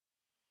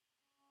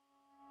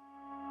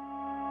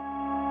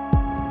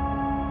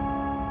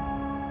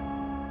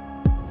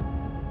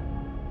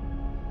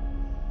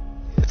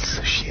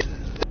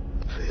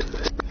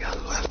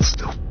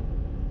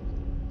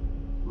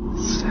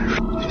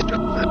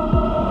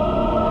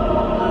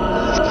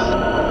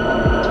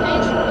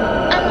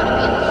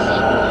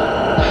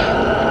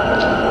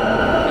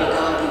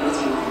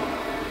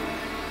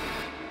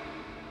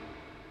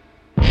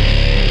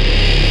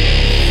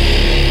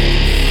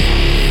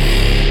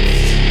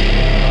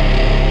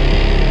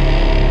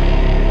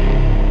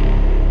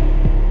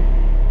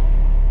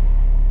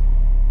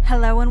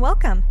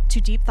to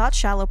Deep Thoughts,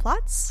 Shallow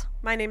Plots.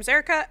 My name's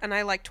Erica, and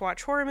I like to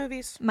watch horror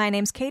movies. My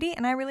name's Katie,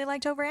 and I really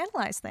like to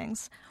overanalyze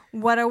things.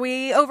 What are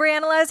we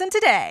overanalyzing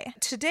today?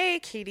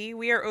 Today, Katie,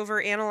 we are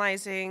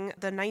overanalyzing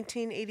the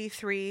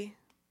 1983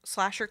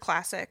 slasher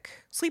classic,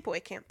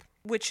 Sleepaway Camp,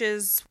 which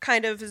is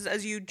kind of,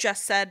 as you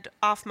just said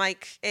off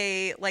mic,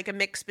 a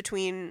mix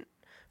between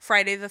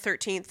Friday the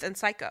 13th and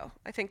Psycho.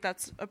 I think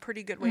that's a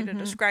pretty good way to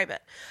describe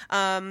it.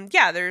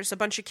 There's a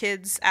bunch of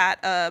kids at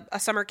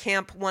a summer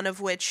camp, one of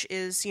which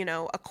is,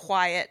 a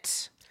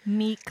quiet,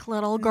 meek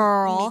little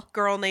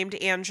girl named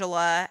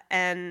Angela,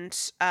 and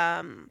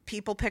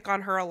people pick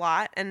on her a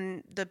lot,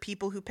 and the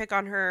people who pick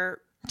on her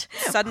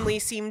suddenly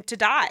seem to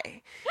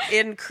die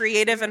in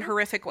creative and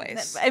horrific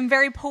ways. In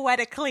very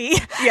poetically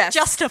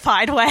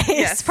justified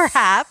ways,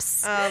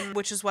 perhaps.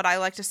 Which is what I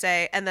like to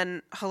say, and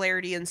then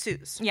hilarity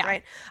ensues, yeah.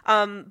 Right?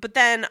 But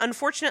then,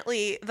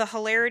 unfortunately, the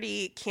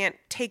hilarity can't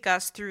take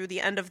us through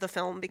the end of the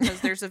film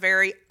because there's a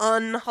very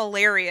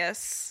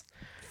unhilarious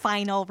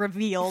final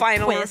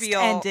twist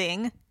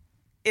ending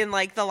in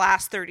the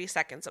last 30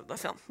 seconds of the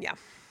film. Yeah.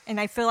 And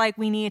I feel like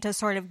we need to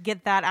sort of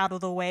get that out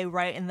of the way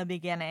right in the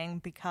beginning,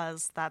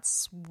 because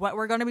that's what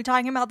we're going to be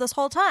talking about this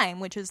whole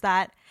time, which is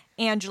that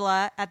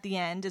Angela at the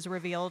end is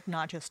revealed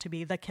not just to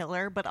be the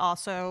killer, but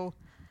also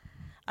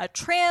a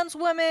trans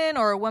woman,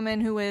 or a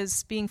woman who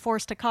is being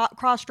forced to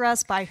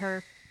cross-dress by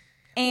her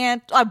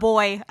aunt, a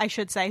boy, I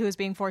should say, who is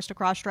being forced to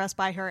cross-dress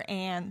by her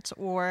aunt,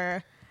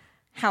 or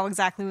how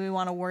exactly we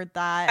want to word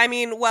that. I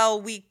mean,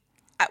 well, we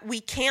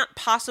can't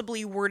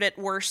possibly word it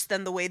worse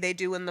than the way they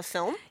do in the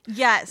film.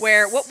 Yes.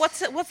 Where, what's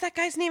that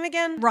guy's name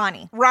again?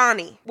 Ronnie,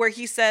 where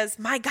he says,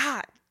 "My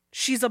God,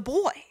 she's a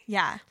boy."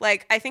 Yeah.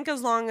 I think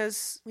as long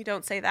as we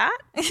don't say that,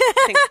 I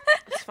think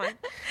it's fine.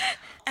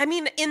 I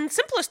mean, in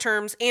simplest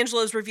terms,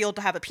 Angela is revealed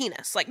to have a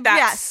penis. That's...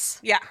 Yes.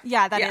 Yeah.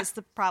 Yeah, that is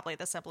probably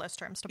the simplest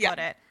terms to put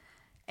it.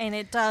 And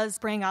it does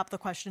bring up the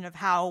question of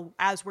how,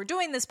 as we're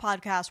doing this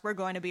podcast, we're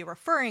going to be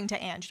referring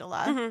to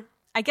Angela. Mm-hmm.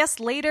 I guess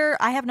later,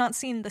 I have not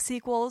seen the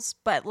sequels,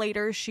 but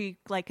later she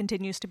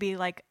continues to be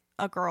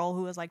a girl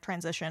who is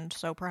transitioned,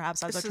 so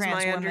perhaps as a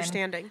trans woman,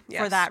 understanding.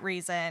 Yes. For that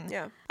reason.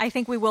 Yeah. I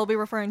think we will be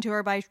referring to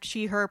her by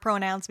she, her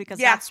pronouns, because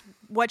that's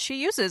what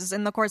she uses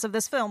in the course of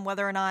this film,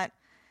 whether or not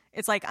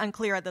it's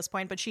unclear at this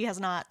point, but she has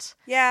not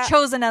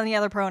chosen any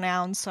other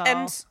pronouns. So.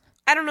 And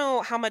I don't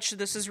know how much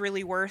this is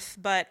really worth,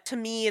 but to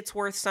me it's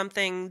worth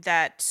something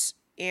that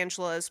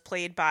Angela is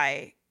played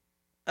by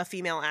a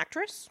female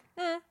actress.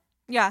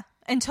 Yeah,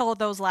 until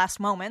those last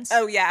moments.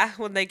 Oh yeah,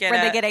 when they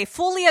get a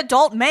fully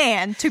adult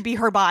man to be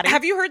her body.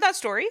 Have you heard that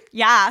story?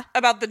 Yeah.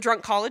 About the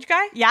drunk college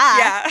guy?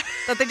 Yeah.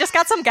 That they just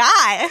got some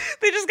guy.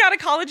 They just got a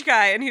college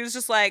guy, and he was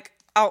just like,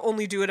 "I'll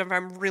only do it if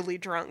I'm really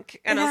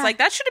drunk." And I was like,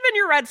 that should have been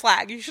your red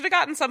flag. You should have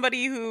gotten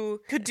somebody who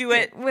could do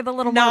it with a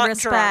little more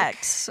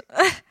respect.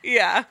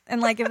 Yeah.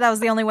 And if that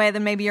was the only way,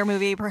 then maybe your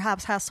movie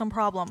perhaps has some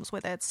problems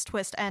with its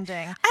twist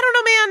ending. I don't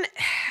know,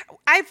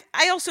 man.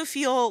 I also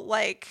feel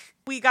like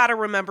we got to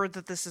remember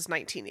that this is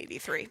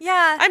 1983.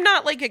 Yeah. I'm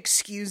not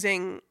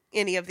excusing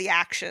any of the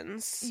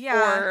actions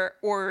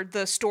or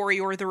the story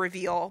or the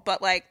reveal, but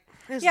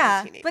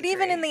but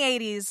even in the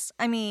 80s,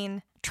 I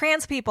mean,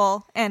 trans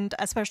people, and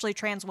especially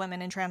trans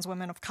women and trans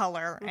women of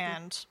color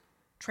and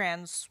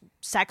trans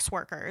sex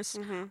workers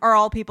are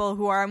all people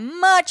who are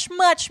much,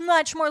 much,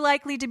 much more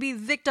likely to be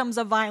victims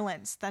of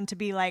violence than to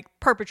be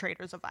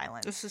perpetrators of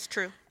violence. This is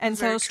true. And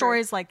so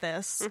stories like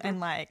this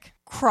and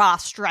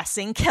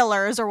cross-dressing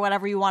killers or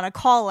whatever you want to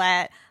call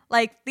it,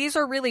 these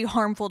are really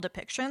harmful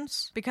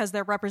depictions because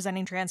they're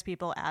representing trans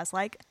people as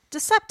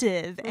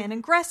deceptive and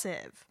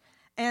aggressive.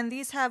 And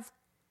these have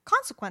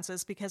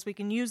consequences because we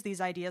can use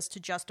these ideas to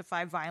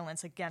justify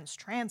violence against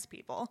trans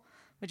people,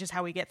 which is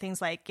how we get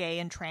things like gay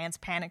and trans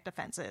panic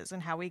defenses,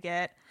 and how we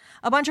get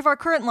a bunch of our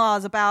current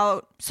laws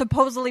about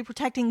supposedly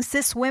protecting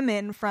cis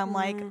women from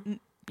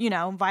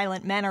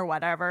violent men or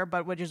whatever,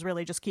 but which is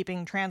really just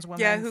keeping trans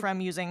women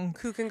from using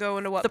who can go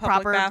into what the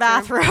public proper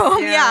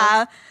bathroom.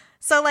 Yeah.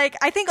 So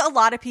I think a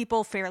lot of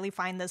people fairly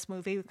find this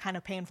movie kind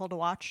of painful to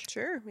watch.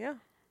 Sure, yeah.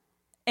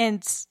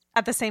 And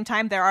at the same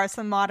time, there are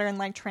some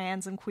modern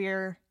trans and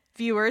queer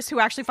viewers who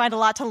actually find a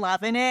lot to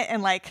love in it,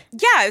 and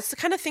it's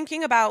kind of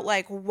thinking about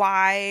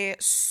why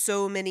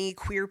so many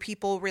queer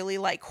people really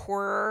like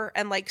horror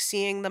and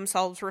seeing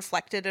themselves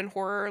reflected in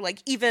horror,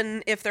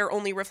 even if they're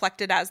only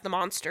reflected as the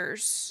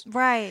monsters,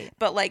 right?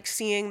 But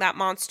seeing that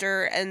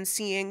monster and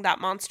seeing that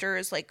monster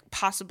is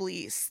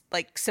possibly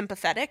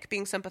sympathetic,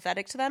 being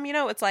sympathetic to them,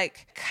 it's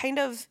kind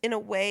of in a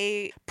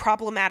way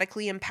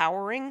problematically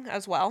empowering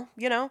as well,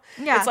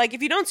 it's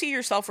if you don't see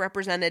yourself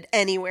represented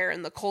anywhere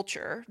in the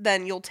culture,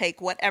 then you'll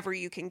take whatever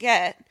you can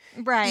get,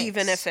 right?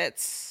 Even if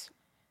it's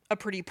a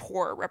pretty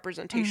poor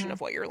representation of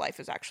what your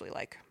life is actually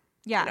like.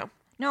 Yeah.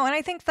 No, and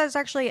I think there's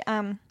actually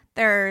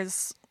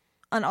there's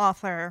an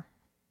author,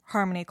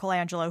 Harmony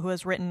Colangelo, who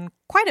has written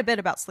quite a bit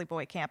about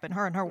Sleepaway Camp, and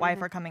her wife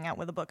are coming out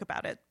with a book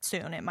about it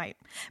soon. It might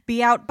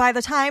be out by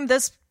the time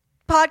this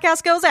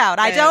podcast goes out.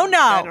 I don't know.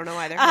 I don't know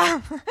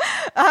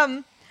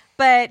either.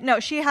 But no,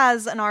 she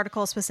has an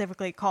article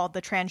specifically called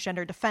The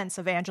Transgender Defense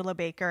of Angela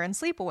Baker and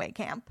Sleepaway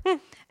Camp.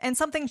 And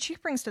something she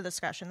brings to the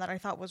discussion that I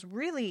thought was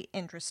really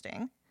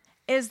interesting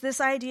is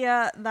this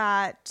idea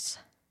that,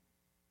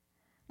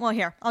 well,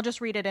 here, I'll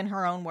just read it in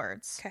her own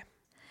words. Okay.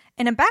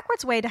 In a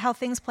backwards way to how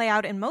things play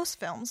out in most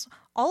films,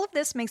 all of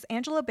this makes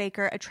Angela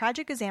Baker a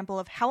tragic example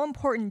of how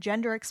important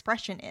gender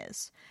expression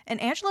is. In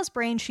Angela's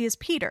brain, she is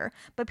Peter,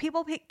 but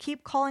people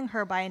keep calling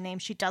her by a name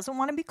she doesn't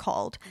want to be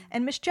called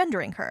and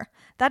misgendering her.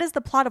 That is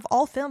the plot of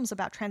all films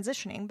about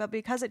transitioning, but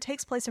because it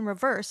takes place in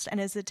reverse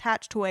and is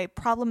attached to a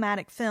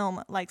problematic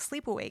film like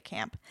Sleepaway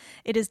Camp,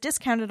 it is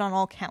discounted on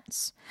all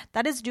counts.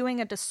 That is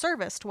doing a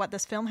disservice to what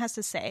this film has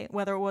to say,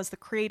 whether it was the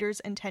creator's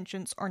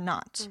intentions or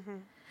not.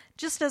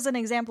 Just as an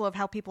example of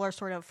how people are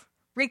sort of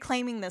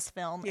reclaiming this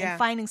film and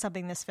finding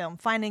something in this film,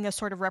 finding a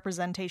sort of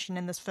representation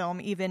in this film,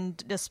 even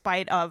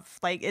despite of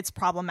like its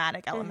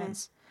problematic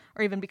elements,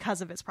 or even because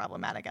of its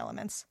problematic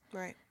elements.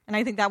 Right. And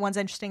I think that one's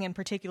interesting in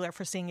particular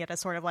for seeing it as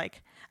sort of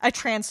like a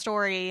trans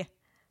story,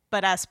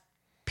 but as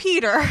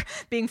Peter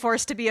being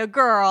forced to be a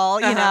girl,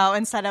 you know,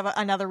 instead of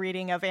another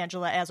reading of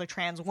Angela as a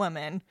trans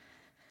woman.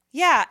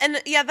 Yeah.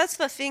 And yeah, that's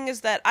the thing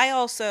is that I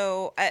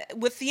also,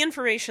 with the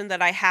information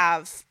that I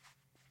have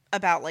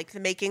about like the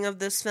making of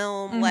this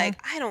film, like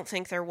I don't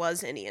think there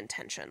was any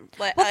intention.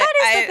 Like, well, that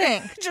is the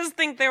thing. I just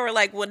think they were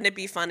like, wouldn't it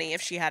be funny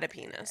if she had a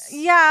penis?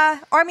 Yeah,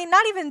 or I mean,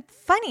 not even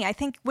funny. I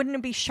think wouldn't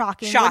it be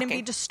shocking? Wouldn't it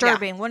be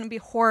disturbing? Wouldn't it be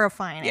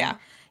horrifying? Yeah,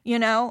 you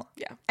know.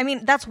 Yeah. I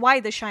mean, that's why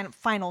the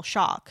final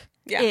shock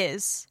Yeah.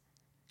 is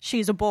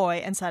she's a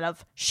boy instead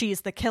of she's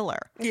the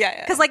killer.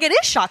 Yeah, because like it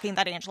is shocking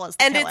that Angela's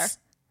the killer.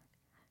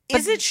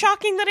 Is it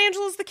shocking that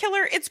Angela's the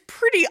killer? It's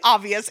pretty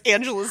obvious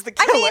Angela's the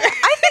killer. I mean,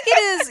 I think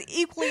it is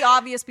equally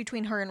obvious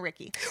between her and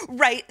Ricky.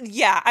 Right.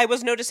 Yeah, I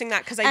was noticing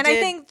that because I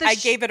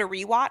gave it a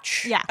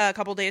rewatch a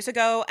couple days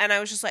ago, and I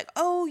was just like,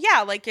 oh,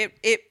 yeah, like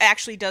it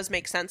actually does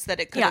make sense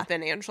that it could have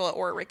been Angela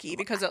or Ricky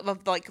because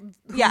of like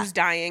who's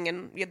dying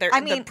and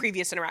the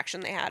previous interaction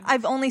they had.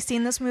 I've only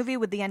seen this movie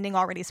with the ending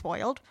already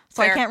spoiled,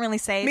 so Fair. I can't really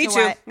say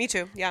Me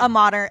too. Yeah. A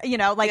modern, you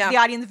know, like the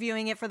audience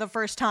viewing it for the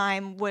first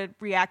time would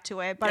react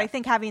to it. But I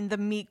think having the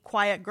meek,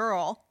 quiet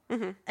girl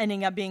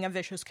ending up being a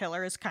vicious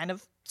killer is kind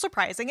of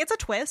surprising. It's a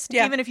twist.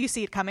 Even if you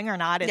see it coming or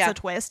not, it's a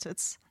twist.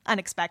 It's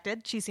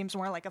unexpected. She seems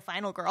more like a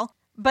final girl.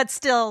 But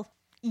still,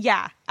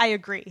 yeah, I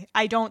agree.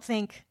 I don't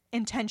think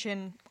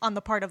intention on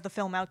the part of the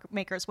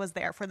filmmakers was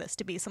there for this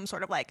to be some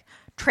sort of like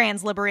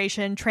trans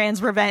liberation,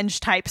 trans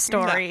revenge type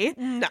story.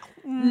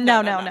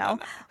 No.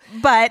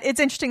 But it's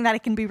interesting that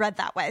it can be read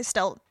that way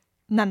still,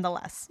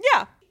 nonetheless.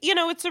 Yeah. You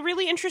know, it's a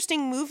really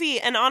interesting movie,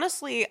 and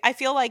honestly, I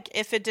feel like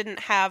if it didn't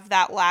have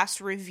that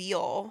last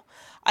reveal,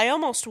 I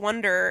almost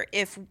wonder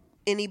if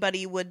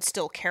anybody would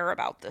still care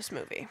about this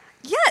movie.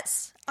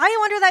 Yes, I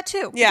wonder that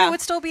too. Yeah. If it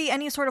would still be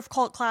any sort of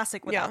cult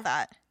classic without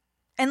that.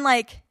 And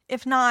like,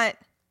 if not,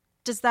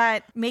 does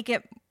that make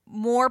it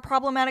more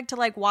problematic to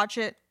like watch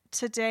it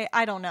today?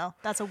 I don't know.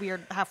 That's a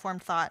weird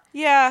half-formed thought.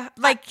 Yeah.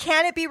 Like,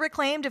 can it be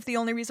reclaimed if the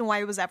only reason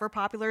why it was ever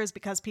popular is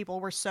because people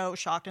were so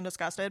shocked and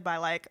disgusted by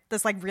like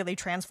this like really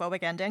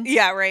transphobic ending?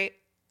 Yeah, right.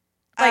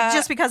 Like,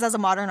 just because as a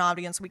modern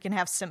audience we can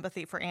have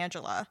sympathy for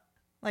Angela.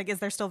 Like, is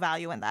there still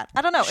value in that?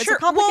 I don't know. It's a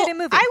complicated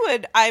movie.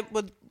 I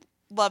would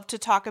love to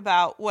talk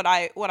about what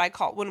I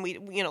call when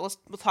we'll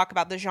talk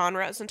about the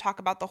genres and talk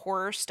about the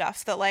horror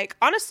stuff that like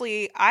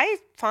honestly I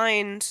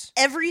find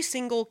every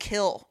single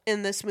kill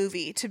in this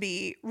movie to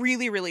be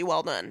really, really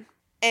well done.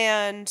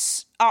 And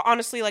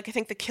honestly, like I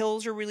think the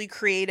kills are really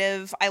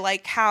creative. I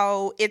like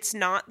how it's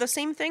not the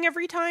same thing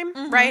every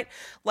time, right?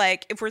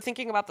 Like if we're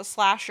thinking about the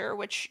slasher,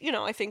 which, you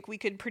know, I think we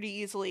could pretty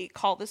easily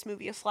call this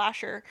movie a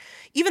slasher,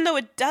 even though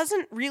it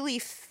doesn't really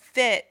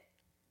fit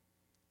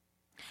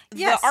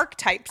the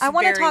archetypes. I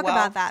want to talk well.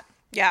 about that.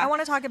 Yeah. I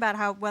want to talk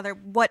about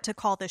what to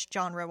call this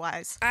genre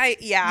wise.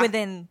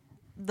 Within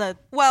the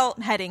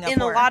heading of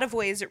horror. A lot of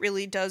ways it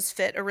really does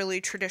fit a really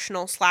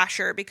traditional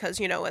slasher because,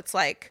 you know, it's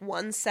like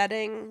one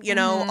setting, you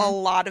know, a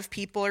lot of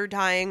people are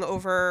dying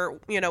over,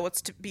 you know,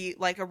 what's to be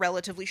like a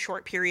relatively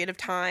short period of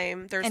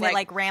time. There's and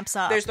it ramps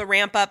up. There's the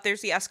ramp up,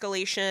 there's the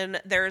escalation,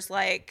 there's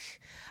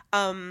like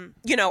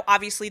you know,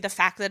 obviously the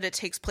fact that it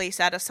takes place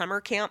at a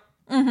summer camp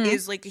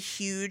is like a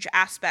huge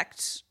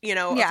aspect, you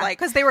know, yeah, of like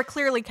because they were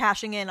clearly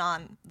cashing in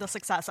on the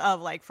success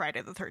of like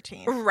Friday the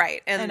 13th,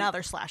 right, and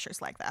other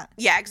slashers like that.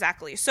 Yeah,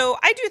 exactly. So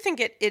I do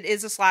think it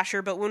is a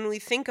slasher, but when we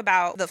think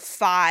about the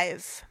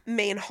 5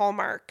 main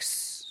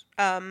hallmarks,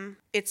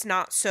 it's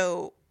not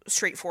so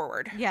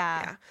straightforward.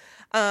 Yeah.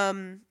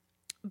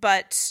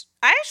 But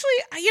I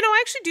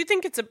actually do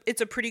think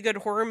it's a pretty good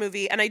horror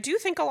movie, and I do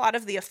think a lot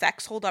of the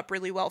effects hold up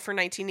really well for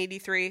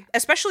 1983,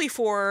 especially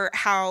for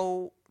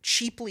how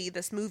cheaply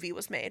this movie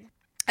was made.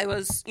 I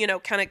was, you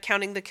know, kind of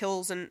counting the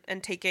kills and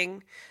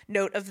taking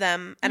note of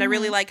them, and I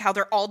really like how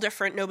they're all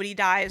different. Nobody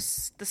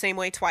dies the same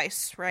way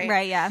twice, right?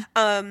 Right, yeah.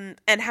 And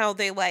how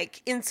they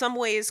like in some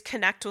ways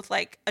connect with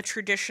like a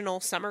traditional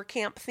summer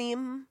camp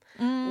theme,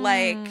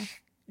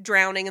 like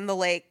drowning in the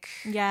lake,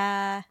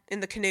 yeah, in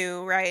the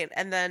canoe, right?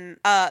 And then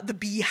the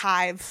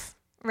beehive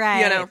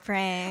Right. You know?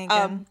 Frank.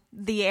 And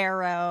the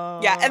Arrow.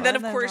 Yeah. And then,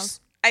 of course,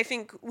 I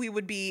think we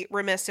would be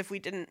remiss if we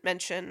didn't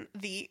mention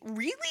the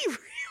really,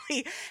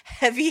 really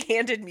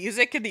heavy-handed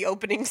music in the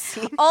opening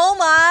scene. Oh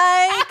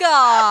my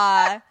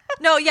God.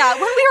 No, yeah.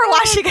 When we were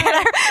watching it,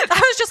 I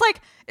was just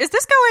like, is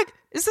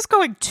this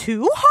going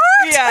too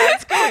hard? Yeah,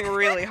 it's going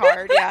really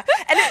hard. Yeah.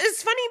 And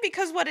it's funny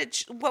because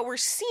what we're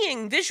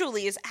seeing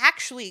visually is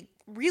actually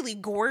really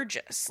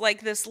gorgeous.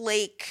 Like this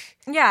lake.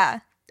 Yeah.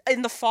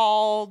 In the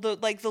fall, the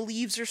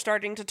leaves are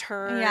starting to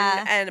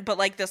turn, but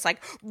like this, really.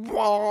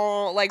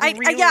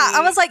 Yeah,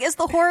 I was like, is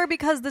the horror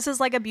because this is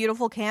like a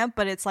beautiful camp,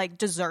 but it's like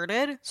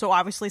deserted, so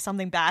obviously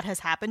something bad has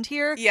happened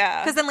here.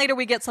 Yeah, because then later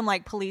we get some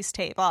like police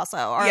tape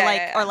also, or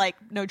or like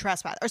no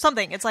trespass or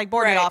something. It's like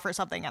boarded off or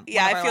something.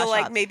 Yeah, I feel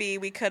like maybe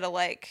we could have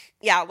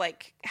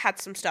had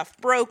some stuff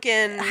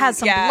broken, had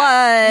some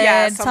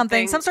blood,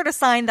 something, some sort of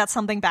sign that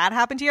something bad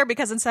happened here.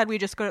 Because instead we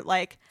just go it's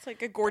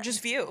like a gorgeous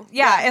view.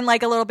 Yeah, and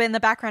like a little bit in the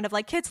background of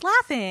like kids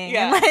laughing.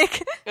 Yeah.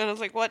 And I was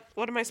like, what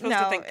am I supposed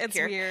to think it's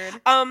here? Weird.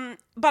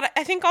 But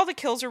I think all the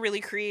kills are really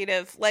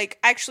creative. Like,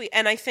 actually,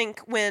 and I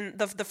think when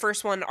the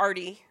first one,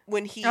 Artie,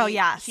 when he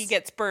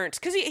gets burnt,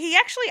 because he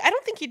actually, I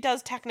don't think he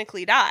does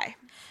technically die.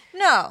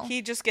 No.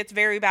 He just gets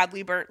very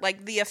badly burnt.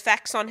 Like, the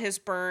effects on his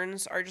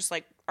burns are just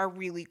are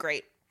really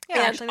great. Yeah,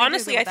 and actually,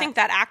 honestly, I think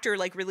that actor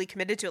really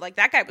committed to it. Like,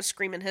 that guy was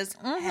screaming his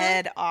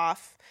head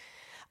off.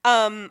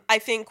 I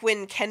think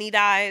when Kenny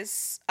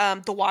dies,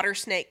 the water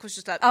snake was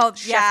just a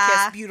chef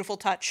kiss. Beautiful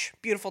touch.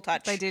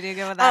 They do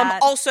go with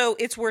that. Also,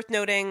 it's worth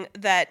noting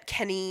that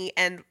Kenny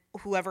and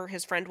whoever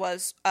his friend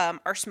was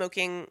are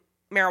smoking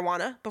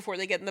marijuana before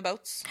they get in the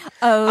boats.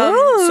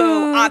 Oh,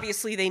 so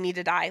obviously they need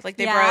to die. Like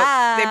they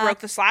broke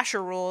the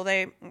slasher rule.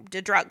 They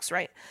did drugs,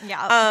 right?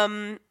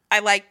 Yeah. I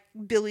like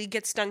Billy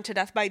gets stung to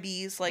death by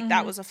bees. Like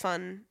that was a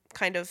fun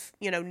kind of,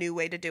 new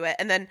way to do it.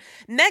 And then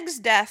Meg's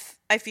death,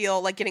 I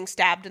feel like getting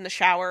stabbed in the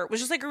shower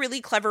was just a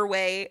really clever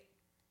way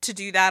to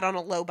do that on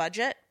a low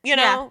budget,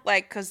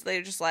 because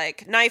they're just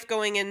knife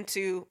going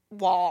into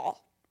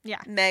wall. Yeah.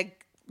 Meg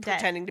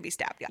pretending to be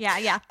stabbed.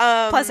 Yeah.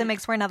 Plus it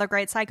makes for another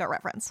great Psycho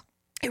reference.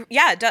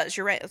 Yeah, it does.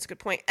 You're right. That's a good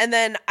point. And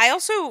then I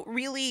also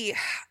really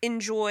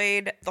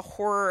enjoyed the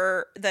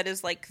horror that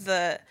is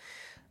the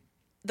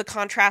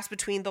contrast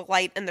between the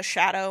light and the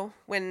shadow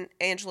when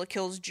Angela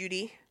kills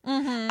Judy.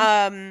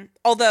 Mm-hmm.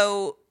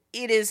 Although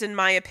it is, in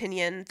my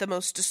opinion, the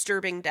most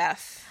disturbing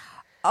death.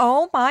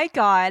 Oh my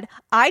God.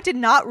 I did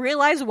not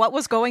realize what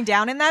was going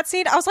down in that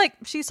scene. I was like,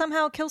 she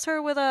somehow kills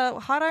her with a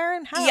hot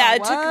iron? How? Yeah,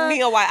 it took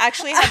me a while. I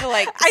actually had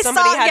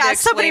to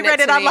somebody read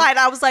it online.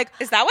 I was like,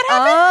 is that what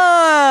happened?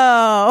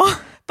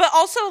 Oh. But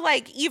also,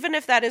 even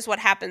if that is what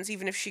happens,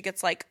 even if she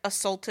gets,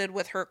 assaulted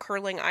with her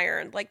curling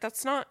iron,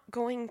 that's not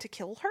going to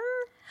kill her?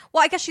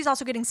 Well, I guess she's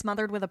also getting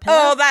smothered with a pillow.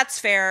 Oh, that's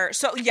fair.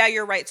 So, yeah,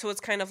 you're right. So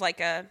it's kind of like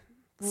a...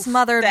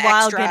 Smothered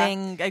while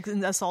getting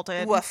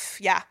assaulted. Woof,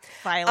 yeah.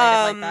 Violated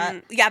like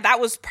that. Yeah, that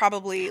was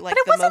probably, but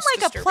it wasn't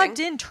a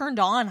plugged-in,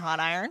 turned-on hot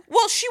iron.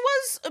 Well, she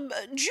was...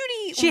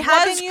 Judy she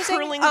was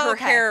curling her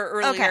hair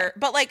earlier. Okay.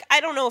 But,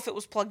 I don't know if it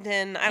was plugged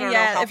in. I don't know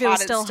how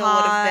hot it still would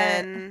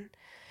have been.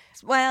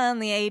 Well, in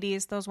the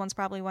 80s, those ones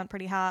probably went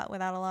pretty hot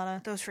without a lot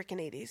of... Those freaking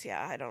 80s,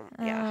 yeah. I don't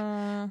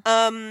know.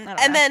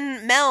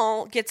 Then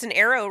Mel gets an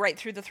arrow right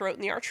through the throat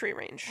in the archery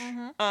range.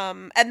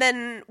 Mm-hmm. And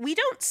then we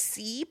don't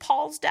see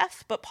Paul's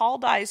death, but Paul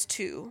dies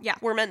too. Yeah.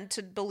 We're meant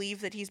to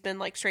believe that he's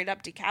been, straight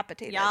up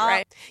decapitated,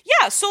 right?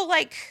 Yeah, so,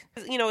 I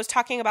was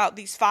talking about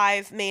these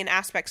 5 main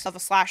aspects of a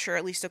slasher,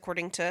 at least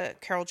according to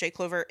Carol J.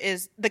 Clover,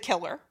 is the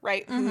killer,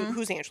 right? Mm-hmm.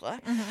 Who's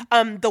Angela?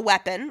 Mm-hmm. The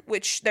weapon,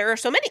 which there are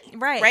so many,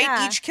 right?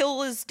 Yeah. Each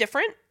kill is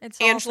different.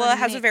 Angela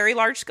has a very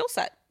large skill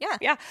set. Yeah.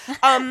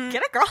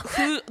 Get it,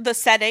 girl. The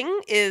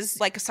setting is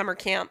a summer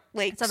camp,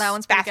 so that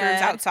one's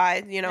bathrooms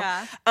outside,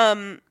 Yeah.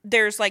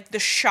 There's the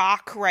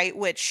shock, right,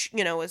 which,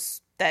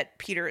 is that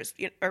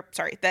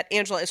that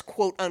Angela is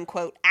quote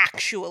unquote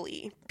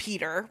actually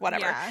Peter,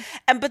 whatever.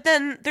 Yeah. But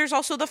then there's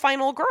also the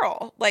final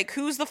girl.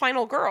 Who's the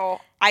final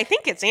girl? I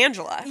think it's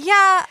Angela.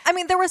 Yeah. I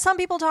mean, there were some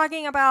people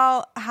talking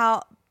about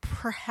how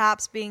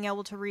perhaps being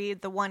able to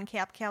read the one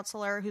camp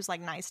counselor who's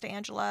nice to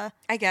Angela,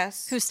 I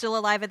guess, who's still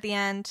alive at the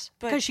end,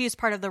 because she's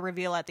part of the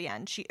reveal at the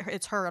end.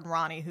 It's her and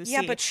Ronnie who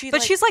see. But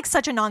she's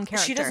such a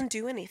non-character. She doesn't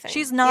do anything.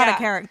 She's not a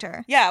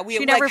character. Yeah, we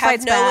she never have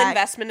fights no back.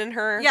 investment in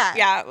her.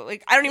 Yeah,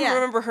 I don't even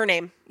remember her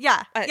name.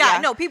 Yeah.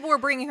 No, people were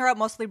bringing her up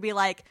mostly to be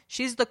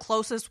she's the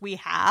closest we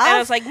have. And I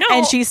was like, no.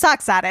 And she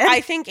sucks at it. I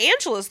think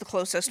Angela's the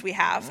closest we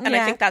have. And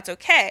I think that's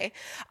okay.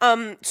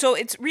 So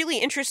it's really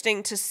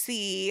interesting to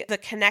see the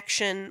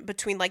connection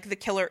between the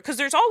killer. Because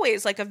there's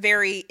always a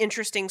very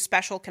interesting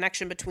special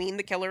connection between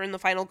the killer and the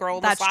final girl,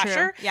 the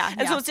slasher. True. Yeah.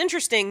 And so it's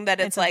interesting that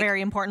it's a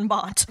very important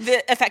bond.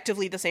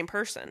 Effectively the same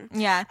person.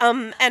 Yeah.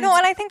 And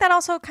I think that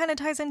also kind of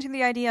ties into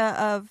the idea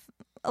of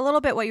a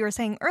little bit what you were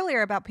saying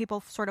earlier about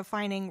people sort of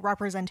finding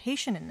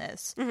representation in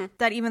this,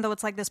 that even though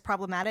it's this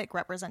problematic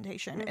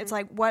representation, it's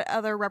what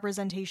other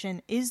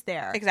representation is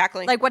there?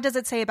 Exactly. What does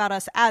it say about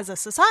us as a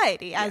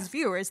society, as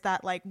viewers,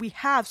 that we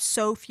have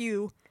so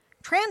few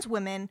trans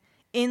women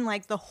in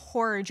the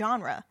horror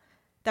genre?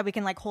 that we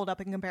can like hold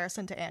up in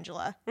comparison to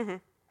Angela. Mm-hmm.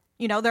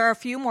 You know, there are a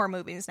few more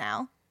movies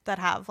now that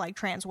have like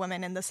trans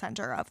women in the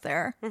center of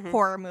their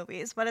horror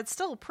movies, but it's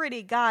still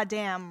pretty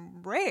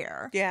goddamn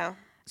rare. Yeah.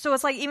 So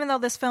it's like, even though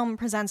this film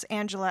presents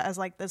Angela as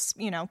like this,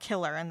 you know,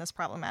 killer in this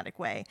problematic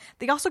way,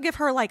 they also give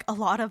her like a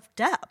lot of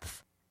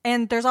depth.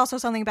 And there's also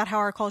something about how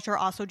our culture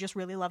also just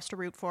really loves to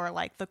root for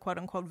like the quote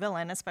unquote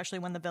villain, especially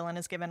when the villain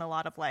is given a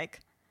lot of like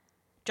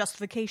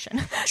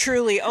justification.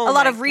 Truly. Oh, a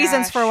lot of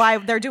reasons for why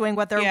they're doing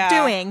what they're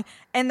doing.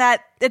 And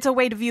that it's a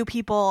way to view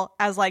people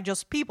as like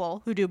just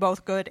people who do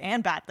both good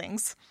and bad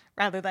things,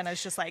 rather than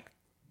as just like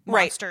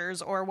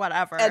monsters or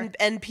whatever.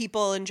 And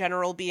people in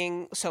general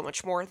being so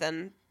much more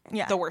than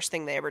the worst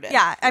thing they ever did.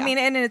 Yeah. I mean,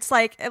 and it's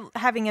like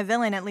having a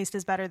villain at least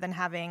is better than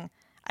having,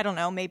 I don't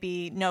know,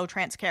 maybe no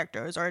trans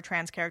characters or a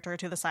trans character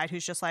to the side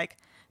who's just like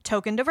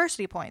token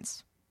diversity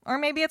points. Or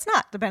maybe it's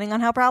not, depending on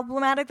how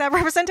problematic that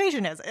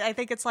representation is. I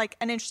think it's like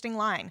an interesting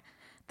line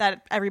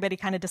that everybody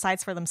kind of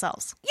decides for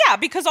themselves. Yeah,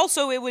 because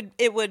also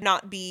it would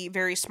not be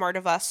very smart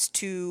of us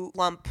to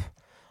lump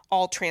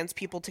all trans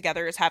people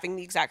together as having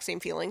the exact same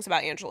feelings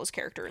about Angela's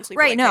character in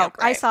Sleepaway Camp.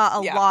 Right? I saw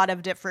a lot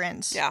of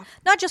different,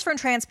 not just from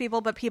trans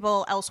people, but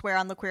people elsewhere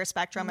on the queer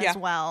spectrum as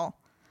well,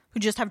 who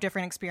just have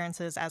different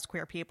experiences as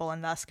queer people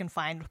and thus can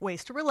find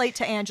ways to relate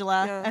to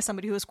Angela as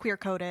somebody who is queer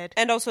coded.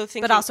 And also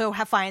thinking, but also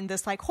find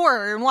this like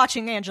horror in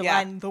watching Angela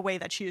and the way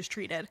that she is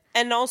treated.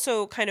 And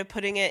also kind of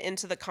putting it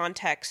into the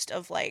context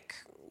of like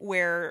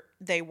where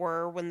they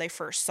were when they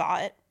first saw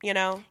it, you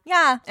know?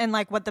 Yeah. And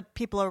like what the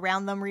people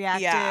around them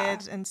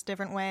reacted in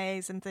different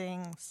ways and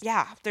things.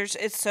 Yeah.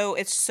 It's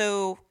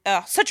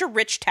such a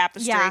rich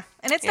tapestry. Yeah.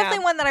 And it's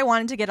definitely one that I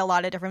wanted to get a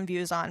lot of different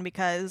views on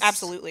because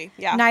absolutely.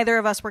 Yeah. Neither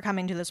of us were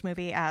coming to this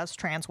movie as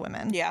trans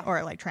women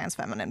or like trans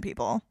feminine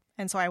people.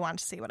 And so I wanted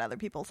to see what other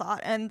people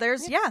thought. And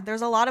there's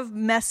a lot of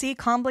messy,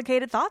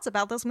 complicated thoughts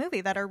about this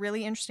movie that are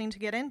really interesting to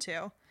get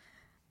into.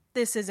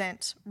 This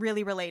isn't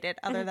really related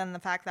other than the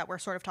fact that we're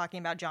sort of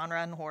talking about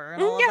genre and horror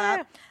and all of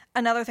that.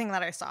 Another thing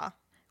that I saw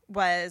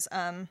was,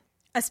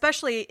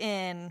 especially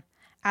in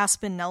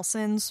Aspen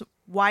Nelson's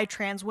Why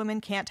Trans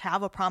Women Can't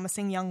Have a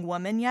Promising Young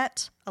Woman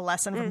Yet, a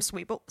lesson from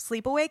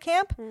Sleepaway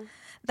Camp,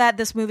 that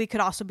this movie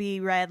could also be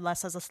read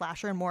less as a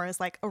slasher and more as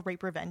like a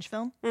rape revenge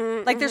film.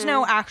 Like there's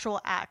no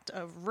actual act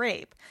of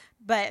rape,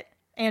 but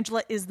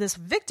Angela is this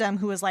victim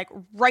who is like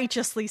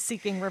righteously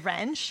seeking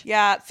revenge.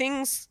 Yeah,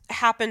 things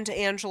happen to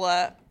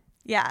Angela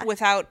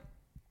without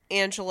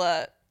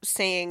Angela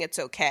saying it's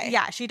okay.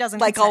 Yeah, she doesn't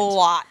like consent. a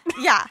lot.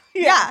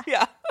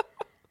 Yeah.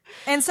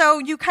 And so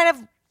you kind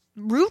of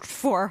root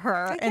for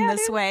her in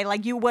this way,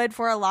 like you would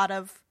for a lot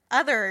of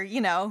other, you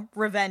know,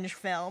 revenge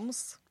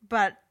films.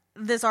 But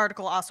this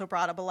article also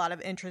brought up a lot of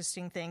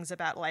interesting things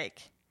about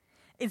like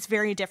it's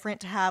very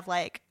different to have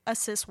like a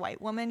cis white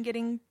woman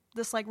getting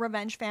this like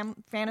revenge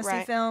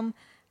fantasy film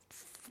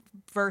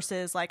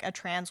versus like a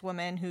trans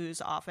woman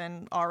who's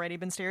often already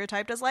been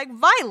stereotyped as like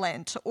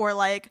violent, or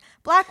like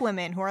black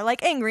women who are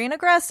like angry and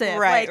aggressive.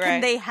 Can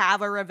they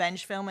have a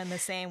revenge film in the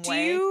same way?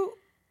 Do you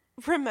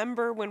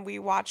remember when we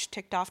watched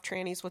Ticked Off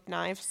Trannies with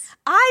Knives?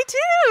 I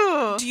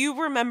do. Do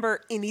you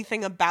remember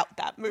anything about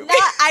that movie?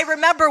 I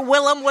remember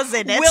Willem was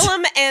in it.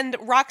 Willem and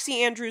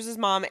Roxy Andrews'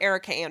 mom,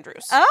 Erica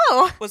Andrews,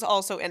 was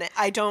also in it.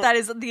 That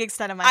is the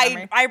extent of my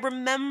memory. I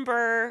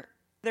remember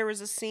there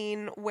was a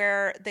scene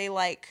where they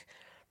like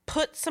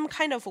put some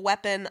kind of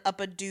weapon up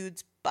a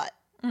dude's butt,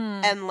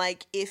 and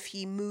like if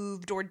he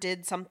moved or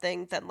did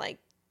something, then like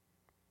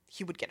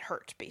he would get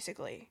hurt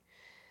basically.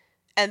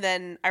 And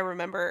then I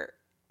remember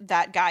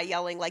that guy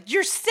yelling like,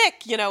 "You're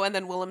sick," you know, and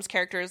then Willem's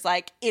character is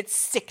like, "It's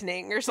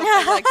sickening," or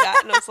something like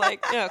that. And I was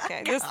like,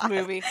 okay, this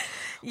movie,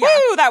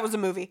 woo, that was a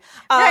movie,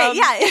 right?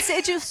 Yeah,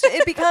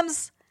 it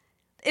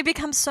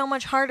becomes so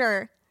much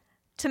harder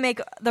to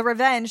make the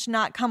revenge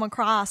not come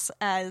across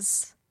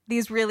as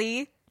these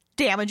really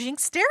damaging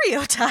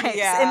stereotypes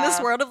in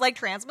this world of like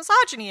trans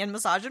misogyny and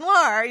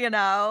misogynoir, you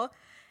know.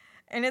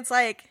 And it's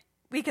like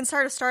we can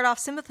start off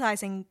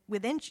sympathizing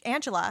with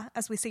Angela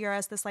as we see her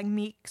as this like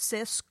meek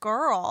cis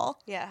girl,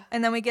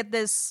 and then we get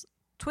this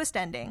twist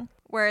ending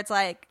where it's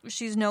like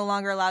she's no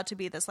longer allowed to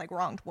be this like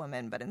wronged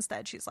woman, but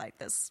instead she's like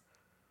this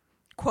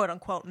quote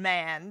unquote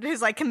man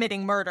who's like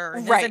committing murder.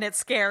 And isn't it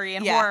scary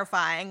and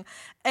horrifying?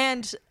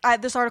 And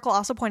this article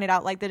also pointed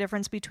out like the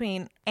difference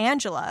between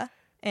Angela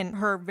and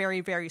her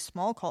very, very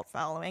small cult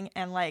following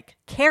and like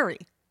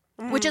Carrie,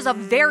 which is a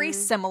very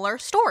similar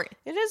story.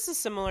 It is a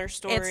similar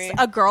story.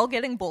 It's a girl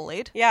getting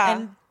bullied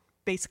and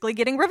basically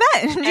getting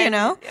revenge, you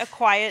know? A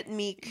quiet,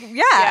 meek,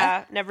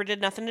 never did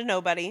nothing to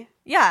nobody.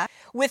 Yeah.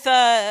 With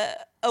a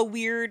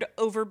weird,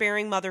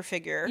 overbearing mother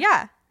figure.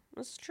 Yeah.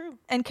 That's true.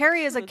 And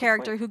Carrie is a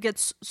character who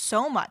gets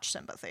so much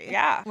sympathy.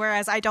 Yeah.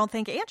 Whereas I don't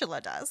think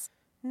Angela does.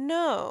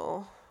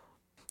 No.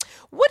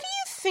 What do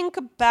you think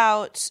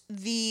about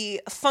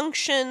the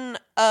function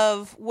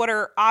of what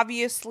are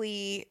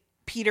obviously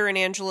Peter and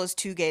Angela's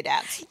two gay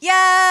dads?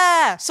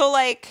 Yeah! So,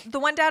 like... The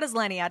one dad is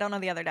Lenny. I don't know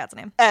the other dad's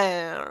name.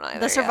 I don't know either,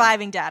 the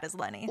surviving dad is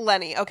Lenny.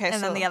 Lenny, okay.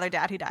 And then the other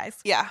dad who dies.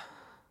 Yeah.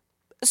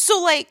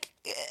 So, like...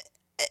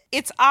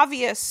 it's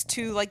obvious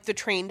to like the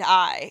trained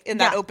eye in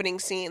that opening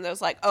scene. That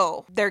was like,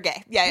 oh, they're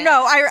gay. Yeah.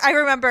 No, I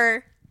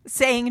remember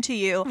saying to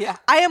you, Yeah.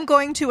 I am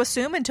going to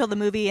assume until the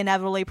movie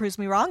inevitably proves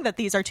me wrong that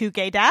these are two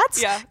gay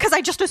dads. Yeah. Because I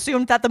just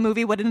assumed that the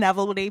movie would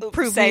inevitably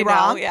prove Say me no,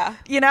 wrong. yeah.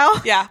 You know?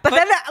 Yeah. But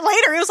then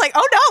later it was like,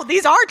 oh no,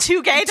 these are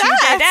two gay dads. Two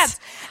gay dads.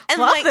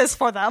 And love like, this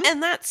for them.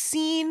 And that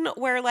scene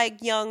where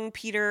like young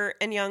Peter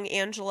and young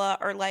Angela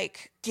are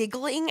like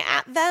giggling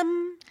at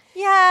them.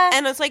 Yeah.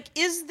 And it's like,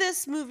 is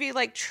this movie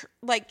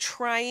like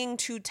trying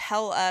to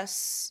tell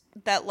us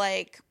that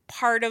like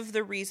part of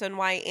the reason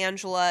why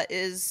Angela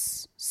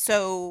is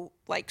so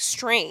like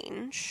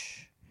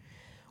strange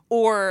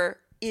or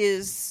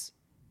is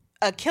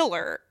a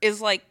killer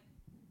is like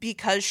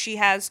because she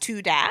has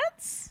two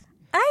dads?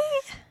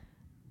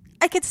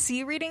 I could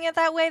see reading it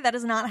that way. That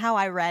is not how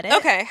I read it.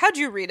 Okay, how'd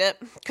you read it?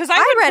 Because I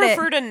would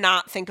prefer to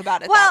not think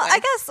about it that way. Well, I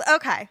guess,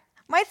 okay.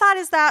 My thought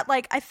is that,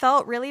 like, I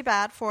felt really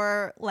bad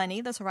for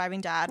Lenny, the surviving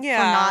dad, for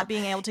not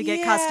being able to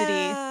get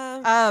custody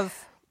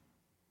of,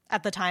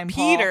 at the time,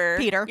 Peter.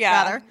 Peter, Yeah.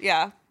 rather.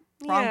 Yeah.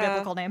 Wrong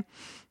biblical name.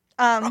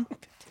 And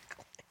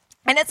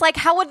it's like,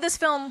 how would this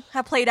film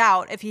have played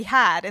out if he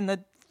had? And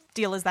the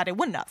deal is that it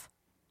wouldn't have.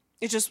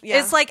 It's just,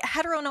 It's like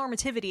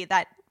heteronormativity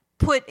that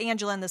put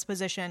Angela in this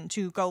position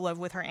to go live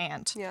with her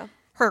aunt. Yeah.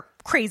 Her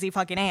crazy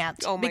fucking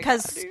aunt. Oh my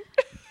because God, dude.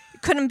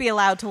 couldn't be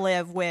allowed to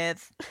live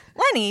with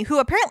Lenny, who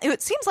apparently,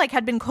 it seems like,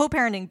 had been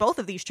co-parenting both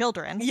of these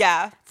children.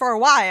 Yeah. For a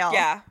while.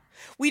 Yeah.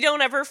 We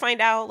don't ever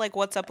find out, like,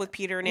 what's up with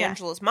Peter and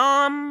Angela's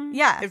mom.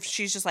 Yeah. If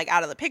she's just, like,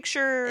 out of the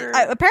picture.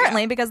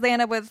 Apparently, because they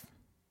end up with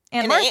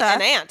Aunt Martha.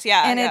 An aunt,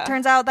 yeah. And it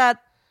turns out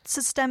that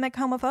systemic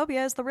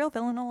homophobia is the real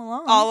villain all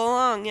along. All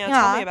along,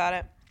 tell me about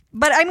it.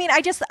 But I mean,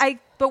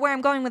 but where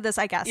I'm going with this,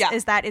 I guess,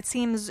 is that it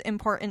seems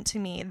important to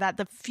me that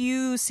the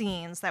few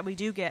scenes that we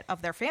do get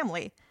of their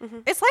family,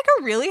 it's like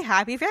a really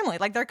happy family.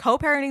 Like, they're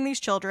co-parenting these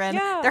children.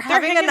 Yeah. They're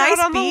having a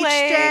nice beach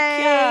day.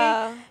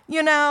 Yeah.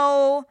 You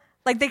know,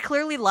 like, they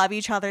clearly love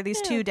each other,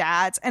 these two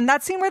dads. And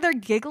that scene where they're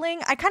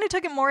giggling, I kind of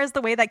took it more as the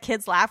way that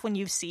kids laugh when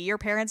you see your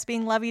parents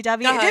being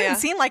lovey-dovey. It didn't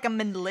seem like a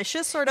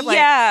malicious sort of like...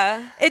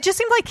 Yeah. It just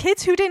seemed like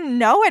kids who didn't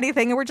know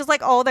anything and were just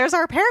like, oh, there's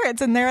our parents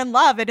and they're in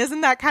love. And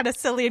isn't that kind of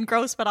silly and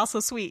gross but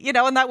also sweet? You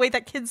know, in that way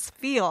that kids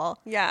feel.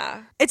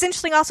 Yeah. It's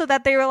interesting also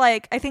that they were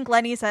like, I think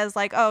Lenny says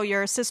like, oh,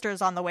 your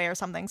sister's on the way or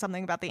something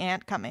about the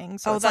aunt coming.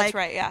 So it's that's like,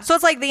 right, yeah. So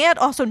it's like the aunt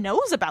also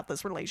knows about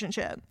this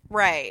relationship.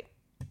 Right.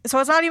 So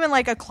it's not even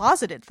like a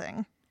closeted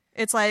thing.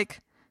 It's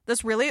like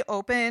this really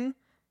open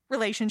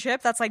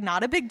relationship that's like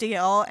not a big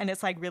deal and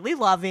it's like really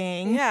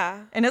loving.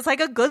 Yeah. And it's like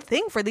a good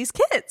thing for these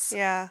kids.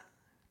 Yeah.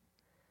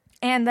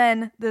 And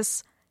then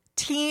this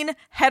teen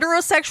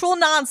heterosexual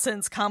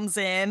nonsense comes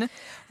in.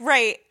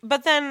 Right.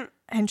 But then...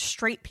 And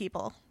straight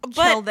people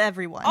killed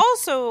everyone.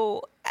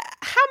 Also,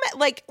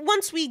 like,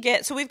 once we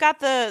get... So we've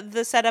got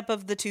the setup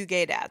of the two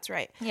gay dads,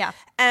 right? Yeah.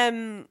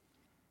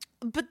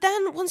 But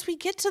then once we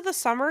get to the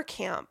summer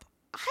camp,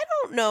 I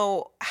don't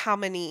know how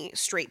many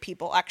straight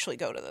people actually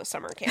go to the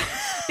summer camp.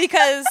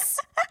 Because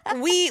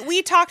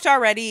we talked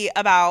already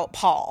about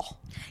Paul.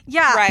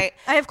 Yeah. Right?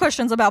 I have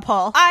questions about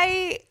Paul.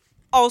 I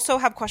also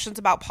have questions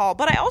about Paul,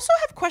 but I also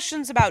have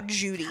questions about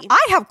Judy.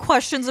 I have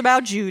questions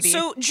about Judy.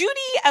 So Judy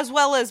as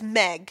well as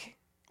Meg.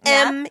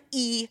 Yeah.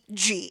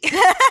 M-E-G.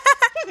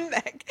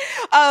 Meg.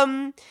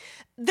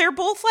 They're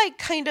both like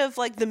kind of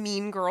like the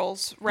mean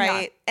girls,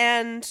 right? Yeah.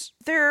 And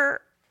they're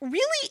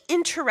really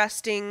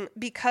interesting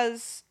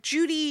because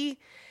Judy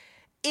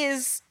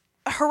is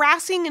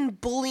harassing and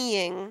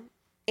bullying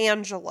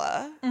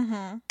Angela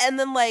and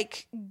then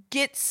like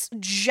gets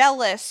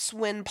jealous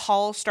when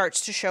Paul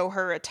starts to show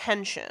her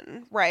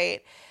attention,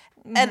 right?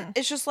 And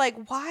it's just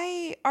like,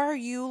 why are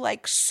you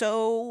like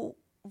so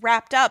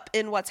wrapped up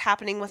in what's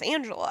happening with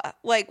Angela?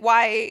 Like,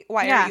 why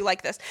are you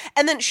like this?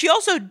 And then she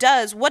also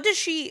does, what does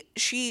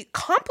she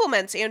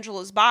compliments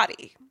Angela's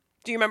body.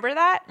 Do you remember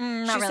that? She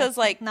really. says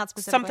like Not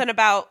specifically. something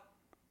about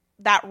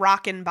that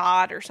rockin'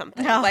 bod or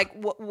something. Like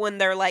when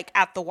they're like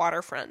at the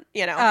waterfront,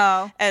 you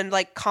know, and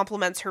like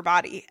compliments her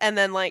body. And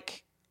then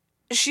like,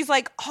 she's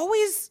like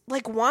always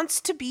like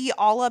wants to be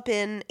all up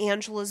in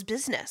Angela's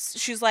business.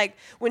 She's like,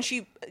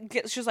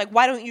 she's like,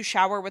 why don't you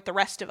shower with the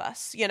rest of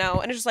us? You know?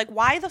 And it's just like,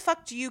 why the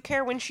fuck do you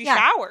care when she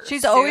showers?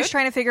 She's always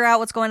trying to figure out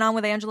what's going on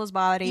with Angela's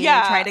body.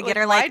 Yeah. Try to get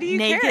her like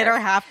naked care? or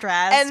half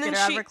dressed, And get then her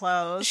out of her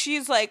clothes.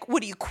 She's like,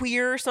 what are you,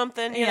 queer or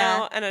something? You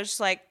know? And it's just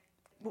like,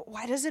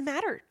 why does it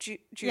matter, Judy?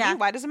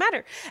 Why does it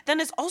matter? Then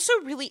it's also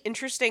really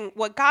interesting.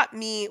 What cracked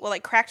me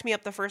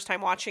up the first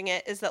time watching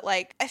it is that,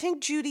 like, I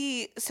think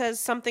Judy says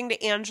something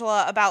to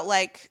Angela about,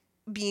 like,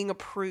 being a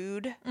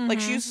prude.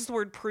 Like, she uses the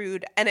word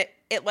prude, and it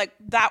like,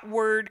 that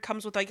word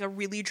comes with, like, a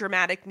really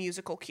dramatic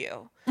musical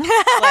cue.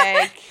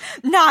 Like,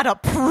 Not a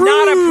prude.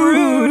 Not a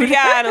prude.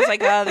 Yeah, and I was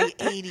like, oh, the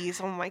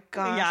 80s. Oh, my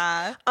gosh.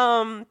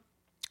 Yeah.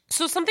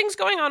 So something's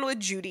going on with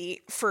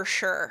Judy, for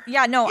sure.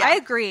 Yeah, no, I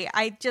agree.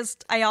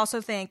 I also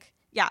think,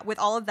 with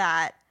all of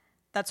that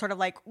sort of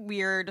like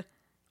weird,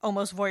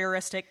 almost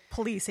voyeuristic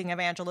policing of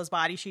Angela's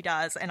body she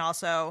does, and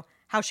also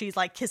how she's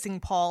like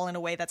kissing Paul in a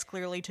way that's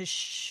clearly to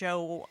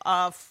show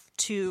off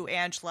to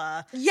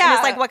Angela. Yeah. And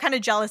it's like, what kind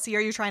of jealousy are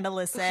you trying to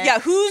elicit? Yeah,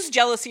 whose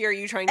jealousy are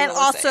you trying to and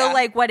elicit? also,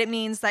 like, what it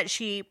means that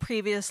she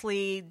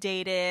previously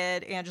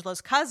dated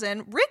Angela's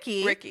cousin,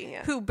 Ricky,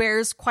 who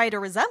bears quite a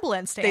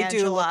resemblance to Angela. They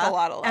do look a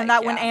lot alike, and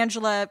that when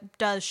Angela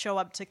does show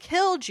up to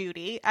kill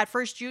Judy, at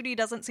first Judy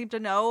doesn't seem to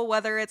know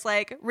whether it's,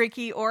 like,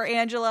 Ricky or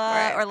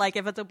Angela, or, like,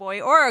 if it's a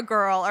boy or a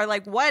girl, or,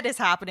 like, what is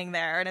happening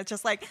there. And it's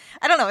just, like,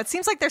 I don't know. It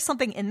seems like there's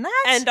something in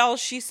that. And all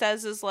she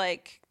says is,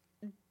 like,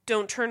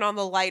 don't turn on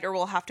the light or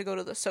we'll have to go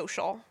to the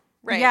social.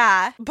 Right.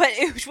 Yeah. But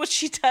what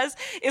she does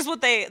is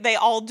what they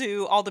all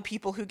do, all the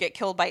people who get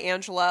killed by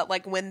Angela,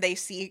 like when they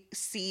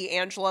see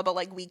Angela, but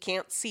like we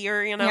can't see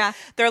her, you know? Yeah.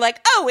 They're like,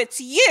 oh,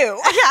 it's you.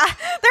 Yeah.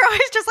 They're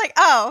always just like,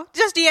 oh,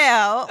 just you.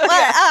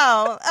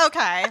 Oh,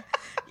 okay.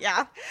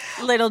 Yeah.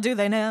 Little do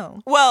they know.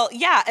 Well,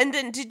 yeah. And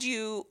then did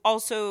you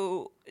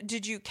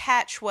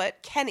catch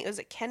what Kenny, was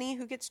it Kenny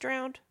who gets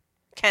drowned?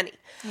 Kenny.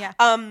 Yeah.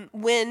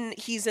 When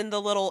he's in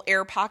the little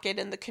air pocket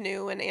in the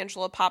canoe and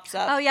Angela pops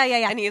up. Oh, yeah.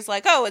 And he's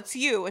like, oh, it's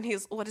you. And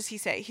what does he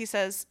say? He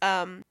says,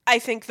 I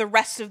think the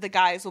rest of the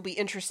guys will be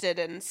interested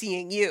in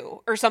seeing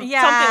you. Or something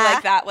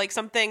like that. Like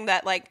something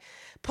that like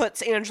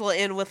puts Angela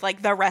in with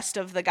like the rest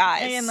of the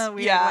guys. In the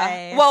weird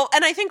way. Well,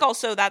 and I think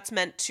also that's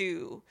meant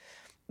to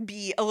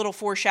be a little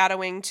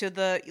foreshadowing to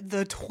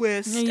the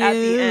twist at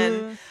the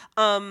end.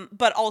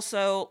 But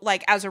also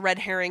like as a red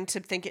herring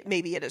to think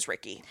maybe it is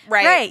Ricky.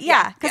 Right? Right,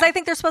 yeah. Because I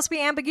think there's supposed to be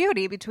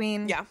ambiguity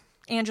between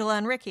Angela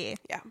and Ricky.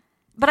 Yeah.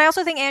 But I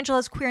also think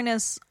Angela's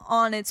queerness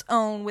on its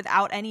own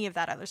without any of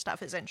that other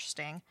stuff is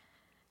interesting.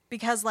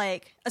 Because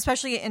like,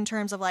 especially in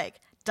terms of like,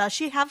 does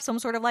she have some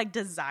sort of like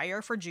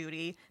desire for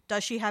Judy?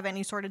 Does she have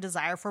any sort of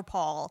desire for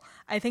Paul?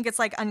 I think it's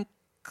like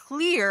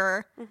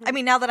unclear. I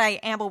mean, now that I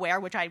am aware,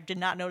 which I did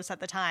not notice at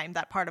the time,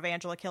 that part of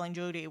Angela killing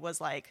Judy was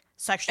like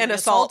sexually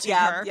assaulting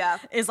her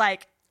is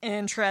like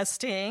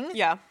interesting.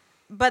 Yeah.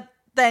 But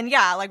then,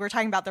 yeah, like we're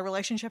talking about, the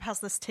relationship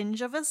has this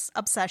tinge of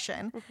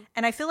obsession.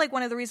 And I feel like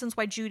one of the reasons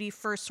why Judy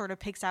first sort of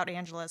picks out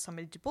Angela as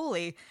somebody to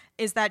bully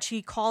is that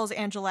she calls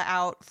Angela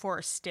out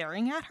for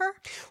staring at her.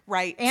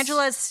 Right.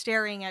 Angela is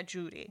staring at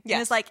Judy. Yes.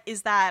 And it's like,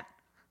 is that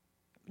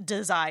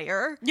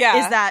desire?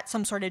 Yeah. Is that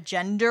some sort of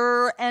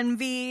gender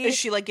envy? Is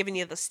she like giving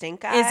you the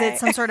stink eye? Is it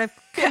some sort of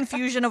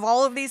confusion of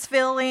all of these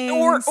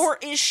feelings? Or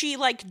is she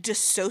like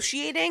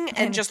dissociating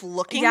and just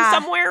looking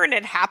somewhere and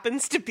it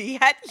happens to be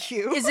at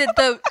you? Is it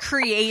the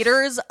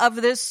creators of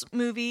this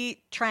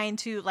movie trying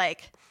to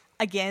like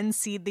again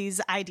seed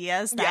these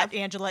ideas that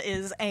Angela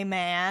is a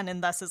man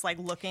and thus is like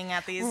looking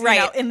at these you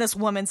know, in this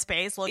woman's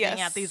space, looking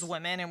at these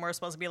women, and we're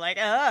supposed to be like,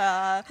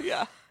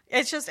 yeah.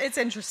 It's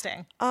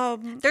interesting.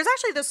 There's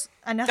actually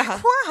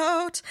another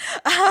quote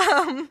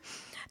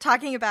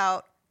talking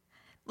about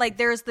like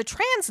there's the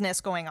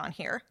transness going on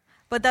here,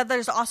 but that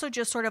there's also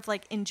just sort of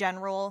like in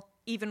general,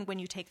 even when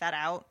you take that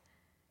out,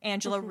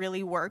 Angela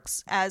really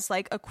works as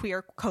like a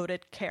queer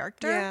coded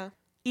character. Yeah.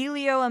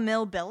 Elio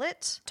Emil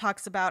Billet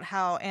talks about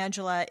how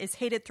Angela is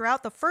hated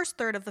throughout the first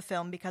third of the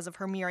film because of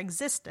her mere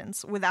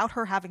existence without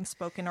her having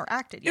spoken or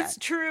acted yet. It's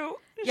true.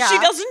 Yeah. She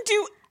doesn't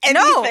do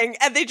anything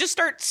and they just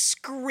start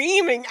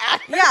screaming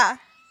at her. Yeah.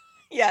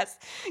 Yes.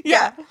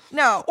 Yeah.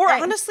 No. Or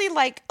honestly,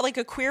 like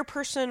a queer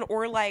person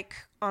or like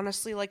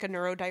honestly like a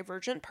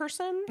neurodivergent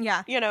person.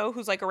 Yeah. You know,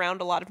 who's like around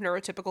a lot of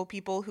neurotypical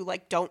people who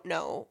like don't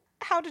know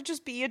how to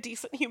just be a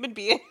decent human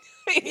being.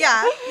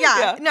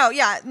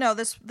 No,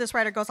 this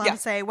writer goes on to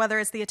say, whether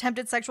it's the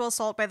attempted sexual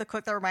assault by the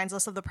cook that reminds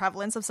us of the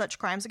prevalence of such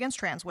crimes against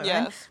trans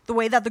women, the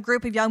way that the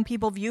group of young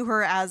people view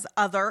her as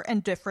other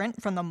and different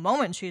from the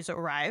moment she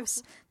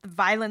arrives, the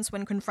violence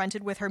when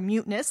confronted with her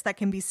muteness that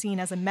can be seen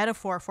as a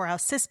metaphor for how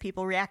cis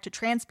people react to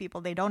trans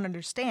people they don't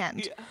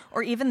understand,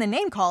 or even the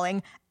name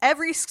calling,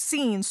 every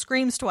scene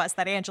screams to us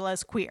that Angela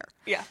is queer.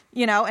 Yeah.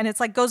 You know, and it's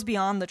like goes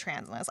beyond the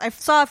transness. I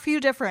saw a few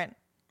different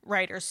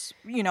writers,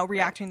 you know,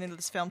 reacting to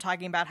this film,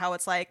 talking about how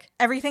it's like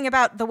everything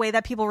about the way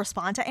that people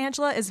respond to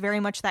Angela is very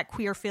much that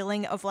queer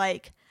feeling of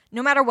like,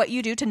 no matter what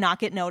you do to not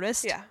get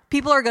noticed,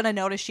 people are going to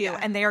notice you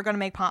and they are going to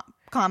make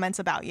comments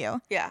about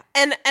you. Yeah.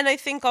 And I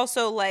think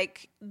also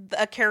like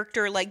a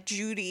character like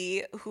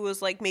Judy, who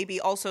is like maybe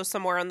also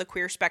somewhere on the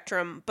queer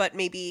spectrum, but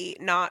maybe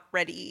not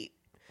ready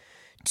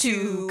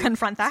to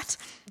confront that.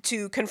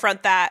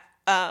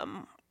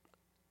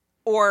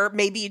 Or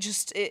maybe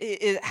just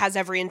it has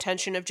every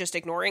intention of just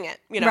ignoring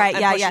it, you know, and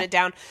pushing it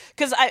down.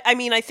 Because I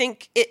mean, I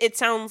think it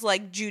sounds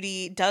like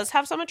Judy does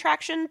have some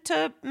attraction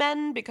to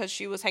men because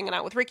she was hanging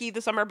out with Ricky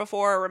the summer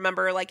before.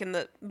 Remember, like in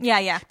the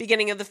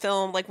beginning of the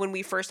film, like when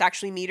we first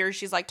actually meet her,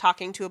 she's like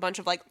talking to a bunch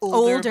of like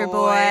older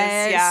boys.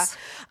 Yeah.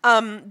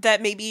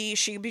 That maybe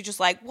she'd be just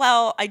like,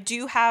 well, I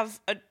do have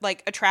a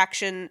like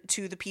attraction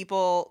to the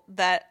people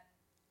that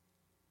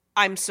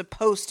I'm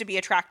supposed to be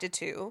attracted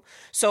to,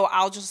 so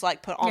I'll just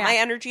like put all my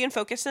energy and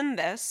focus in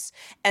this,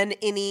 and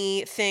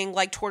anything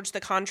like towards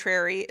the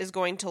contrary is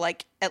going to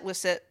like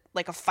elicit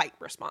like a fight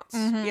response,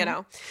 you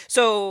know?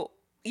 So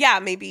yeah,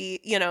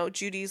 maybe, you know,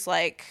 Judy's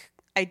like,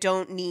 I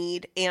don't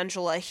need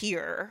Angela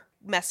here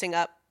messing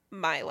up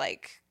my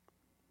like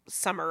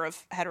summer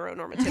of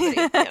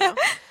heteronormativity, you know?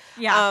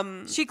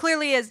 Yeah. She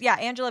clearly is. Yeah.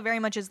 Angela very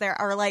much is there.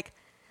 Or like,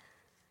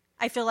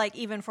 I feel like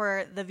even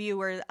for the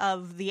viewer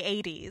of the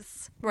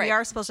 80s, Right. we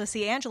are supposed to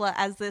see Angela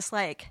as this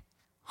like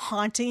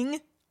haunting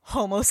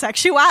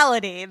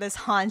homosexuality, this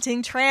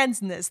haunting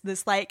transness,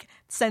 this like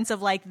sense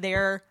of like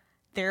they're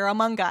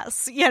among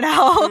us, you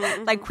know,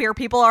 like queer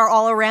people are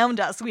all around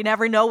us. We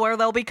never know where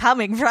they'll be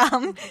coming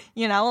from,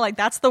 you know, like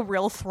that's the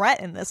real threat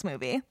in this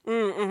movie.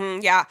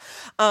 Yeah.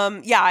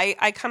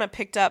 I kind of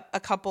picked up a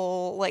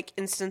couple like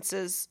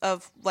instances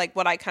of like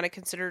what I kind of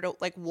considered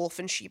like wolf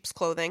in sheep's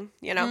clothing,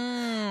 you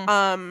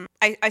know.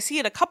 I see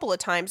it a couple of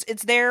times.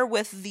 It's there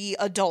with the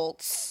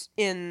adults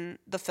in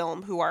the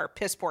film who are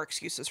piss poor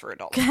excuses for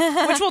adults,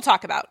 which we'll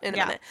talk about in a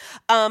minute.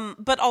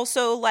 But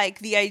also like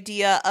the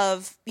idea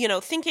of, you know,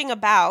 thinking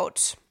about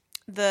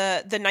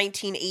the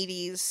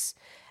 1980s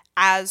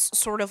as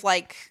sort of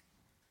like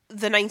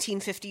the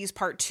 1950s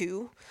part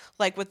 2,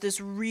 like with this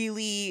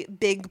really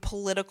big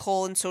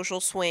political and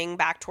social swing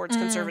back towards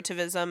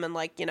conservatism and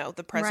like, you know,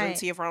 the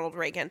presidency of Ronald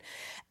Reagan.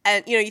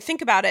 And, you know, you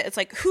think about it, it's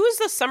like, who is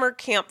the summer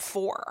camp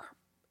for?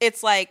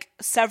 It's like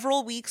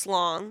several weeks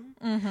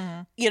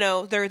long. You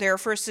know, they're there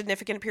for a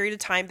significant period of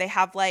time. They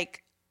have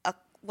like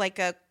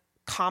a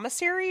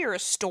commissary or a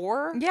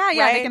store. Yeah,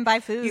 right? they can buy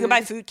food. You can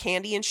buy food,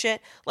 candy and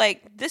shit.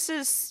 Like this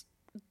is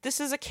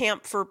a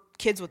camp for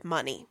kids with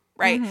money,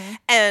 right?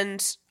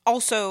 And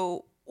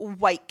also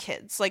white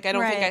kids. Like I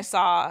don't think I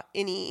saw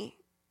any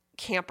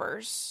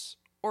campers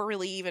or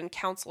really even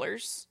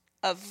counselors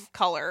of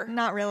color.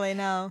 Not really,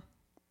 no.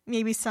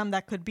 Maybe some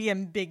that could be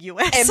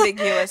ambiguous. Yeah. That's like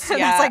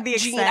the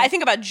Jean, extent. I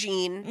think about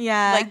Jean.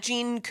 Yeah. Like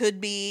Jean could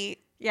be.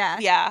 Yeah.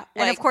 Yeah.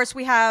 And like, of course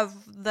we have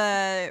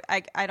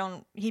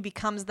he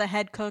becomes the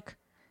head cook.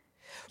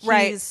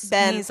 Right,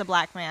 Ben. He's a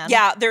black man.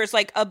 Yeah, there's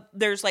like but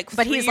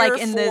he's like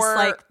in this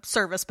like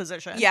service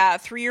position. Yeah,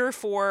 3 or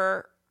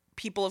 4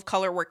 people of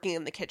color working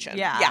in the kitchen.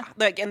 Yeah,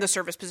 like in the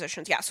service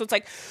positions. Yeah, so it's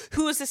like,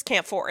 who is this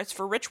camp for? It's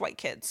for rich white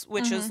kids,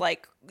 which is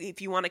like,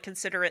 if you want to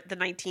consider it the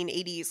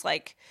 1980s,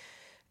 like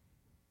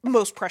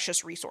most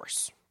precious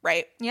resource,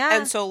 right? Yeah,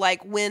 and so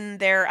like when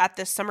they're at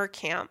this summer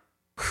camp,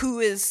 who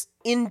is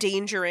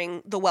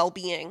endangering the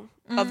well-being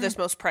of this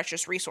most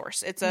precious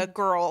resource? It's a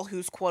girl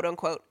who's quote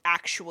unquote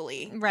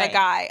actually a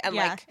guy, and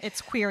like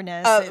it's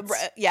queerness, it's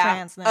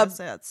transness,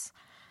 it's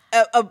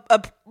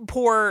a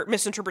poor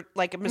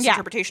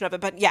misinterpretation of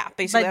it, but yeah,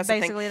 basically that's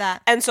basically the thing.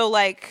 that. And so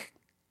like,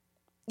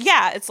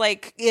 yeah, it's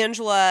like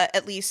Angela,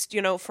 at least,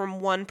 you know,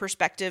 from one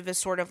perspective, is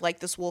sort of like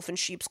this wolf in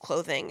sheep's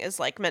clothing, is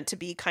like meant to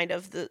be kind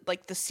of the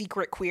like the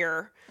secret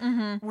queer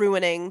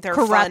ruining their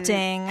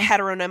corrupting fun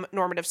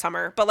heteronormative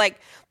summer,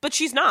 but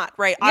she's not,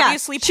 right? Yeah.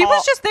 Obviously she Paul,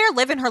 was just there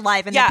living her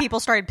life, and then people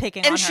started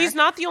picking on her. and she's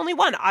not the only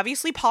one.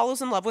 Obviously Paul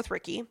is in love with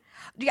Ricky,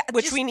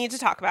 which we need to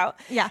talk about.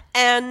 Yeah.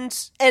 And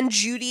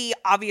Judy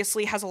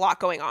obviously has a lot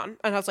going on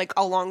and has like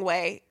a long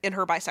way in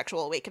her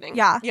bisexual awakening.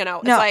 Yeah. You know,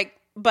 it's like,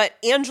 but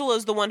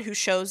Angela's the one who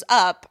shows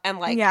up and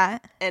like,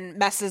 and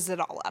messes it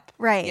all up.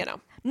 Right. You know?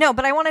 No,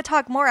 but I want to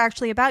talk more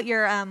actually about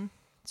your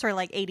sort of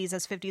like 80s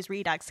as 50s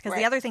redux, because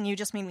the other thing you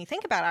just made me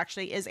think about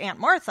actually is Aunt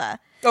Martha.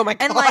 Oh my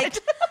God. And like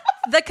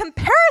the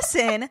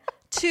comparison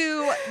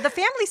to the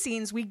family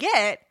scenes we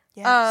get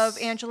of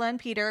Angela and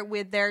Peter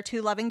with their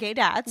 2 loving gay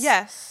dads.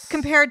 Yes.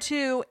 Compared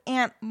to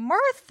Aunt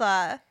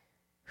Martha,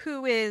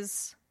 who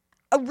is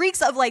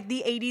reeks of like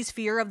the 80s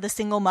fear of the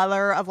single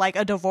mother of like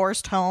a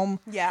divorced home.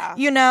 Yeah.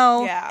 You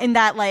know, Yeah. in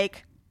that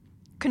like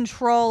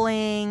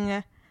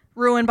controlling,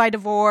 ruined by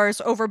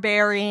divorce,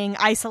 overbearing,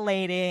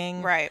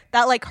 isolating. Right.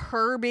 That like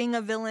her being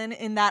a villain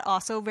in that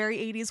also very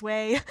 80s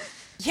way.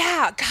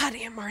 Yeah. God,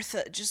 Aunt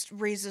Martha just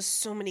raises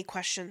so many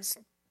questions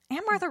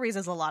Aunt Martha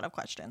raises a lot of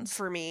questions.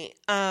 for me.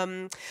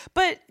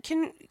 But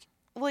can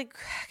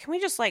we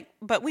just like,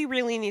 but we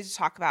really need to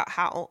talk about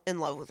how in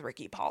love with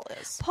Ricky Paul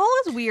is. Paul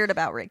is weird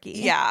about Ricky.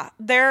 Yeah.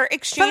 Their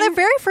exchange. From the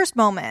very first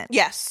moment.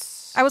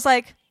 Yes. I was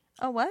like,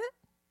 oh, what?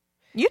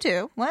 You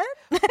two? What?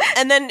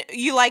 And then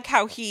you like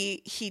how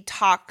he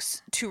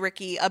talks to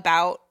Ricky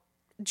about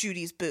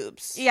Judy's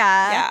boobs.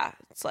 Yeah. Yeah.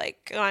 It's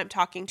like, I'm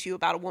talking to you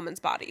about a woman's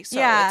body, so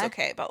Yeah. it's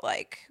okay, but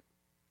like,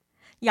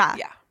 Yeah.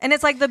 Yeah. And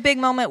it's like the big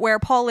moment where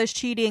Paul is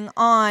cheating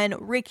on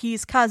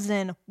Ricky's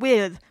cousin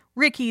with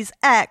Ricky's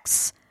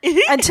ex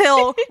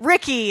until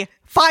Ricky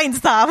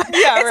finds them.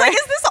 Yeah, it's like,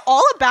 is this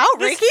all about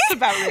Ricky? This is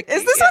about Ricky,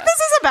 Is this yeah. what this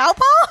is about,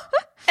 Paul?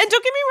 and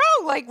don't get me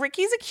wrong, like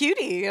Ricky's a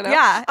cutie, you know?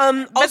 Yeah.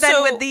 But also,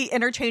 then with the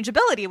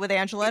interchangeability with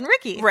Angela and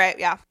Ricky. right,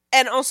 yeah.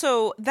 And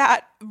also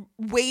that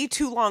way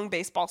too long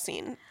baseball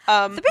scene.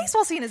 The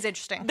baseball scene is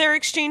interesting. Their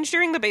exchange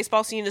during the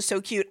baseball scene is so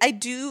cute. I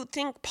do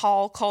think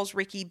Paul calls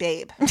Ricky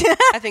babe.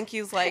 I think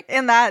he's like,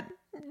 In that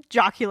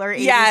jocular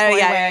 80s boy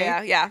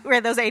way. yeah. Where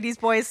those 80s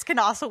boys can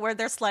also wear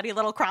their slutty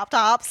little crop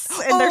tops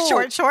and their Oh,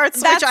 short shorts,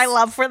 which that's- I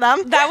love for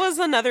them. That was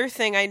another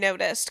thing I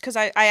noticed, because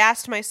I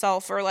asked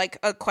myself, or like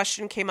a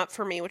question came up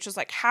for me, which is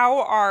like,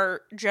 how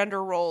are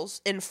gender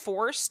roles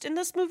enforced in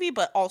this movie,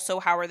 but also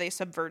how are they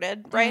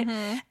subverted, right?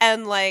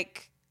 And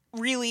like,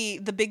 really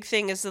the big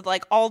thing is that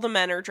like all the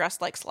men are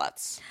dressed like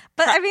sluts.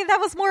 But I mean, that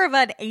was more of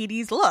an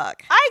 80s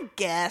look. I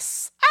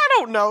guess. I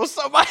don't know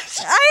so much.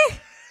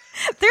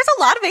 There's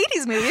a lot of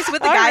 80s movies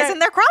with the guys in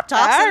their crop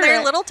tops and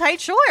their little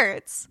tight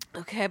shorts.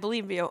 Okay, I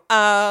believe you.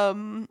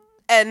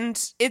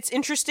 And it's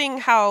interesting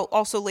how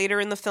also later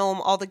in the film,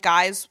 all the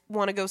guys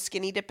want to go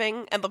skinny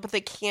dipping, but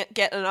they can't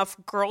get enough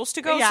girls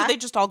to go, so they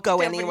just all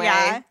go anyway.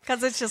 Yeah,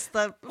 because it's just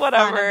the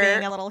whatever fun of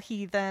being a little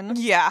heathen.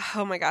 Yeah.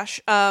 Oh my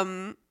gosh.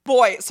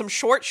 Boy, some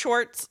short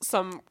shorts,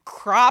 some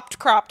cropped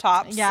crop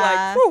tops. Yeah.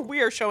 Like, whew,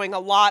 we are showing a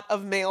lot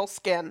of male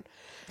skin.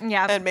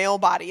 Yeah. And male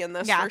body in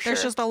this. Yeah. For sure.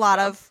 There's just a lot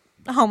of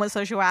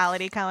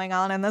homosexuality going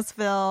on in this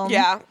film.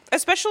 Yeah,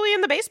 especially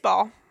in the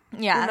baseball.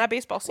 Yeah. In that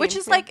baseball scene. Which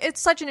is like,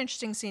 it's such an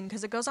interesting scene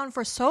because it goes on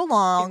for so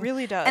long. It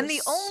really does. And the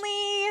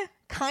only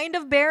kind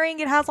of bearing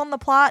it has on the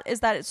plot is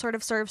that it sort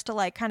of serves to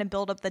like kind of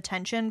build up the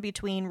tension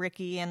between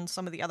Ricky and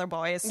some of the other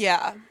boys.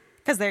 Yeah.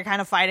 Because they're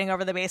kind of fighting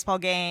over the baseball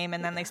game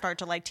and then they start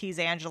to like tease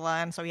Angela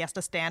and so he has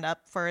to stand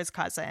up for his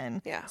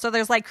cousin. Yeah. So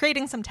there's like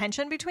creating some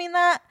tension between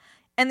that.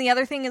 And the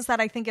other thing is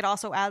that I think it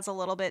also adds a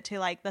little bit to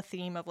like the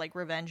theme of like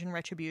revenge and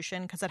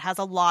retribution because it has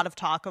a lot of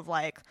talk of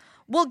like,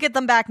 we'll get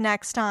them back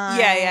next time.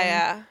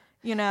 Yeah.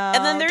 You know,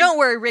 and then don't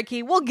worry,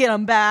 Ricky, we'll get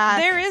them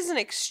back. There is an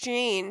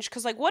exchange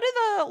because, like, what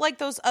do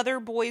those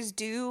other boys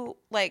do?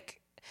 Like,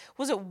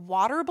 was it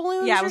water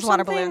balloons? Yeah, it was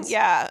water balloons.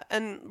 Yeah,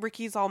 and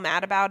Ricky's all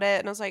mad about it,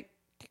 and I was like,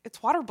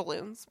 "It's water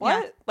balloons.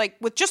 What? Yeah. Like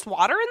with just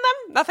water in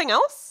them? Nothing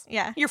else?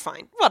 Yeah, you're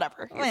fine.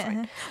 Whatever. You're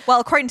fine." Well,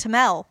 according to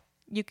Mel,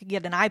 you could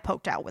get an eye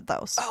poked out with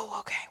those. Oh,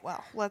 okay.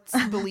 Well, let's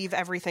believe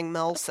everything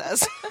Mel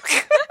says.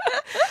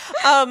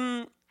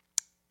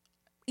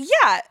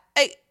 Yeah.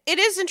 It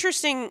is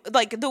interesting,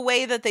 like, the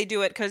way that they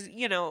do it, because,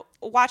 you know,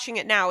 watching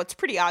it now, it's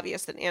pretty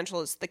obvious that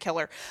Angela's the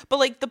killer. But,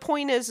 like, the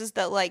point is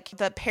that, like,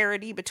 the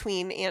parody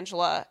between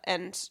Angela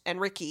and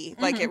Ricky,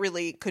 like, it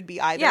really could be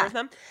either of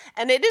them.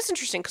 And it is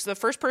interesting, because the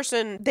first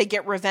person they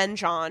get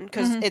revenge on,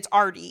 because it's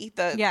Artie,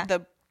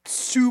 the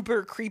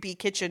super creepy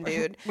kitchen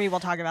dude. We will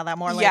talk about that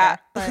more later. Yeah,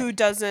 but he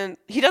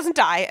doesn't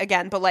die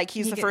again, but, like,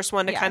 he's the first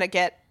one to kind of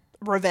get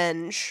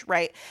revenge,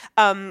 right?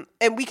 And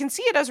we can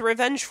see it as a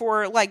revenge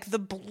for like the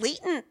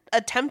blatant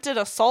attempted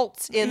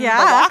assaults in the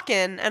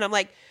lock-in, and I'm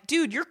like,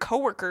 dude, your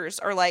coworkers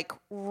are like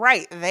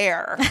right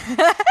there.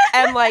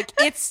 And like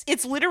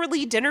it's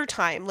literally dinner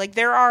time. Like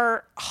there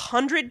are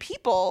 100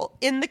 people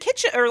in the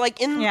kitchen or like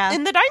in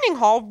the dining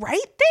hall right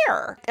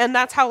there, and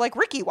that's how like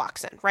Ricky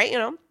walks in, right? You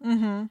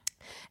know.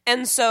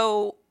 And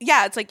so,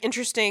 yeah, it's like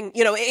interesting.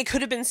 You know, it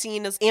could have been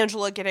seen as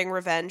Angela getting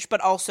revenge,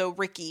 but also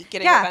Ricky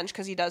getting revenge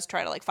because he does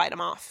try to like fight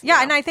him off.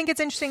 Yeah, and I think it's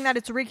interesting that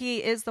it's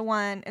Ricky is the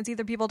one. It's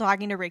either people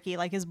talking to Ricky,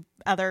 like his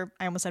other,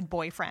 I almost said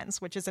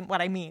boyfriends, which isn't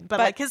what I mean, but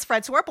like his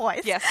friends who are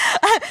boys. Yes.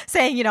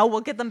 Saying, you know,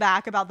 we'll get them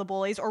back about the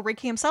bullies, or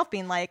Ricky himself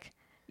being like,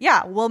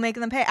 yeah, we'll make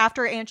them pay.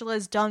 After Angela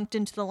is dunked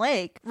into the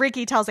lake,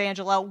 Ricky tells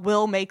Angela,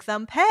 we'll make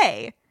them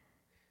pay.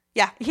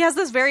 Yeah. He has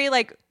this very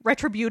like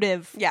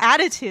retributive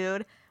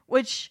attitude,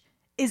 which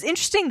is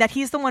interesting that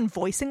he's the one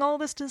voicing all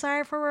this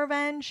desire for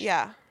revenge.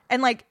 Yeah.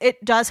 And like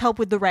it does help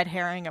with the red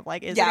herring of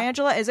like, is it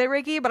Angela? Is it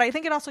Ricky? But I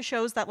think it also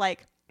shows that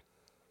like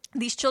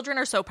these children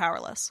are so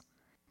powerless.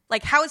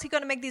 Like, how is he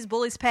going to make these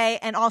bullies pay?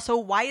 And also,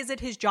 why is it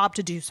his job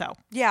to do so?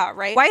 Yeah,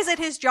 right. Why is it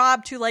his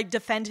job to, like,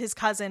 defend his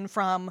cousin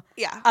from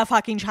a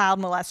fucking child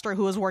molester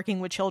who is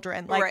working with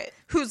children? Like,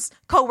 whose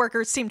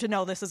coworkers seem to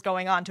know this is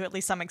going on to at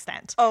least some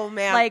extent. Oh,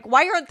 man. Like,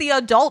 why aren't the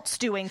adults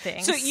doing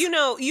things? So, you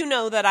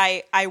know that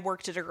I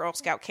worked at a Girl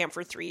Scout camp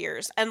for 3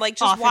 years. And, like,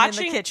 just often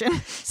watching... in the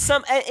kitchen.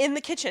 In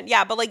the kitchen,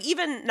 yeah. But, like,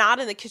 even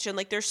not in the kitchen,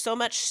 like, there's so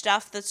much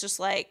stuff that's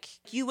just, like,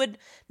 you would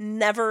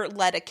never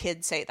let a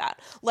kid say that.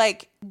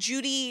 Like,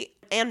 Judy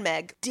and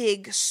Meg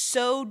dig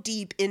so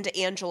deep into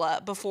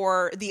Angela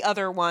before the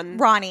other one.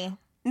 Ronnie.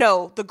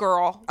 No, the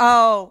girl.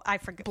 Oh, I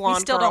forget. Blonde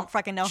we still girl. don't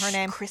fucking know her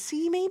name.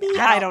 Chrissy, maybe?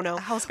 I don't know.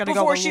 I was going to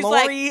go with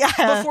Lori.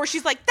 Before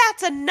she's like,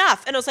 that's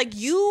enough. And I was like,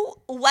 you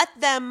let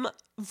them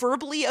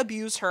verbally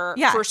abuse her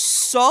for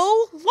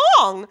so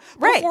long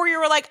before you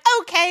were like,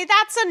 okay,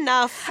 that's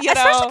enough.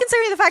 Especially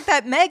considering the fact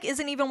that Meg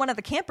isn't even one of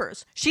the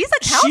campers. She's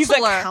a counselor. She's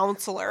a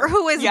counselor.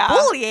 Who is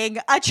bullying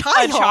a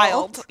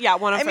child. Yeah,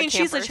 one of the campers.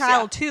 She's a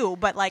child too,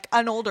 but like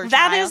an older child.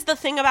 That is the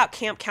thing about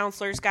camp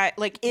counselors, guys.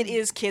 Like, it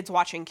is kids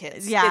watching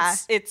kids. Yeah.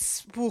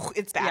 It's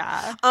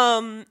bad.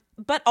 Yeah.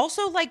 But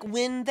also, like,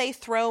 when they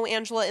throw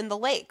Angela in the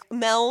lake,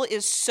 Mel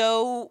is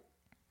so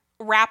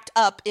wrapped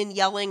up in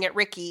yelling at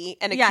Ricky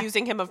and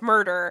accusing him of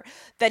murder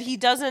that he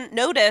doesn't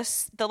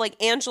notice that like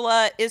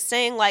Angela is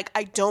saying like,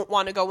 I don't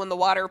want to go in the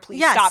water, please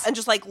stop, and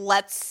just like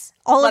let's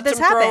of this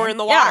him throw happen. her in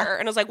the water.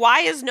 And I was like, why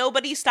is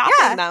nobody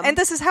stopping them? And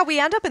this is how we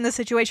end up in the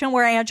situation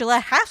where Angela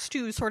has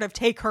to sort of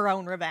take her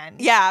own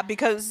revenge. Yeah,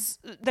 because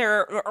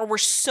there were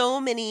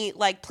so many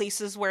like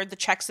places where the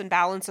checks and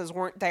balances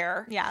weren't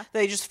there. Yeah.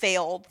 They just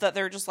failed, that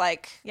they're just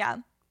like, yeah,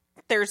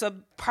 there's a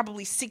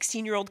probably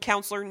 16-year-old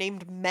counselor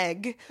named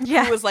Meg who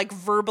Yeah. was like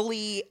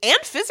verbally and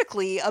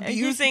physically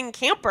abusing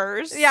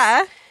campers.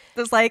 Yeah.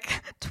 this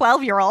like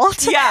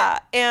 12-year-old. Yeah,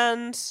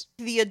 and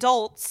the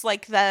adults,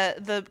 like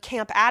the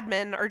camp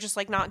admin, are just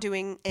like not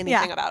doing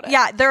anything about it.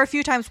 Yeah, there are a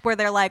few times where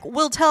they're like,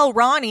 we'll tell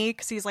Ronnie,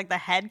 because he's like the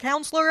head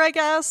counselor, I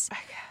guess.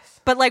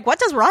 But like, what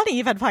does Ronnie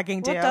even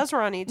fucking do? What does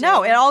Ronnie do?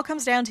 No, it all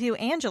comes down to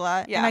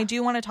Angela. Yeah. And I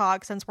do want to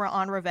talk, since we're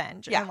on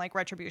revenge Yeah. and like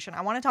retribution,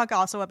 I want to talk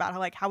also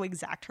about how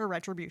exact her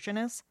retribution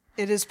is.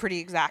 It is pretty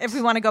exact. If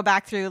we want to go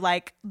back through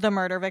like the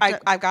murder victim.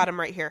 I've got him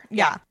right here.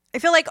 Yeah. I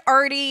feel like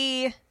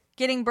Artie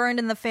getting burned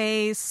in the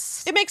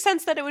face. It makes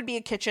sense that it would be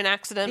a kitchen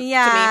accident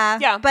Yeah. to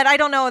me. Yeah. But I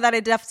don't know that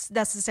it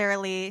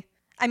necessarily...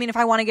 I mean, if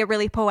I want to get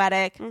really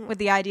poetic with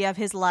the idea of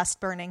his lust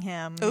burning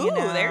him. Ooh,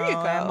 there you go.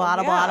 And blah,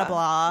 blah, blah,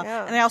 blah.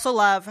 Yeah. And I also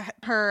love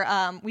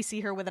her, we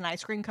see her with an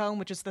ice cream cone,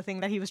 which is the thing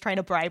that he was trying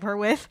to bribe her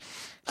with.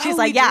 She's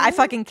like, yeah, I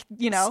fucking,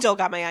 Still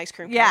got my ice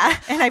cream cone. Yeah,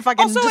 and I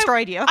fucking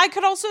destroyed you. I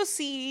could also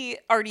see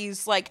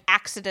Artie's like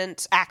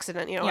accident,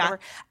 whatever,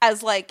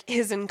 as like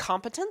his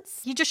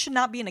incompetence. He just should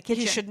not be in a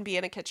kitchen. He shouldn't be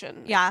in a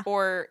kitchen. Yeah.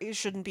 Or he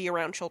shouldn't be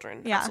around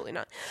children. Yeah. Absolutely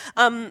not.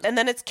 And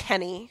then it's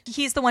Kenny.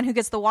 He's the one who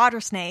gets the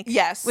water snake.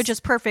 Yes. Which is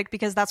perfect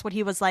because that's what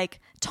he was like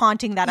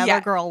taunting that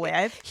other girl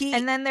with.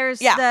 And then there's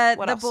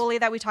the bully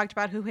that we talked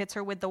about who hits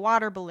her with the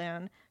water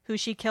balloon, who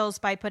she kills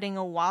by putting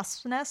a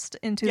wasp nest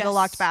into the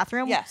locked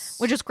bathroom. Yes.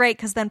 Which is great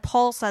because then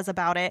Paul says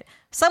about it,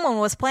 someone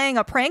was playing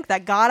a prank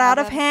that got out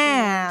of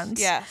hand.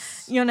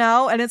 Yes.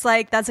 And it's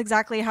like, that's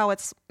exactly how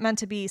it's meant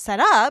to be set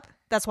up.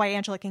 That's why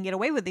Angela can get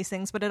away with these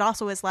things. But it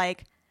also is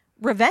like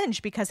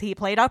revenge because he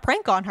played a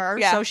prank on her.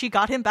 Yeah. So she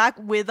got him back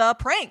with a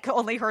prank.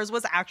 Only hers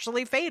was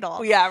actually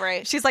fatal. Yeah,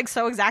 right. She's like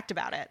so exact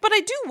about it. But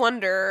I do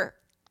wonder,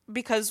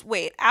 because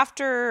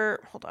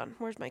hold on,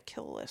 where's my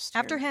kill list here?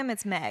 After him,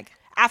 it's Meg.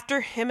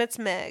 After him, it's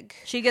Meg.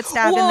 She gets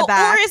stabbed in the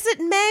back. Or is it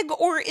Meg,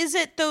 or is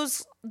it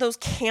those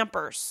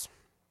campers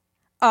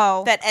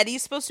Oh. that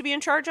Eddie's supposed to be in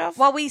charge of?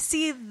 Well, we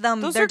see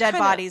them, Those their are dead kinda-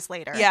 bodies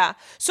later. Yeah.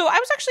 So I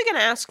was actually going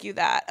to ask you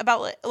that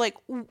about, like,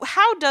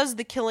 how does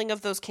the killing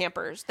of those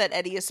campers that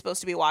Eddie is supposed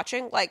to be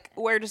watching, like,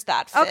 where does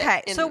that fit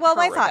in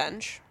her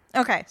revenge?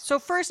 Okay, so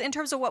first, in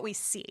terms of what we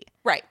see.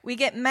 Right. We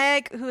get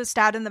Meg, who is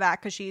stabbed in the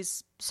back because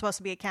she's supposed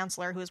to be a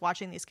counselor who is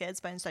watching these kids,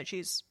 but instead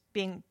she's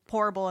being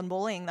horrible and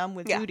bullying them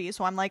with Judy.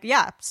 So I'm like,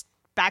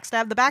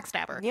 backstab the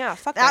backstabber. Yeah,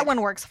 fuck that Meg.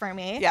 one works for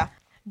me. Yeah.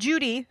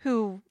 Judy,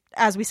 who,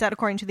 as we said,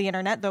 according to the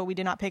internet, though we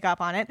did not pick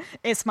up on it,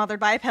 is smothered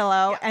by a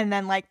pillow and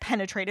then like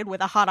penetrated with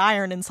a hot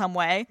iron in some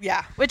way.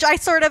 Yeah. Which I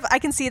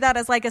can see that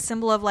as like a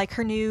symbol of like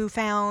her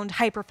newfound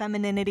hyper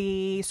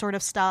femininity sort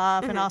of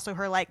stuff, and also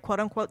her like quote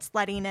unquote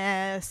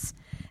sluttiness.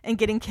 And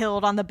getting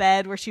killed on the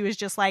bed where she was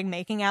just like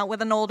making out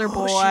with an older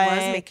boy. She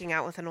was making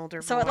out with an older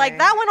boy. So like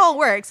that one all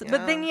works. Yeah.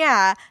 But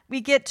then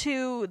we get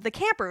to the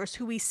campers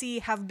who we see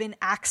have been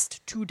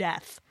axed to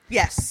death.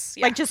 Yes.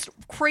 Yeah. Like just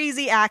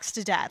crazy axed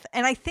to death.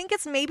 And I think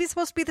it's maybe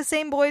supposed to be the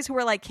same boys who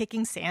were like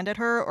kicking sand at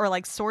her or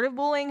like sort of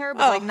bullying her,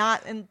 but like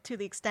not to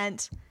the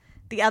extent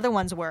the other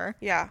ones were.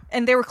 Yeah.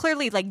 And they were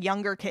clearly like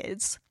younger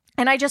kids.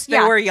 And I just, They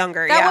were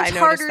younger. That yeah, one's I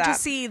harder noticed that. to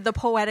see the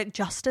poetic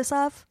justice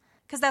of.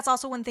 Because that's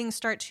also when things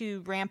start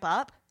to ramp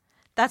up.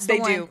 That's the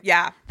one.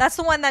 Yeah. That's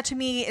the one that to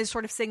me is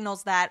sort of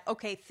signals that,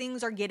 okay,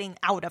 things are getting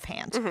out of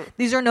hand.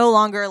 These are no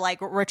longer like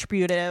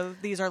retributive.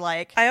 These are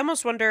like... I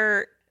almost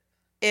wonder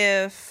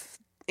if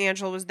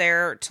Angela was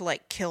there to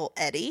like kill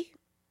Eddie.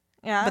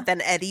 Yeah. But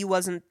then Eddie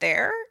wasn't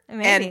there.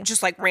 Maybe. And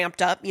just like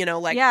ramped up,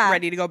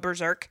 ready to go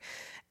berserk.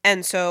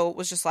 And so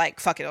was just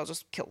like, fuck it, I'll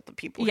just kill the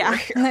people who are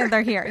here.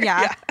 They're here.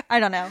 Yeah. I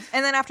don't know.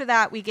 And then after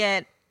that, we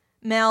get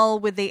Mel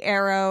with the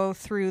arrow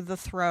through the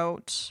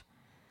throat.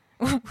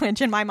 Which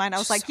in my mind, I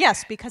was like,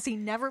 yes, because he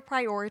never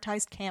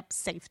prioritized camp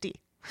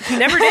safety. He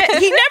never did.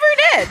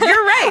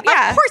 You're right.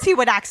 Yeah. Of course he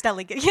would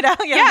accidentally get,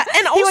 Yeah.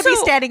 And he would be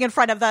also- standing in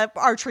front of the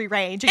archery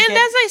range. And as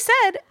I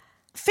said,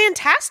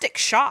 fantastic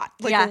shot.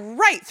 Like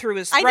right through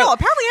his throat. I know.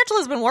 Apparently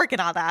Angela's been working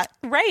on that.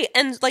 Right.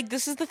 And like,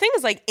 this is the thing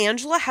is like,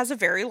 Angela has a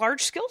very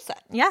large skill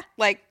set. Yeah.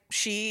 Like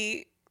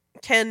she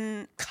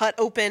can cut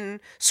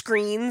open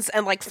screens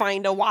and like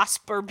find a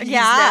wasp or bee's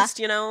nest,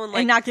 and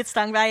like not get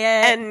stung by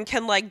it, and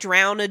can like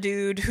drown a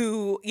dude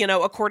who,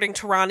 according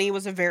to Ronnie,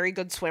 was a very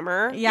good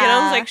swimmer.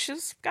 Like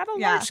she's got a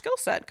large skill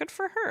set. Good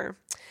for her.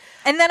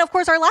 And then of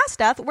course our last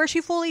death where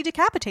she fully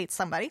decapitates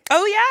somebody.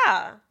 Oh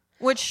yeah.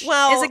 Which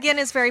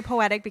is very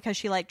poetic because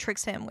she like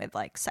tricks him with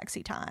like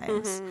sexy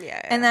times.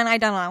 And then I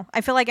don't know.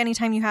 I feel like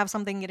anytime you have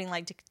something getting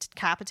like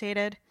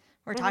decapitated,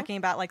 we're talking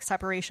about like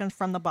separation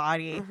from the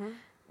body.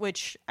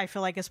 Which I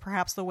feel like is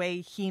perhaps the way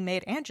he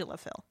made Angela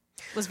feel.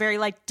 Was very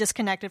like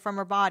disconnected from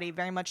her body,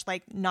 very much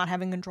like not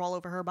having control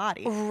over her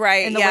body.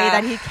 Right. In the way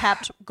that he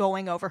kept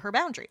going over her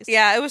boundaries.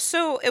 Yeah, it was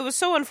so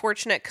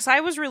unfortunate because I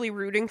was really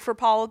rooting for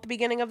Paul at the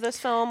beginning of this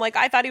film. Like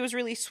I thought he was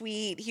really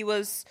sweet. He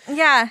was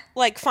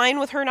like fine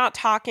with her not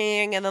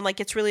talking, and then like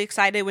gets really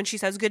excited when she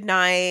says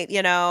goodnight,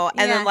 and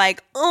then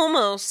like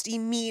almost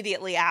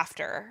immediately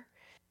after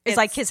it's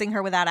like kissing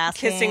her without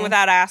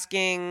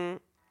asking.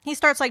 He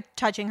starts like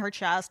touching her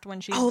chest when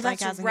she like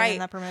hasn't given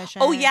that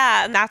permission. Oh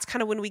yeah, and that's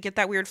kind of when we get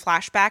that weird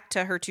flashback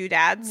to her two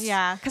dads.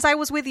 Yeah, because I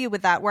was with you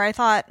with that, where I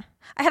thought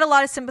I had a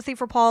lot of sympathy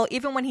for Paul,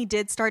 even when he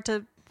did start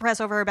to press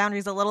over her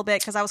boundaries a little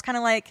bit because I was kind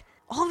of like,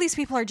 all of these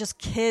people are just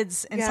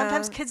kids, and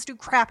sometimes kids do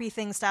crappy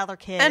things to other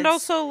kids. And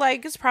also,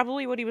 like, it's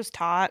probably what he was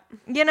taught.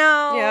 You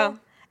know? Yeah.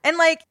 And,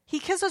 like, he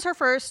kisses her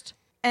first,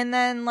 and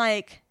then,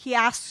 like, he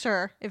asks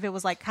her if it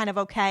was, like, kind of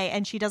okay,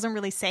 and she doesn't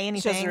really say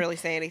anything. She doesn't really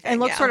say anything,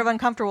 and looks sort of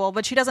uncomfortable,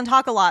 but she doesn't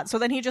talk a lot. So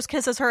then he just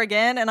kisses her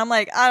again, and I'm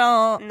like, I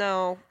don't...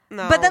 No.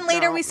 But then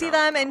later we see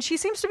them, and she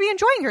seems to be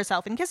enjoying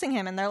herself and kissing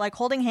him, and they're, like,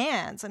 holding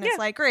hands, and it's,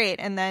 like,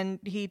 great. And then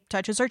he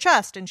touches her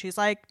chest, and she's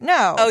like,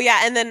 no. Oh,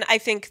 yeah, and then I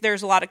think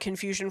there's a lot of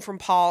confusion from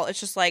Paul. It's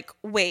just like,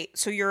 wait,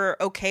 so you're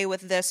okay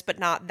with this, but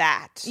not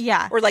that?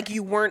 Yeah. Or, like,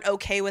 you weren't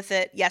okay with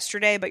it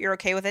yesterday, but you're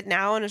okay with it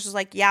now? And it's just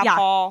like, yeah.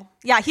 Paul.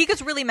 Yeah, he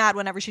gets really mad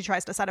whenever she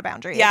tries to set a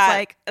boundary.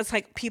 Yeah, it's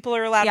like people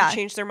are allowed to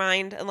change their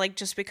mind, and, like,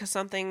 just because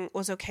something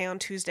was okay on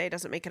Tuesday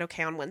doesn't make it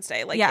okay on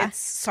Wednesday. Like, it's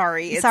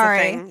sorry. A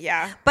thing.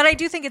 Yeah. But I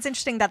do think it's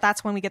interesting that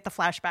that's when we get the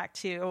flashback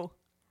to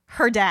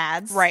her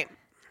dad's. Right.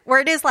 Where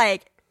it is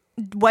like,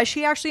 was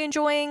she actually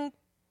enjoying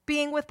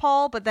being with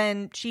Paul? But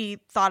then she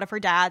thought of her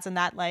dad's, and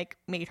that, like,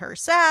 made her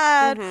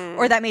sad,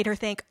 or that made her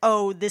think,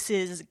 oh, this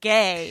is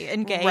gay,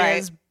 and gay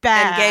is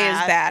bad. And gay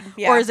is bad.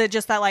 Yeah. Or is it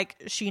just that, like,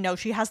 she knows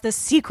she has this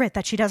secret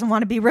that she doesn't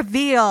want to be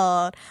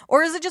revealed?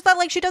 Or is it just that,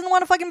 like, she doesn't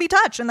want to fucking be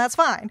touched, and that's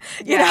fine?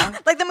 You know?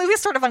 Like, the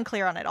movie's sort of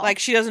unclear on it all. Like,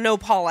 she doesn't know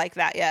Paul like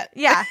that yet.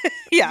 Yeah.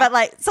 Yeah. But,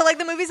 like, so, like,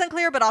 the movie's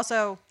unclear, but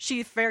also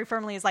she very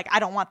firmly is like, I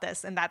don't want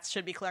this, and that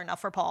should be clear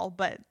enough for Paul,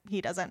 but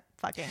he doesn't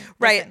fucking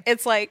listen.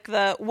 It's like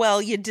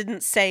well, you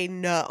didn't say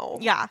no.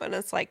 Yeah. And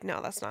it's like,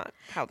 no, that's not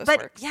how this But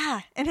works.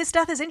 yeah, and his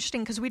death is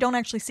interesting because we don't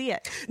actually see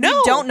it. No,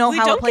 we don't know we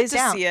how don't it plays get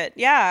to out. see it.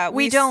 Yeah,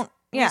 we don't.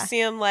 Yeah, we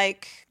see him,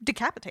 like,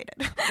 decapitated.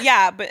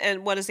 Yeah,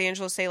 and what does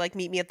Angela say? Like,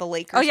 meet me at the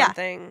lake or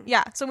something.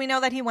 Yeah, so we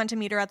know that he went to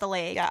meet her at the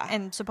lake,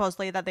 and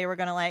supposedly that they were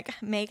gonna, like,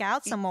 make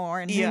out some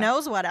more, and who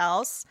knows what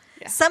else.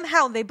 Yeah.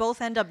 Somehow they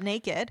both end up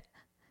naked.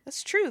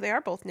 That's true. They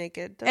are both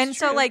naked.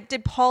 So, like,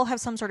 did Paul have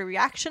some sort of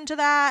reaction to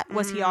that?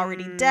 Was he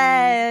already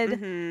dead?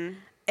 Mm-hmm.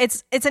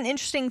 It's an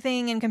interesting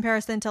thing in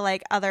comparison to,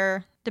 like,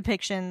 other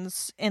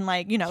depictions in,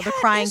 like, you know, the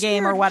Crying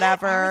Game or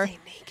whatever. Why are they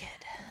naked?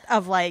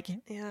 Of, like,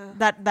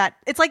 that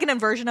it's like an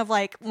inversion of,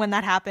 like, when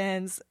that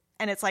happens,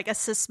 and it's like a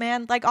cis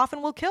man, like,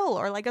 often will kill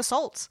or, like,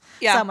 assault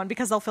someone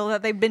because they'll feel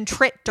that they've been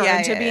tricked or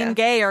into being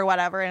gay or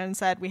whatever, and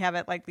instead we have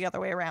it, like, the other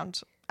way around.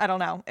 I don't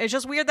know. It's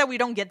just weird that we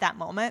don't get that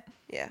moment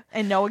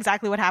and know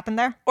exactly what happened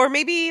there. Or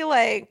maybe,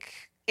 like,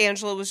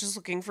 Angela was just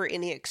looking for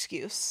any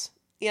excuse,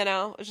 you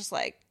know? It's just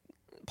like,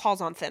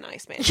 Paul's on thin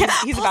ice, man. Yeah,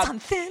 he's Paul's on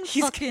thin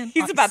fucking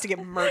he's ice. about to get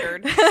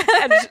murdered.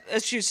 And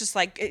she was just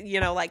like, you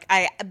know, like,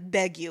 I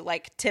beg you,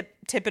 like, tip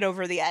it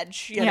over the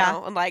edge, you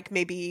know? And, like,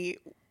 maybe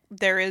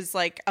there is,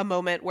 like, a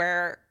moment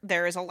where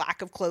there is a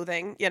lack of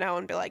clothing, you know,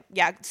 and be like,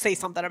 yeah, say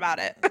something about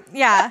it.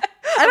 Yeah.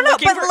 I don't know,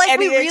 but, like,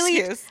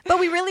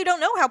 we really don't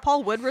know how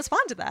Paul would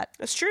respond to that.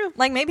 That's true.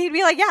 Like, maybe he'd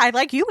be like, yeah, I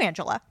like you,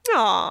 Angela.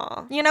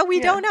 Aw. You know, we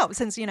don't know,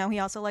 since, you know, he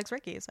also likes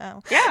Ricky,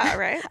 so. Yeah,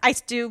 right. I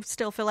do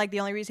still feel like the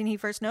only reason he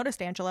first noticed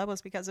Angela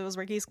was because it was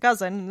Ricky's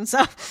cousin,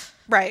 so.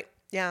 Right.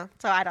 Yeah.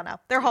 So, I don't know.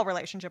 Their whole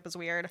relationship is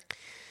weird.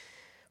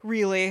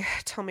 Really?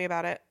 Tell me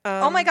about it.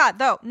 Oh my God,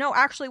 though. No,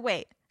 actually,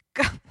 wait.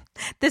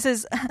 This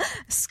is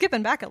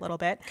skipping back a little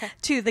bit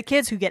to the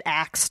kids who get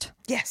axed.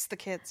 Yes, the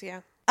kids,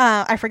 yeah.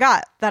 I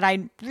forgot that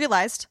I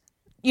realized,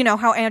 you know,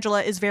 how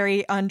Angela is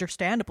very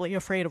understandably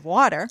afraid of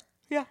water.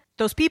 Yeah.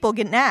 Those people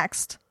getting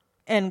axed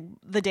in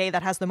the day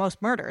that has the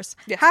most murders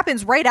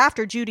happens right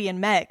after Judy and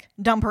Meg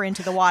dump her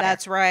into the water.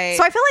 That's right.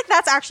 So I feel like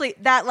that's actually,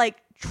 that, like,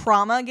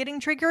 trauma getting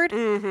triggered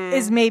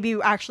is maybe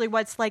actually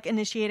what's, like,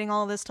 initiating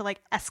all of this to,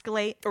 like,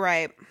 escalate.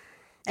 Right.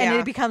 And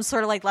it becomes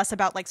sort of, like, less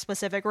about, like,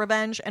 specific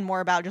revenge and more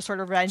about just sort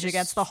of revenge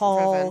against the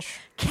whole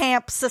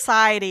camp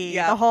society,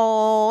 the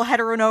whole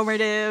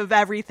heteronormative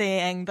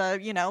everything, the,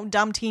 you know,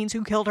 dumb teens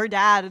who killed her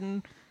dad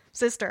and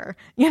sister,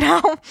 you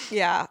know?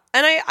 Yeah.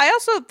 And I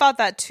also thought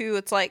that, too.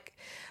 It's like,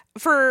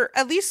 for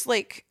at least,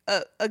 like,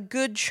 a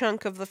good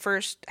chunk of the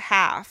first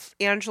half,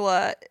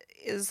 Angela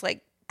is,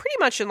 like, pretty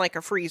much in, like,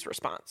 a freeze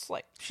response.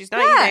 Like, she's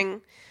not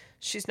eating,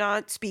 she's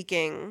not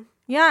speaking.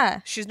 Yeah.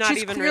 She's not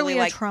even clearly really,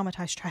 like, a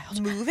traumatized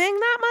child. moving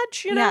that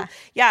much, you know?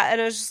 Yeah.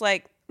 And it was just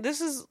like,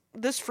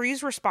 this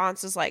freeze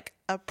response is, like,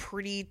 a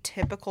pretty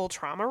typical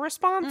trauma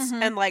response.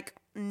 And, like,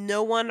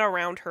 no one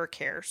around her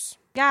cares.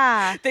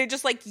 Yeah. They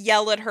just, like,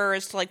 yell at her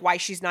as to, like, why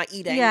she's not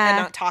eating and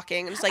not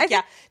talking. And it's like,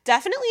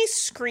 definitely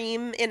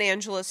scream in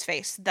Angela's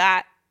face.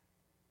 That's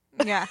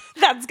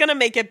gonna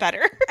make it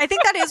better. I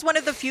think that is one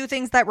of the few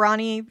things that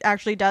Ronnie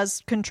actually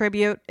does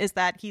contribute, is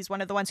that he's one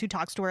of the ones who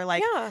talks to her,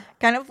 like,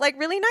 kind of, like,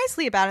 really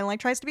nicely about it and,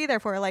 like, tries to be there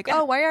for her, like,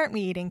 oh, why aren't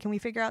we eating? Can we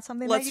figure out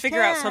something? Let's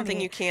figure out something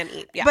you can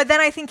eat. Yeah. But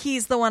then I think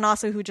he's the one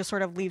also who just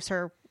sort of leaves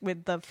her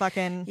with the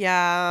fucking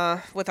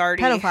with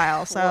Artie,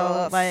 pedophile.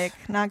 So like,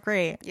 not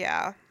great.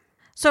 Yeah.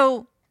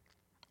 So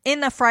in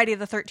the Friday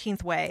the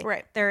 13th way,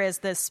 there is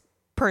this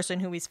person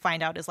who we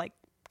find out is, like,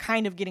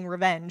 kind of getting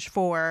revenge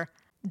for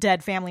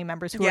dead family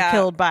members who were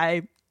killed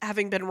by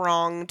having been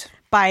wronged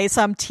by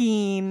some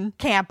teen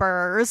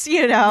campers,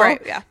 you know?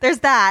 Right, yeah. There's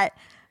that.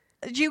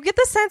 Do you get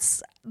the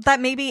sense that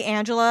maybe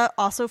Angela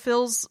also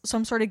feels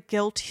some sort of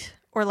guilt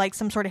or like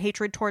some sort of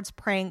hatred towards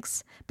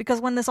pranks,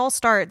 because when this all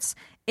starts,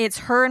 it's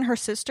her and her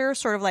sister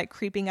sort of like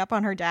creeping up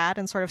on her dad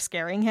and sort of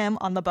scaring him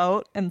on the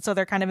boat, and so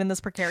they're kind of in this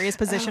precarious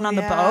position on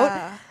the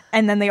boat,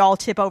 and then they all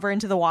tip over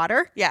into the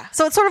water. Yeah.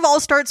 So it sort of all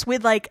starts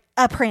with like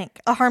a prank,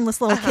 a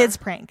harmless little kid's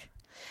prank.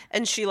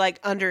 And she like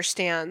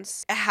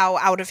understands how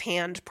out of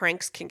hand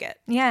pranks can get.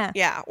 Yeah.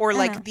 Yeah. Or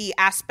like the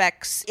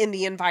aspects in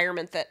the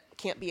environment that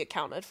can't be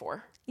accounted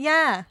for.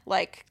 Yeah.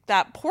 Like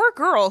that poor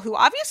girl who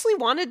obviously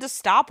wanted to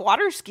stop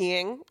water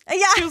skiing.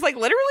 Yeah. She was like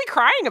literally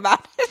crying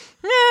about it.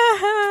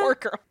 Poor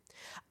girl.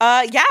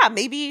 Yeah,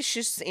 maybe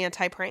she's just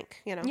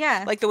anti-prank, you know?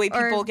 Yeah. Like the way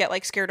people get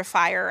like scared of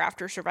fire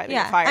after surviving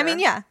a fire. I mean,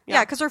 yeah,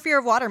 because her fear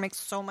of water makes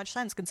so much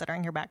sense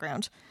considering her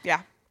background.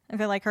 Yeah. I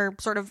feel like her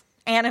sort of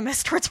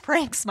animus towards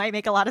pranks might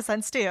make a lot of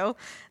sense too,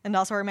 and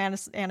also her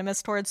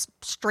animus towards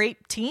straight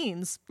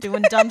teens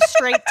doing dumb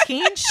straight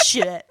teen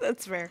shit.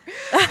 That's fair.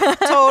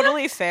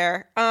 Totally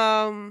fair.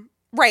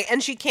 Right,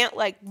 and she can't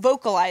like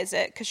vocalize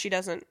it because she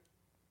doesn't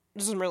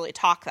really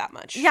talk that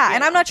much. Yeah,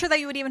 and I'm not sure that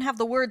you would even have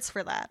the words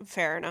for that.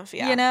 Fair enough,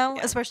 yeah. You know,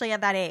 yeah. especially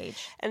at that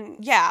age. And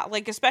yeah,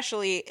 like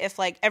especially if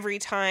like every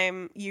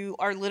time you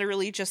are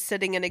literally just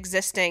sitting and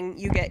existing,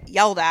 you get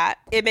yelled at.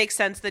 It makes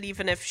sense that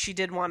even if she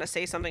did want to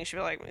say something, she'd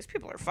be like, these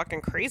people are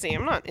fucking crazy.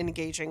 I'm not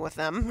engaging with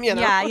them, you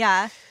know?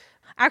 Yeah.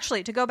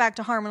 Actually, to go back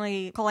to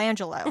Harmony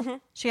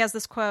Colangelo, she has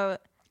this quote: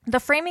 "The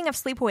framing of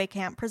Sleepaway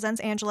Camp presents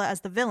Angela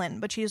as the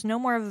villain, but she is no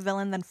more of a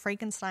villain than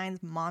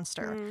Frankenstein's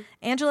monster.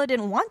 Angela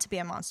didn't want to be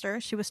a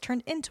monster. She was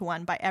turned into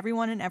one by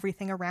everyone and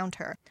everything around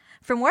her.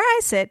 From where I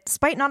sit,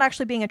 despite not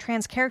actually being a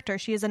trans character,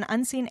 she is an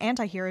unseen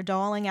anti-hero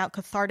doling out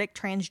cathartic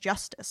trans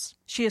justice.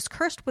 She is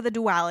cursed with a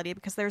duality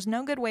because there is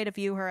no good way to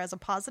view her as a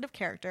positive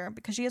character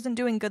because she isn't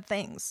doing good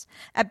things.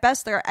 At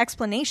best, there are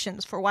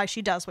explanations for why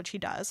she does what she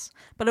does,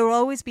 but it will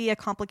always be a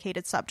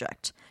complicated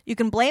subject. You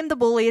can blame the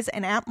bullies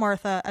and Aunt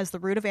Martha as the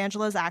root of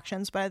Angela's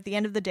actions, but at the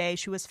end of the day,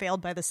 she was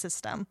failed by the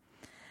system."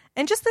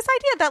 And just this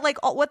idea that like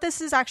what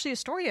this is actually a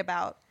story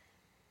about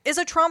is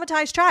a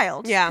traumatized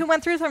child who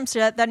went through some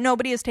shit that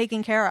nobody is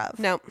taking care of.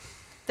 No.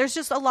 There's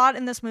just a lot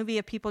in this movie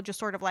of people just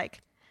sort of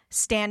like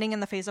standing in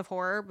the face of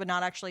horror but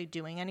not actually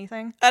doing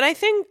anything. And I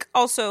think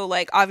also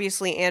like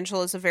obviously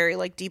Angela is a very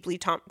like deeply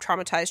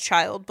traumatized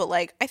child, but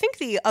like I think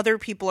the other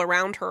people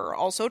around her are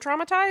also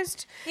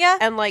traumatized. Yeah.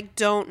 And like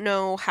don't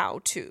know how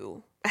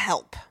to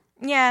help.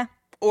 Yeah.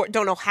 Or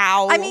don't know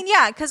how. I mean,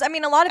 yeah, because I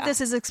mean, a lot of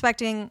this is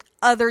expecting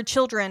other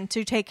children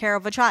to take care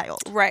of a child.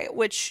 Right,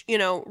 which, you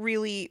know,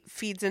 really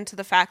feeds into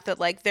the fact that,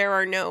 like, there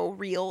are no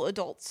real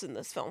adults in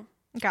this film.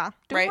 Yeah.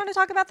 Do we want to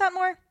talk about that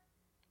more?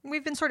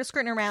 We've been sort of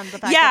skirting around the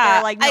fact that there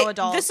are, like, no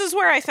adults. This is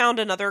where I found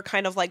another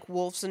kind of, like,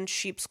 wolves in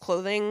sheep's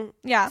clothing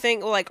thing.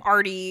 Like,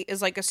 Artie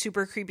is, like, a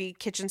super creepy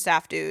kitchen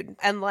staff dude.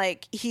 And,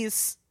 like,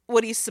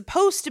 what he's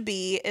supposed to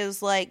be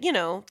is like, you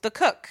know, the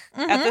cook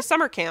at the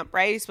summer camp,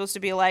 right? He's supposed to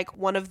be like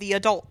one of the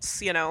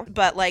adults, you know,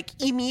 but like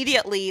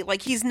immediately,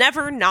 like he's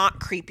never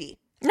not creepy.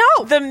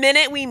 No. The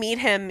minute we meet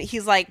him,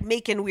 he's like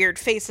making weird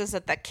faces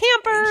at the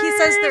campers. He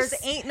says there's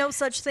ain't no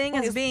such thing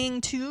as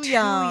being too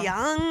young.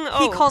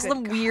 Oh, he calls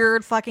them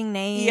weird fucking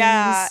names.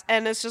 Yeah.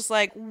 And it's just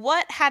like,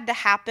 what had to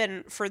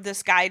happen for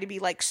this guy to be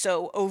like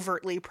so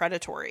overtly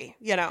predatory,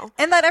 you know?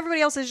 And that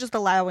everybody else is just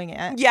allowing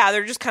it. Yeah.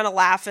 They're just kind of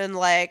laughing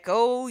like,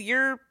 oh,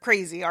 you're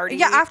crazy, Artie.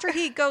 Yeah. After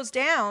he goes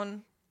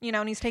down, you know,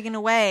 and he's taken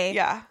away.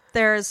 Yeah.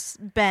 There's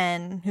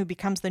Ben, who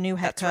becomes the new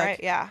head cook. That's right,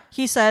 yeah.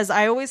 He says,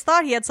 "I always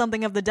thought he had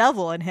something of the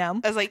devil in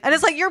him." I was like, and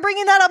it's like, you're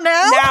bringing that up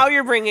now? Now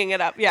you're bringing it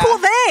up, yeah. Cool,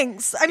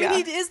 thanks. I mean,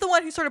 he is the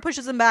one who sort of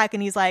pushes him back,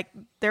 and he's like,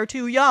 they're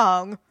too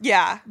young.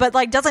 Yeah. But,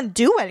 like, doesn't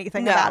do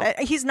anything about it.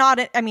 He's not,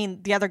 I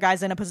mean, the other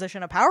guy's in a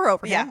position of power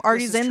over him.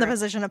 Artie's in the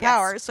position of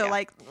power. So,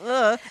 like,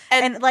 ugh.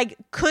 And, like,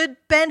 could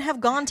Ben have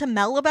gone to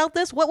Mel about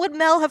this? What would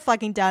Mel have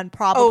fucking done?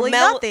 Probably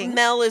nothing.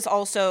 Mel is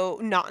also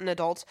not an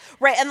adult.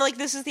 Right, and, like,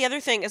 this is the other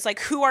thing, is,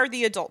 like, who are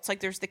the adults? Like,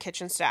 there's the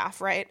kitchen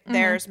staff, right?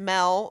 There's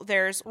Mel,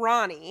 there's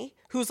Ronnie,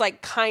 who's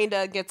like kind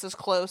of gets as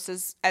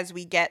close as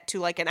we get to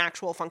like an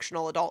actual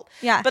functional adult.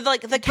 Yeah. But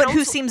like but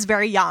who seems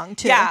very young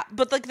too. Yeah,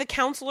 but like the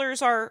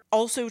counselors are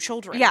also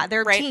children. Yeah,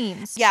 they're right?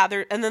 teens. Yeah,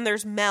 and then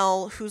there's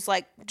Mel, who's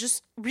like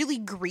just really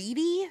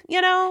greedy,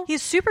 you know?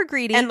 He's super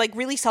greedy. And like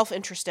really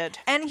self-interested.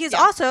 And he's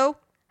also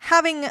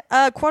having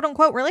a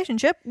quote-unquote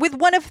relationship with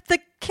one of the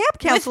camp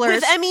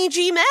counselors. With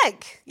MEG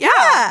Meg.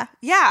 Yeah.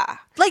 Yeah.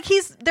 Like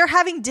they're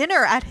having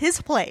dinner at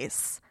his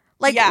place.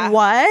 Like,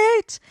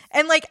 what?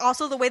 And, like,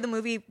 also the way the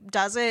movie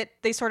does it,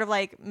 they sort of,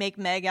 like, make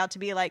Meg out to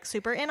be, like,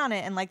 super in on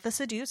it and, like, the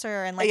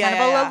seducer and, like, kind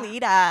of a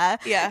Lolita.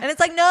 Yeah. And it's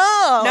like,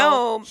 no.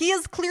 No. He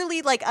is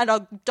clearly, like, an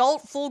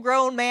adult,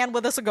 full-grown man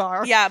with a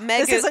cigar. Yeah,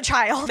 This is a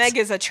child. Meg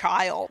is a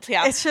child.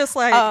 Yeah. It's just,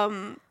 like,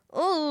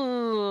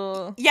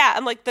 ooh. Yeah,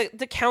 and, like,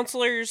 the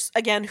counselors,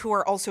 again, who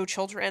are also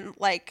children,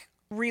 like,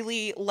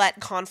 really let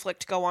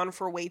conflict go on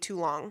for way too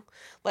long.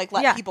 Like,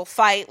 let people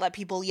fight, let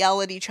people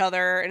yell at each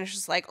other, and it's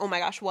just like, oh my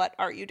gosh, what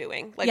are you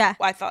doing? Like,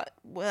 I thought,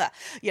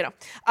 you know.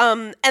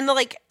 And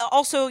like,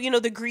 also, you know,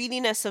 the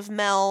greediness of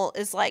Mel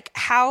is like,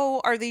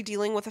 how are they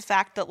dealing with the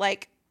fact that,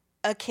 like,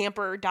 a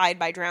camper died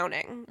by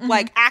drowning,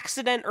 like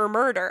accident or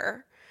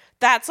murder,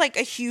 that's like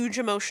a huge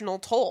emotional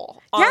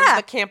toll on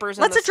the campers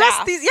and the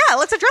staff.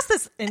 Let's address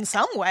this in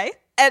some way.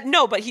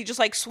 No, but he just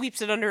like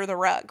sweeps it under the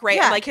rug, right?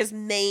 Yeah. And like his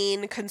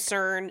main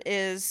concern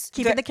is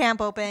keeping the camp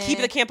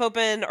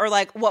open. Or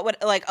like what would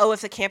like, oh,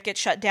 if the camp gets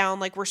shut down,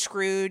 like we're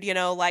screwed, you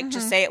know, like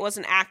just say it was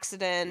an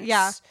accident.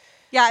 Yeah.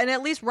 Yeah, and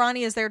at least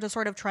Ronnie is there to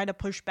sort of try to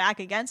push back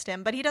against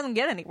him, but he doesn't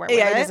get anywhere with it.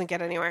 Yeah, he doesn't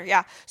get anywhere.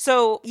 Yeah.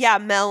 So, yeah,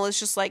 Mel is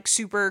just like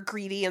super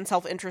greedy and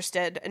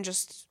self-interested and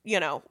just, you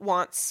know,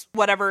 wants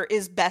whatever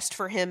is best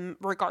for him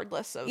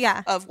regardless of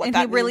what and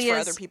that he really means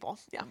for is, other people.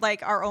 Yeah.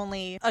 Like our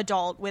only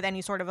adult with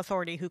any sort of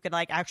authority who could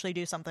like actually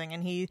do something.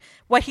 And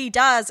what he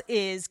does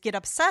is get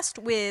obsessed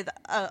with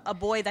a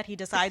boy that he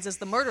decides is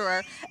the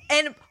murderer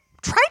and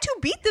try to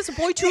beat this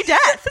boy to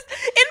death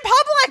in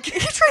public. He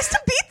tries to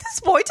beat this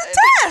boy to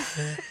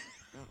death.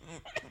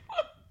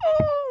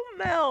 Oh,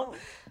 Mel.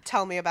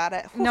 Tell me about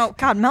it. No,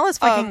 God, Mel is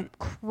fucking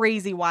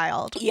crazy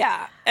wild.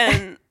 Yeah.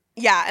 And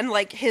and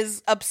like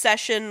his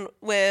obsession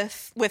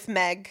with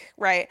Meg,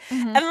 right?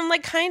 And then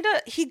like kind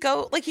of he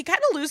kind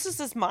of loses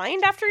his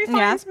mind after he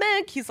finds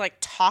Meg. He's like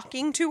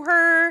talking to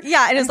her.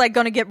 Yeah, and is like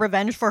going to get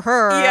revenge for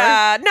her.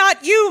 Yeah,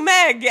 not you,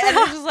 Meg. And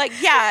it's just like,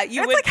 yeah,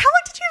 you would. It's like, how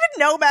long did you even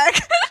know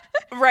Meg?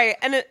 Right.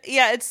 And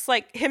it's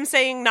like him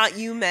saying not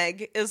you,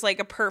 Meg is like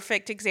a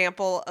perfect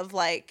example of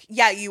like,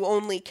 yeah, you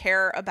only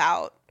care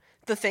about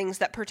the things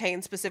that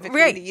pertain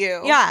specifically to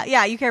you.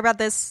 Yeah, you care about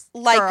this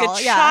like girl.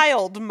 A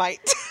child might.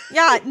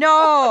 Yeah,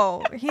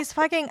 no. He's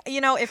fucking,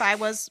 you know, if I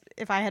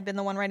had been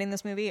the one writing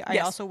this movie, I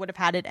also would have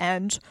had it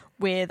end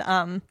with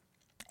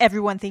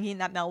everyone thinking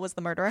that Mel was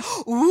the murderer.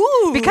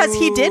 Ooh. Because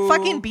he did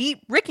fucking beat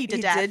Ricky to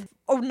death.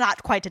 Oh,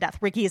 not quite to death.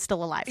 Ricky is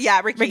still alive.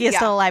 Yeah, Ricky is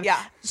still alive.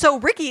 Yeah. So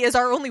Ricky is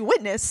our only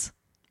witness,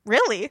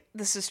 really.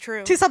 This is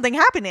true. To something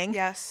happening.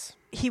 Yes.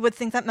 He would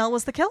think that Mel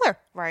was the killer.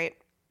 Right.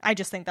 I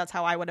just think that's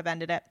how I would have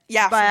ended it.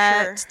 Yeah,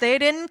 but for sure. They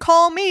didn't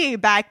call me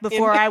back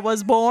before I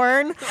was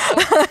born.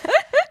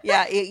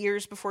 Yeah, 8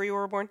 years before you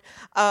were born.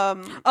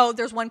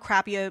 There's one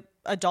crappy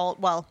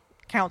adult,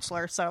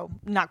 counselor, so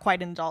not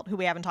quite an adult, who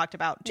we haven't talked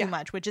about too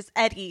much, which is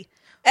Eddie.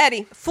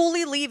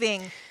 Fully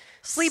leaving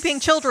sleeping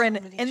children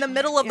in the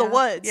middle of the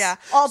woods. Yeah.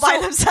 All by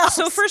themselves.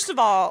 So first of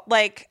all,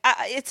 like,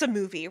 it's a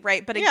movie,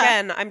 right? But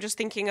again, I'm just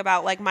thinking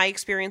about, like, my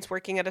experience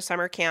working at a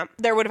summer camp.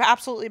 There would have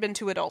absolutely been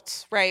 2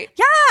 adults, right?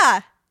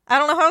 Yeah. I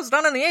don't know how it's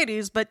done in the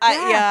 80s, but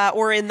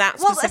or in that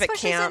specific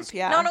camp.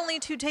 Yeah. Not only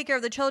to take care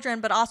of the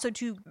children, but also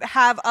to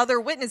have other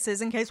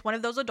witnesses in case one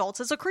of those adults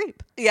is a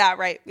creep. Yeah,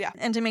 right. Yeah.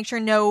 And to make sure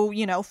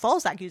no,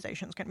 false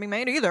accusations can be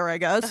made either, I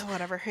guess.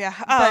 Whatever.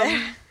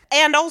 Yeah.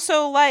 And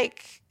also,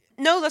 like,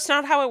 no, that's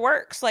not how it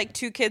works. Like,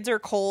 2 kids are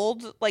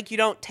cold. Like, you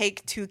don't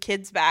take 2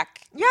 kids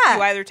back. Yeah.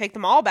 You either take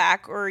them all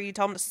back or you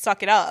tell them to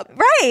suck it up.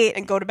 Right.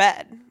 And go to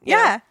bed. You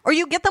know? Or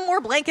you get them more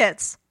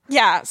blankets.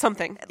 Yeah,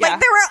 something.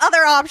 Like, there are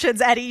other options,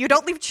 Eddie. You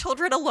don't leave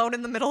children alone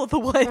in the middle of the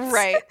woods.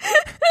 Right.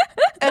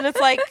 And it's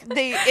like,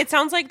 it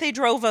sounds like they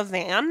drove a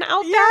van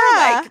out there.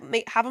 Like,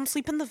 they have them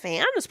sleep in the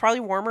van. It's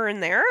probably warmer in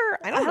there.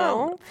 I don't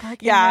know.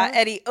 Yeah,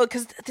 Eddie. Oh,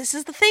 because this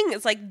is the thing.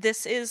 It's like,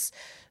 this is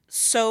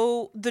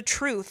so the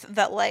truth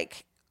that,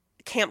 like,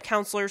 camp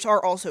counselors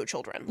are also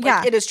children.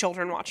 Like, it is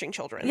children watching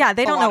children. Yeah,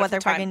 they don't know what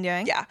they're fucking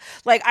doing. Yeah.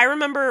 Like, I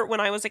remember when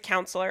I was a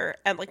counselor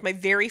and, like, my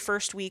very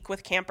first week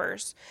with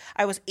campers,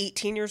 I was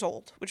 18 years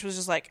old, which was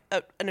just, like,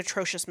 an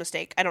atrocious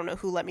mistake. I don't know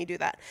who let me do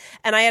that.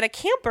 And I had a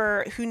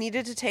camper who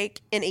needed to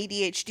take an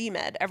ADHD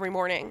med every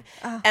morning.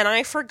 And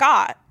I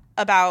forgot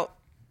about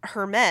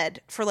her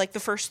med for, like, the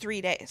first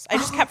 3 days. I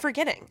just kept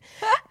forgetting.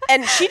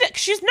 And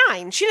she's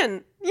 9. She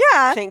didn't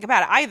think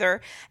about it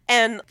either.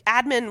 And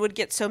admin would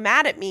get so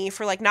mad at me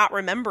for, like, not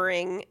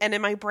remembering. And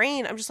in my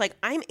brain, I'm just like,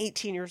 I'm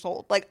 18 years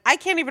old. Like, I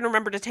can't even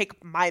remember to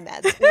take my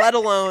meds, let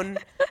alone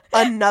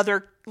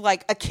another,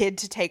 like, a kid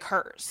to take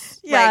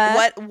hers. Yeah.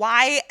 Like,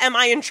 why am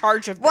I in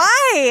charge of this?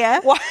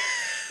 Why?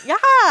 Yeah,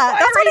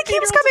 that's what it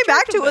keeps coming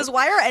back to is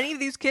why are any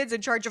of these kids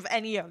in charge of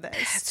any of this?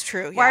 It's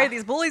true. Yeah. Why are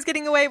these bullies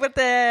getting away with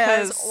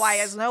this? Why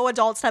is no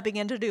adult stepping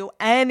in to do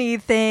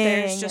anything?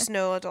 There's just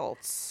no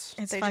adults.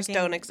 They just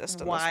don't exist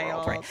in this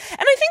world, right? And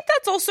I think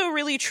that's also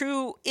really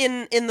true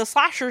in the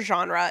slasher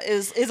genre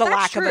is a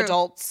lack of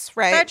adults,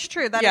 right? That's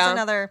true. That is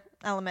another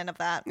element of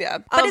that. Yeah.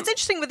 But it's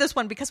interesting with this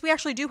one because we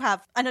actually do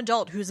have an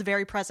adult who's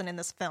very present in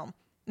this film.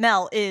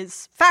 Mel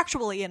is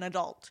factually an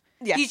adult.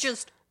 Yes. He's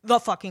just the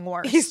fucking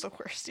worst. He's the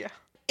worst, yeah.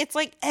 It's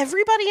like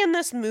everybody in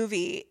this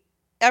movie,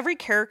 every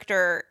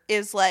character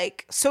is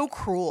like so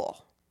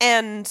cruel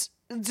and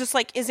just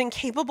like is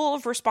incapable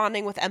of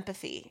responding with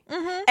empathy,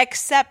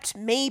 except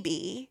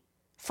maybe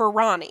for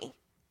Ronnie.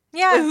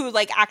 Yeah. Who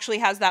like actually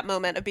has that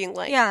moment of being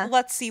like,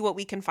 let's see what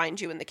we can find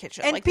you in the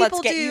kitchen. And like, let's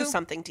get you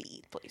something to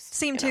eat, please.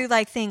 Seem to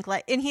like think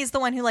like, and he's the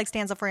one who like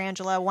stands up for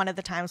Angela one of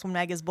the times when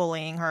Meg is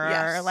bullying her.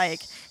 Yes. Like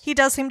he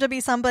does seem to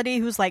be somebody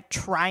who's like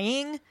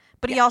trying.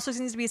 But he also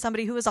seems to be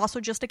somebody who is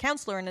also just a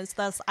counselor and is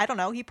thus, I don't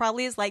know, he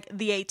probably is like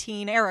the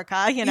 18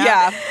 Erica, you know?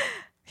 Yeah.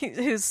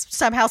 who's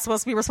somehow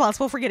supposed to be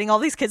responsible for getting all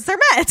these kids their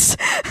meds.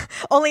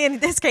 Only in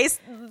this case,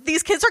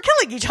 these kids are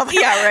killing each other.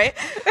 Yeah, right.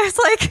 It's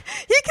like,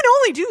 he can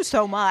only do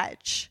so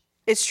much.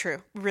 It's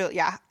true. Really,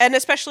 yeah. And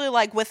especially,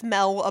 like, with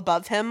Mel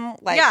above him,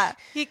 like...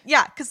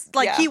 Because,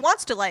 he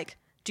wants to, like,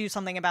 do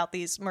something about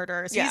these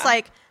murders. Yeah. He's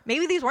like,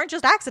 maybe these weren't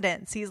just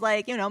accidents. He's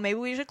like, maybe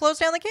we should close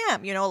down the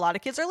camp. A lot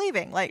of kids are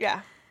leaving. Like,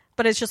 yeah.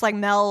 But it's just like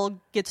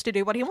Mel gets to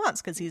do what he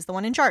wants because he's the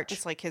one in charge.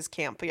 It's like his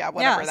camp. Yeah,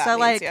 whatever that means.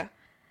 Like, yeah.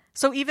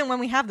 So even when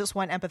we have this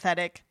one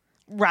empathetic,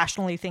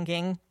 rationally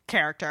thinking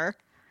character,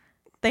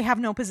 they have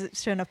no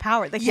position of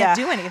power. They can't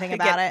do anything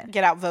about it.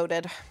 Get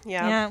outvoted.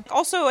 Yeah.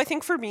 Also, I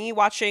think for me,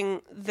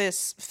 watching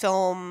this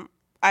film,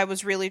 I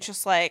was really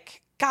just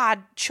like, God,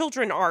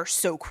 children are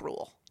so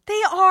cruel.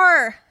 They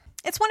are.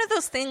 It's one of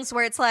those things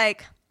where it's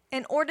like,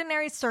 in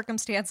ordinary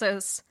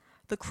circumstances,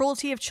 the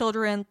cruelty of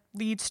children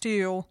leads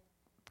to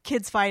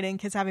kids fighting,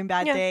 kids having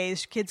bad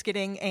days, kids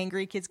getting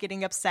angry, kids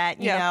getting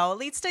upset, you know, it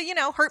leads to,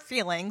 hurt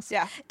feelings.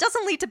 Yeah. It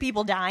doesn't lead to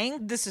people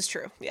dying. This is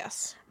true.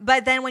 Yes.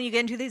 But then when you get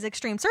into these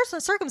extreme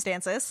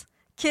circumstances,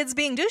 kids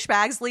being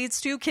douchebags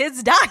leads to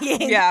kids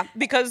dying. Yeah.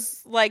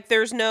 Because, like,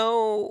 there's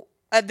no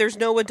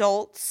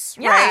adults,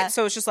 right?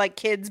 So it's just like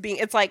kids being,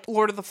 it's like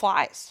Lord of the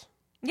Flies.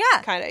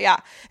 Yeah. Kind of, yeah.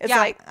 It's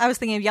like... I was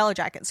thinking of Yellow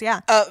Jackets, yeah.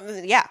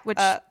 Yeah. Which,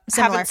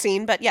 haven't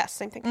seen, but yes,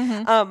 same thing.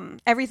 Mm-hmm.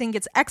 Everything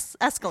gets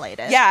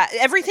escalated. Yeah,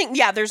 everything,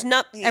 there's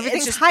not...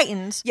 Everything's just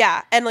heightened.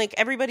 Yeah, and, like,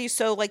 everybody's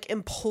so, like,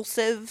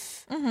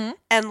 impulsive. Mm-hmm.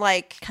 And,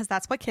 like... Because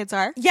that's what kids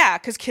are. Yeah,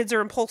 because kids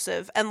are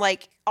impulsive. And,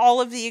 like, all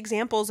of the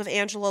examples of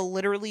Angela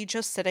literally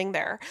just sitting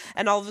there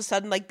and all of a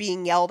sudden, like,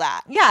 being yelled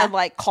at. Yeah. And,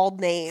 like, called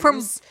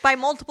names. By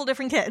multiple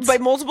different kids. By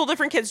multiple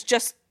different kids,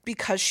 just...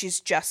 because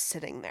she's just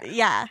sitting there.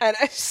 Yeah. And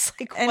it's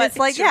just like, and what it's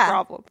like, is your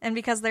problem? And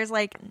because there's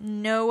like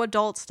no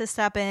adults to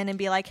step in and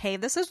be like, hey,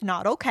 this is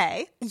not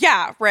okay.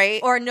 Yeah,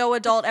 right. Or no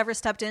adult ever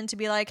stepped in to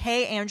be like,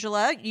 hey,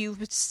 Angela,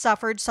 you've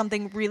suffered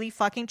something really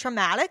fucking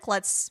traumatic.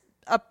 Let's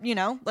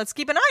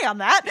keep an eye on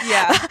that.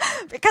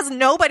 Yeah. Because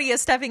nobody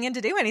is stepping in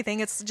to do anything.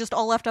 It's just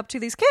all left up to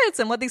these kids.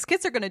 And what these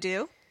kids are going to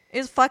do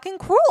is fucking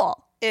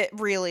cruel. It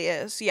really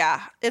is.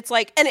 Yeah. It's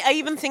like, and I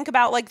even think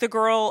about like the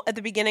girl at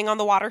the beginning on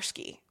the water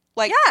ski.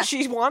 Like,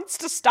 she wants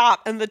to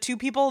stop, and the two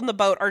people in the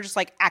boat are just,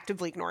 like,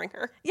 actively ignoring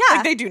her. Yeah.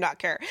 Like, they do not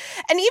care.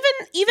 And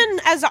even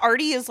as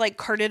Artie is, like,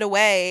 carted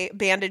away,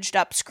 bandaged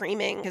up,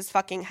 screaming his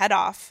fucking head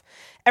off,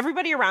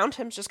 everybody around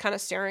him's just kind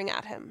of staring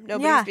at him.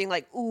 Nobody's being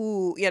like,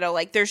 ooh,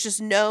 like, there's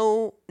just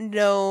no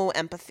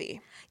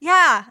empathy.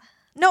 Yeah.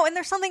 No, and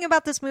there's something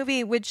about this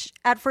movie, which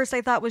at first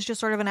I thought was just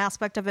sort of an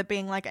aspect of it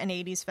being, like, an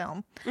 80s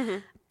film. Mm-hmm.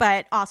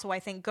 But also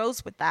I think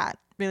goes with that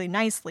really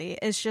nicely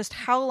is just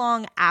how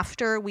long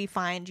after we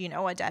find,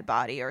 a dead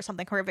body or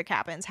something horrific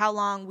happens, how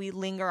long we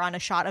linger on a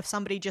shot of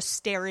somebody just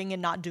staring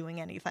and not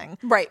doing anything.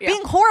 Right. Yeah.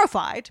 Being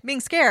horrified,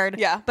 being scared.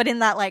 Yeah. But in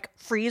that like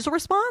freeze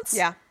response.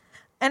 Yeah.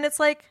 And it's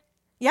like,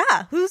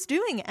 yeah, who's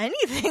doing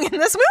anything in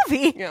this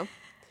movie? Yeah.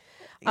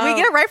 We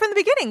get it right from the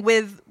beginning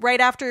with right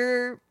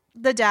after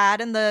the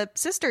dad and the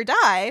sister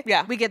die.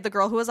 Yeah. We get the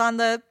girl who was on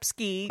the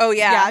ski. Oh,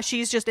 yeah. Yeah,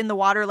 she's just in the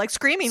water, like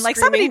screaming like,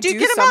 somebody do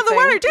get him out of the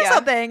water, do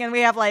something. And we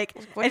have like,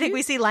 I think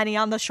we see Lenny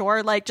on the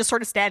shore, like just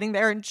sort of standing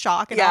there in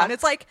shock and on.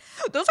 It's like,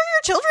 those are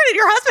your children and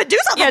your husband, do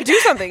something. Yeah, do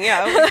something,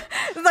 yeah.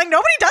 It's like,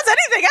 nobody does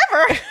anything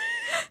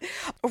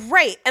ever.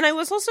 Right. And I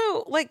was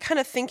also like kind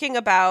of thinking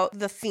about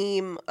the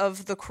theme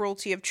of the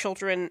cruelty of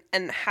children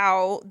and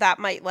how that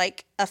might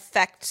like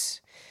affect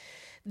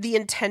the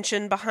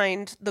intention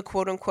behind the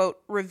quote unquote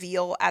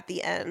reveal at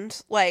the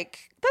end.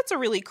 Like, that's a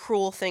really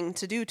cruel thing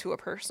to do to a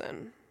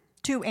person.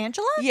 To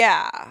Angela?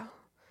 Yeah.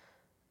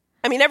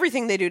 I mean,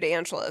 everything they do to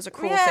Angela is a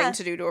cruel thing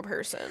to do to a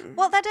person.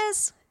 Well, that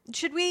is.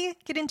 Should we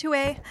get into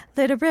a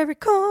literary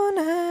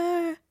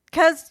corner?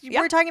 Because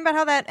we're talking about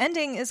how that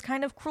ending is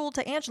kind of cruel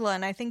to Angela,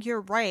 and I think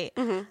you're right.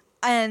 Mm-hmm.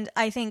 And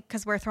I think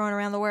because we're throwing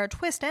around the word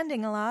twist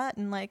ending a lot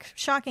and like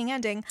shocking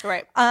ending.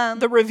 Right.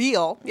 The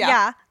reveal.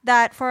 Yeah.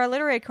 That for our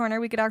literary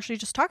corner, we could actually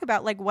just talk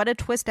about like what a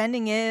twist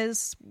ending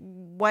is,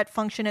 what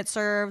function it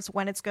serves,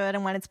 when it's good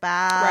and when it's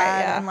bad.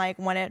 Right. Yeah. And like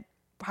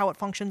how it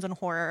functions in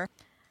horror.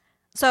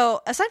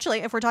 So essentially,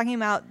 if we're talking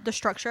about the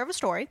structure of a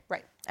story,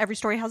 right, every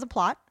story has a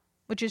plot,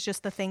 which is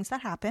just the things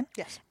that happen.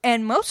 Yes.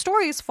 And most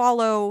stories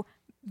follow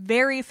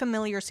very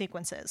familiar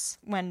sequences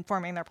when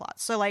forming their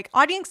plots. So like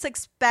audience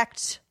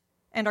expect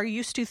and are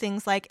used to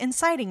things like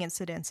inciting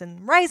incidents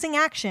and rising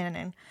action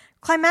and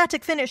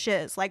climactic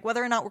finishes, like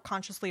whether or not we're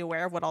consciously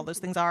aware of what all those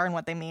things are and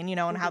what they mean,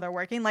 and how they're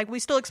working. Like we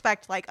still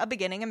expect like a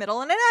beginning, a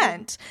middle, and an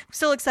end. We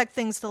still expect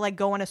things to like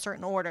go in a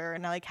certain order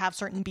and like have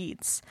certain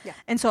beats. Yeah.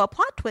 And so a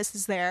plot twist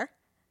is there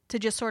to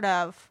just sort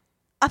of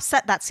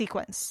upset that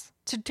sequence,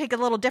 to take a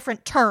little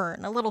different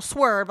turn, a little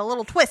swerve, a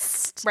little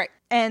twist. Right.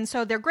 And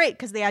so they're great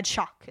because they add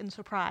shock and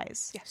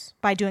surprise. Yes.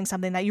 By doing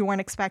something that you weren't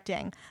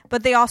expecting.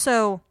 But they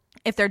also,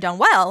 if they're done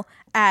well,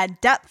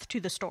 add depth to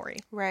the story.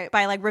 Right.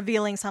 By like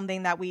revealing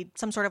something that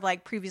some sort of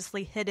like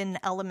previously hidden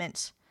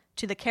element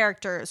to the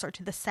characters or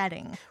to the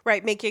setting.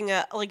 Right. Making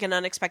an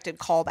unexpected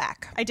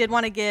callback. I did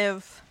want to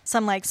give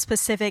some like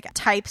specific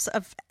types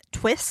of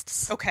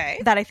twists.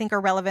 Okay. That I think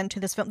are relevant to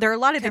this film. There are a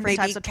lot of different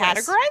types of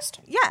twists. Categorized?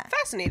 Yeah.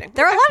 Fascinating.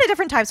 There are a lot of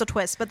different types of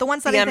twists, but the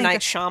ones that the I M. think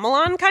Night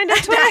Shyamalan kind of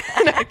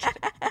twist?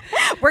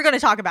 we're going to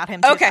talk about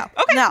him too. Okay.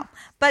 Though. Okay. No.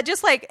 But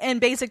just like in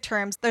basic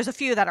terms, there's a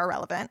few that are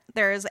relevant.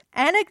 There's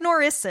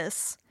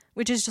anagnorisis,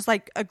 which is just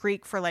like a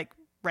Greek for like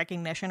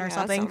recognition or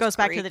something. It goes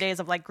back to the days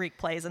of like Greek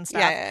plays and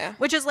stuff. Yeah.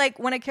 Which is like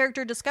when a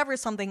character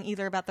discovers something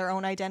either about their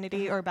own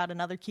identity or about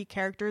another key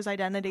character's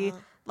identity,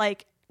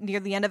 like near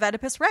the end of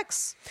Oedipus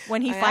Rex,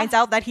 when he finds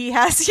out that he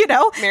has,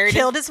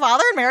 killed his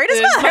father and married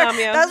his mother. Mom,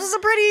 yeah. That was a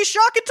pretty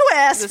shocking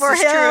twist for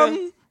him.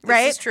 True.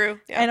 Right? This is true.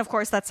 Yeah. And of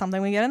course, that's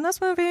something we get in this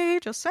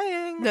movie. Just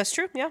saying. That's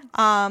true. Yeah.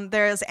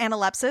 There's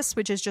analepsis,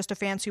 which is just a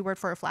fancy word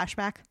for a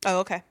flashback. Oh,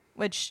 okay.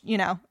 Which,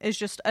 is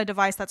just a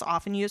device that's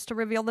often used to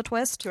reveal the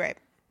twist. Right.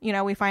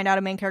 We find out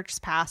a main character's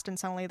past and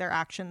suddenly their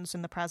actions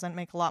in the present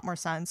make a lot more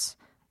sense.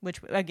 Which,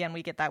 again,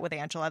 we get that with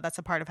Angela. That's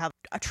a part of how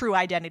a true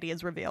identity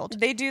is revealed.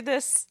 They do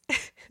this.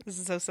 This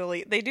is so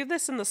silly. They do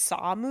this in the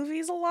Saw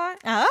movies a lot.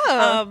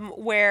 Oh.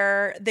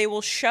 Where they will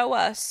show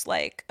us,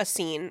 like, a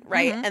scene,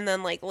 right? Mm-hmm. And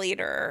then, like,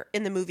 later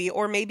in the movie,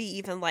 or maybe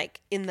even,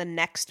 like, in the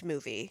next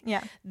movie,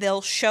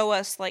 they'll show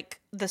us, like,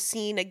 the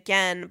scene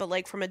again, but,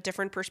 like, from a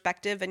different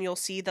perspective. And you'll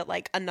see that,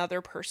 like, another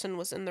person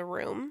was in the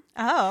room.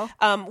 Oh.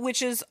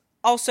 Which is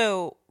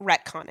also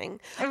retconning,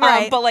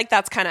 right? But like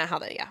that's kind of how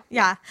they,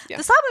 yeah.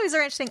 The Saw movies are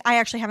interesting. I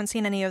actually haven't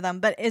seen any of them,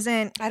 but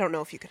I don't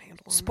know if you could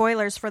handle them.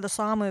 Spoilers for the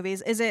Saw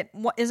movies. Isn't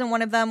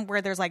one of them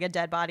where there's like a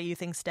dead body you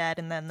think's dead,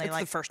 and then it's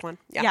the first one.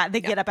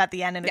 They get up at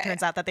the end, and it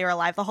turns out that they were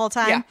alive the whole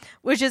time,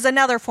 which is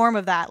another form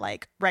of that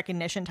like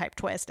recognition type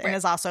twist, and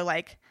is also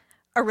like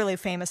a really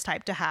famous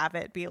type to have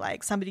it be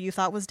like somebody you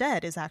thought was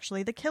dead is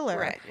actually the killer,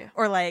 right? Yeah.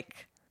 Or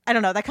like, I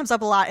don't know, that comes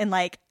up a lot in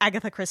like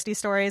Agatha Christie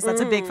stories.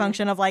 That's a big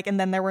function of like, and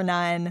then there were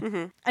none.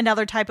 Mm-hmm.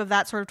 Another type of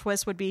that sort of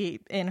twist would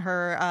be in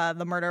her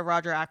The Murder of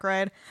Roger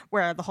Ackroyd,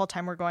 where the whole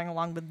time we're going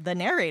along with the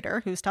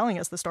narrator who's telling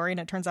us the story, and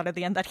it turns out at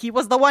the end that he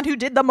was the one who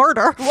did the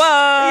murder. Whoa!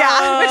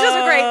 Yeah, which is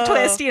a great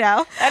twist,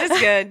 That is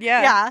good,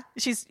 yeah.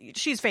 Yeah,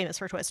 she's famous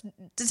for twists.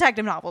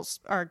 Detective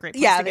novels are a great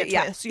place to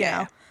get twists, you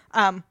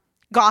know.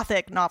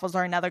 Gothic novels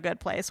are another good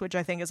place, which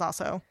I think is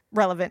also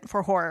relevant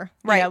for horror.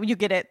 Right. You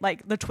get it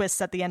like the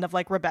twists at the end of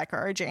like Rebecca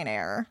or Jane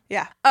Eyre.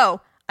 Yeah.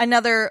 Oh,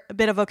 another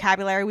bit of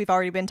vocabulary we've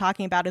already been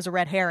talking about is a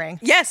red herring.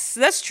 Yes,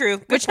 that's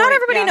true. Which not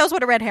everybody knows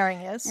what a red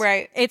herring is.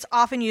 Right. It's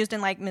often used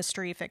in like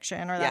mystery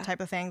fiction or that type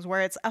of things,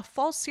 where it's a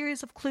false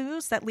series of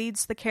clues that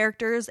leads the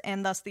characters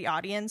and thus the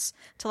audience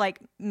to like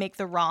make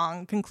the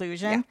wrong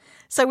conclusion. Yeah.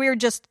 So we were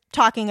just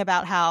talking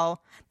about how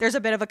there's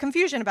a bit of a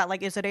confusion about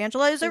like, is it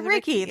Angela? Is it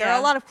Ricky? There are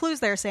a lot of clues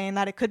there saying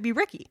that it could be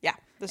Ricky. Yeah.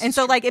 And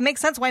so like it makes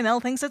sense why Mel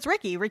thinks it's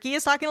Ricky. Ricky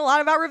is talking a lot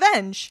about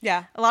revenge.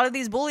 Yeah. A lot of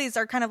these bullies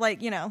are kind of like,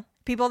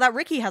 people that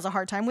Ricky has a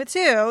hard time with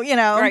too,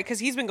 Right, because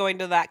he's been going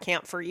to that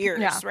camp for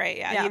years, right?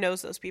 Yeah, he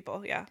knows those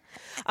people,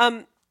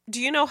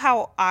 Do you know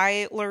how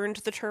I learned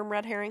the term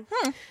red herring?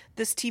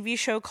 This TV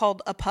show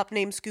called A Pup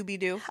Named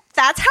Scooby-Doo.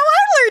 That's how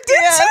I learned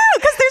it too,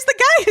 because there's the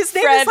guy whose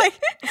name is like...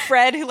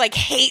 Fred, who like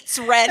hates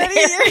red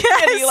herring,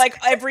 and he like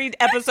every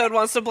episode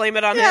wants to blame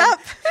it on him.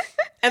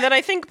 And then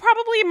I think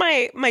probably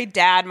my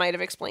dad might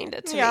have explained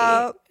it to me.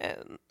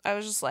 And I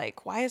was just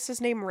like, why is his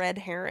name Red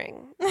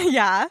Herring?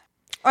 Yeah.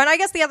 And I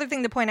guess the other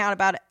thing to point out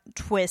about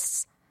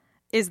twists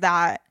is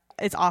that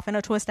it's often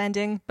a twist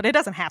ending, but it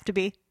doesn't have to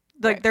be.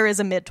 Like there is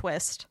a mid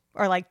twist,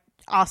 or like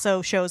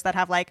also shows that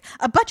have like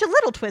a bunch of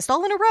little twists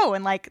all in a row,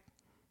 and like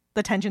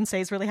the tension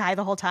stays really high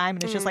the whole time,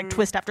 and it's just like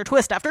twist after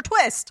twist after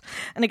twist,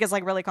 and it gets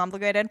like really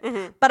complicated.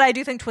 But I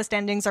do think twist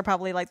endings are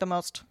probably like the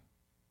most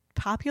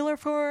popular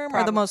form,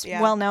 or the most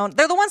well-known.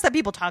 They're the ones that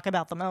people talk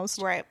about the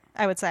most, right?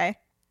 I would say.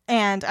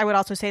 And I would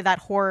also say that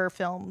horror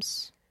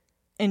films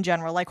in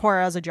general, like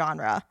horror as a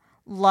genre,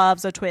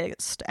 loves a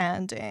twist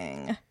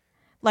ending.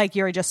 Like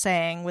you were just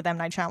saying with M.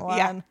 Night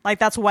Shyamalan. Like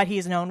that's what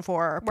he's known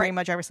for pretty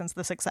much ever since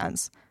The Sixth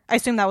Sense. I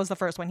assume that was the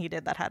first one he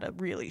did that had a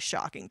really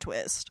shocking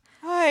twist.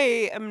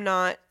 I am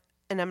not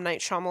an M.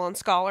 Night Shyamalan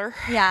scholar.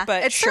 Yeah,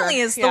 but it certainly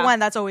is the one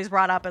that's always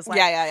brought up as like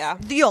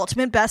the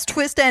ultimate best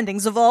twist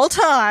endings of all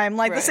time.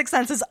 Like The Sixth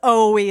Sense is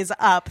always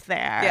up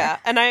there. Yeah,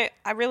 and I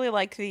really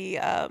like the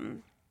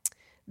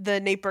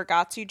Nate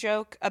Bargatze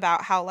joke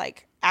about how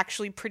like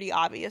actually pretty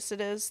obvious it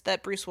is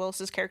that Bruce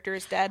Willis's character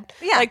is dead.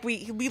 Yeah, like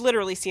we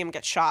literally see him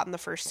get shot in the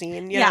first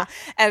scene. You know?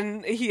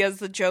 And he has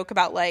the joke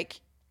about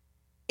like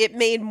it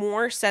made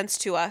more sense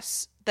to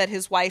us that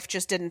his wife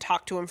just didn't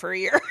talk to him for a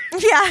year.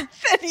 Yeah,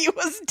 than he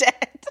was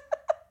dead.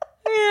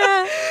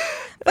 Yeah,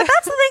 but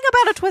that's the thing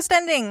about a twist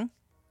ending.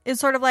 Is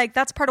sort of like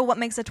that's part of what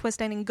makes a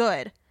twist ending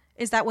good.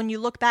 Is that when you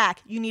look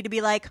back, you need to be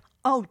like,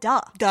 oh,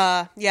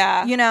 duh,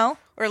 yeah,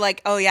 or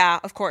like, oh yeah,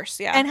 of course,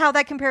 yeah, and how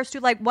that compares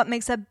to like what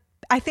makes a.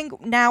 I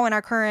think now in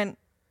our current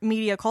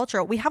media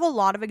culture, we have a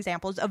lot of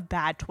examples of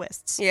bad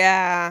twists.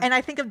 Yeah. And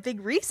I think a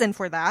big reason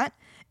for that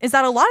is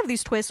that a lot of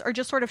these twists are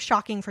just sort of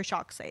shocking for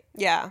shock's sake.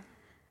 Yeah.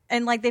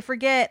 And like they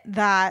forget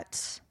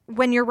that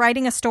when you're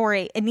writing a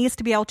story, it needs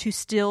to be able to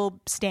still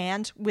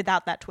stand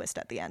without that twist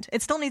at the end.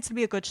 It still needs to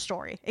be a good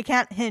story. It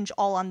can't hinge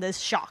all on this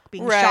shock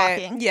being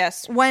shocking.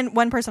 Yes.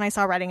 One person I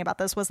saw writing about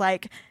this was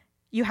like,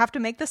 you have to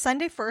make the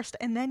sundae first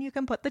and then you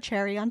can put the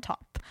cherry on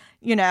top,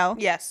 you know?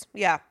 Yes.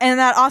 Yeah. And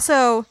that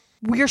also,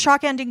 your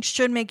shock ending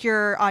should make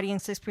your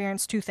audience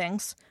experience two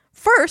things.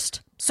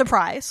 First,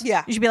 surprise.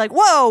 Yeah. You should be like,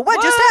 whoa,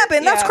 what just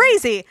happened? That's Yeah.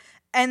 crazy.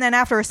 And then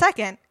after a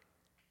second,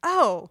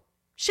 oh,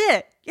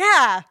 shit.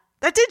 Yeah,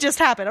 that did just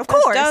happen. Of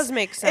course. It does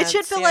make sense. It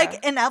should feel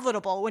like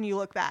inevitable when you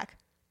look back.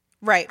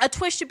 Right. A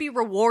twist should be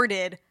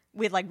rewarded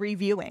with like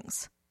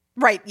reviewings.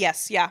 Right.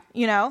 Yes. Yeah.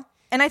 You know?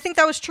 And I think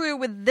that was true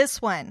with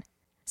this one.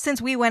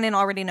 Since we went in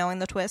already knowing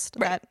the twist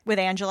that with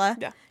Angela,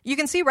 you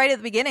can see right at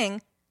the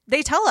beginning,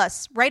 they tell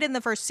us right in the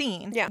first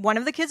scene, one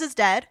of the kids is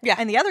dead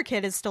and the other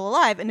kid is still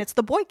alive, and it's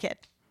the boy kid.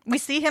 We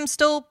see him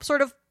still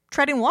sort of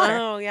treading water.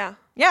 Oh, yeah.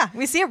 Yeah,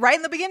 we see it right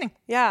in the beginning.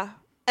 Yeah.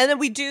 And then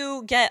we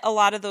do get a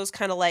lot of those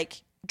kind of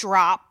like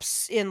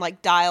drops in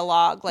like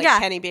dialogue, like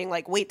Kenny being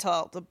like, wait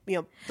till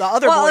the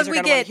other boys are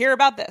going to hear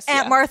about this.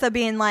 Aunt Martha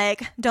being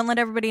like, don't let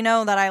everybody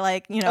know that I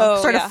like,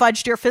 sort of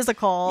fudged your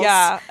physicals.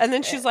 Yeah. And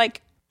then she's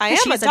like, I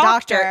am a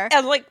doctor.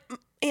 And like,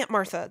 Aunt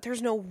Martha,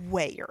 there's no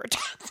way you're a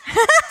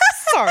doctor.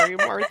 Sorry,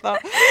 Martha.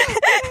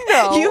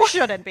 No. You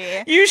shouldn't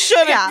be. You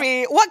shouldn't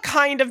be. What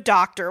kind of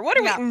doctor? What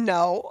do we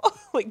know?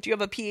 Like, do you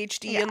have a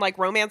PhD in like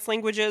romance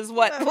languages?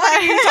 What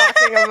are you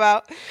talking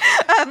about?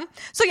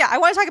 So I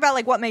want to talk about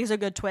like what makes a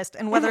good twist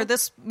and whether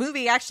this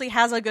movie actually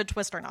has a good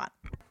twist or not.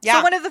 Yeah.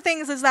 So one of the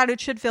things is that it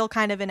should feel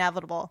kind of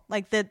inevitable.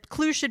 Like the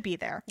clue should be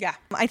there. Yeah.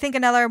 I think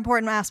another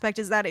important aspect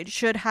is that it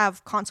should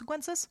have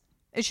consequences.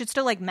 It should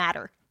still like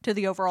matter to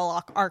the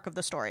overall arc of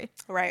the story.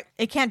 Right.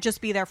 It can't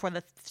just be there for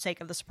the sake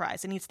of the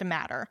surprise. It needs to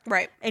matter.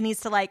 Right. It needs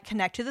to like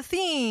connect to the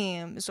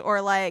themes or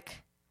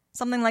like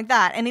something like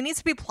that. And it needs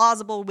to be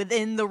plausible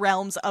within the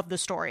realms of the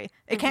story.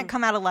 It can't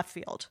come out of left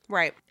field.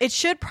 Right. It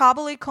should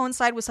probably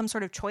coincide with some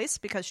sort of choice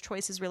because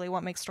choice is really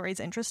what makes stories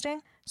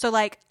interesting. So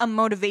like a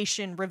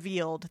motivation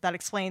revealed that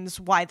explains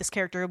why this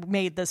character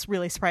made this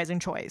really surprising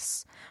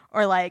choice.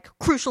 Or like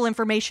crucial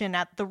information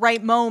at the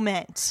right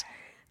moment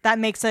that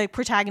makes a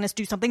protagonist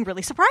do something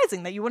really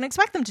surprising that you wouldn't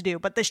expect them to do.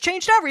 But this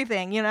changed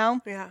everything, you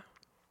know? Yeah.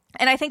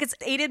 And I think it's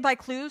aided by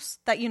clues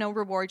that,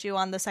 reward you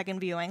on the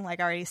second viewing, like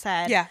I already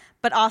said. Yeah.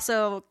 But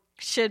also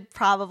should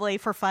probably,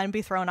 for fun,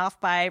 be thrown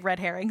off by red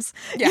herrings.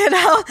 Yeah.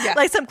 Yeah.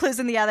 Like some clues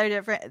in the other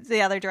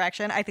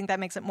direction. I think that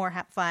makes it more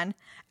fun.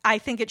 I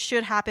think it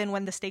should happen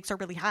when the stakes are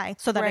really high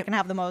so that it can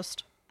have the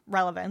most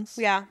relevance.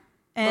 Yeah.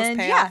 And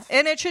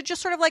and it should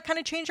just sort of like kind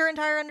of change your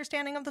entire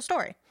understanding of the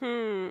story.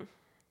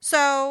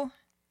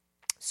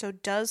 So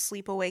does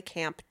Sleepaway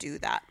Camp do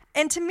that?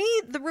 And to me,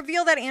 the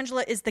reveal that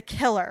Angela is the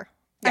killer,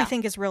 I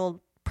think is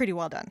pretty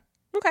well done.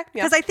 Okay.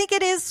 Yeah. Because I think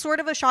it is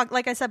sort of a shock.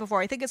 Like I said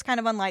before, I think it's kind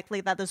of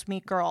unlikely that this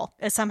meek girl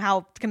is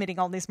somehow committing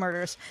all these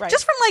murders. Right.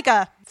 Just from like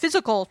a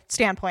physical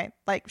standpoint.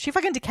 Like she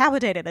fucking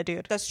decapitated a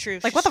dude. That's true.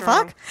 Like what the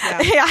fuck?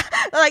 Yeah.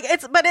 Like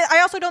I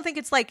also don't think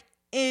it's like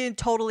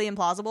totally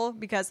implausible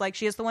because like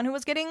she is the one who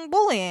was getting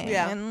bullying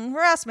and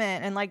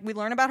harassment and like we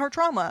learn about her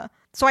trauma.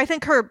 So I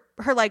think her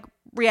like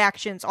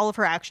reactions, all of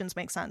her actions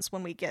make sense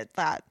when we get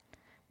that,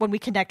 when we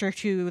connect her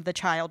to the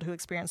child who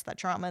experienced that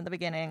trauma in the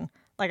beginning.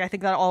 Like I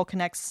think that all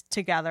connects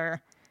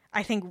together.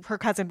 I think her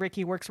cousin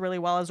Ricky works really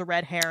well as a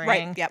red herring.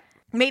 Right. Yep.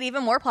 Made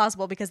even more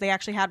plausible because they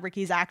actually had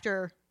Ricky's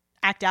actor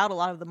act out a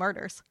lot of the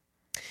murders.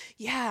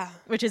 Yeah.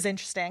 Which is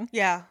interesting.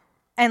 Yeah.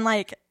 And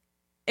like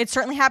it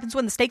certainly happens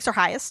when the stakes are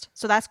highest.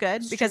 So that's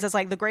good because it's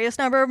like the greatest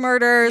number of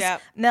murders.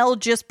 Yep. Mel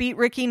just beat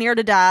Ricky near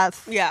to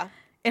death. Yeah.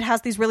 It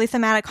has these really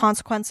thematic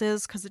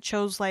consequences because it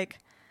shows like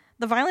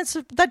the violence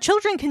that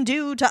children can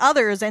do to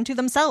others and to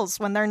themselves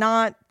when they're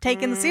not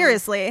taken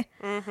seriously.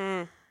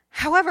 Mm-hmm.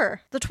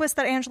 However, the twist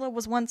that Angela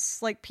was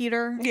once like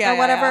Peter or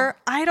whatever,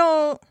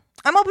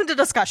 I'm open to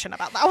discussion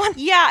about that one.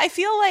 Yeah, I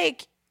feel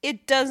like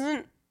it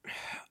doesn't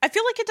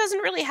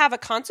really have a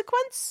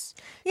consequence.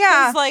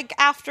 Yeah. 'Cause, like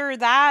after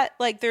that,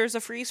 like there's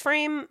a freeze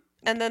frame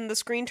and then the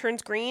screen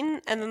turns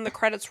green and then the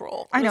credits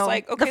roll. I know.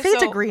 Like, okay, the fade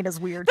to green is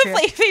weird too.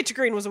 The fade to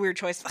green was a weird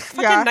choice.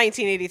 Fucking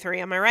 1983,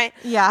 am I right?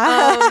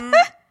 Yeah.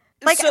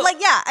 I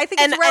think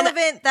it's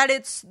relevant that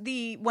it's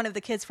one of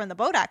the kids from the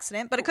boat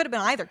accident, but it could have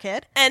been either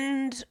kid.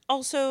 And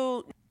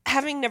also,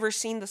 having never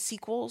seen the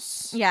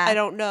sequels, Yeah. I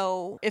don't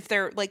know if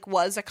there like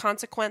was a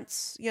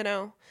consequence,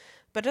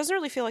 but it doesn't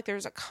really feel like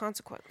there's a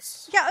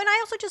consequence. Yeah, and I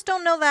also just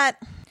don't know that.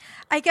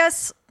 I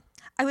guess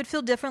I would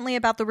feel differently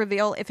about the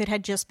reveal if it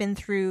had just been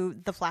through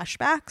the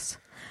flashbacks.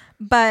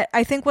 But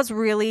I think what's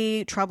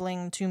really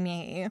troubling to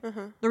me,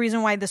 the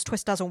reason why this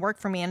twist doesn't work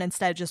for me and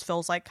instead just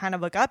feels like kind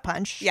of a gut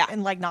punch,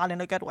 and like not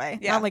in a good way,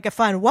 not like a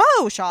fun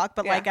whoa shock,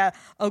 but like a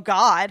oh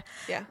god,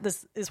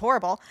 this is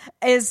horrible,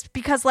 is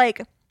because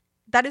like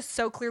that is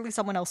so clearly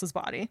someone else's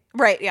body,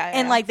 right? Yeah,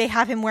 and like they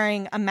have him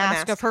wearing a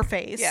mask of her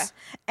face, yeah,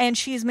 and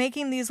she's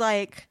making these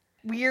like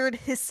weird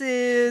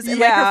hisses and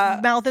like her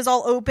mouth is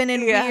all open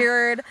and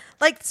weird,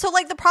 like so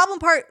like the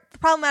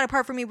problematic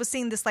part for me was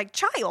seeing this like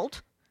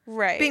child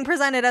Right. being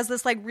presented as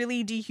this like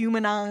really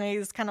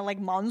dehumanized kind of like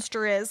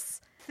monstrous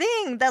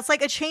thing that's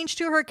like a change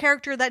to her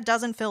character that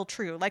doesn't feel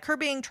true. Like her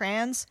being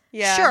trans,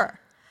 sure.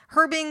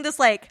 Her being this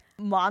like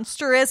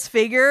monstrous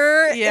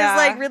figure is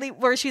like really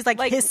where she's like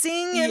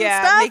hissing and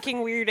stuff,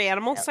 making weird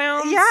animal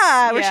sounds.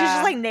 Where she's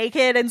just like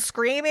naked and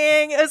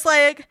screaming. It's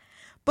like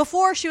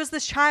before she was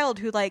this child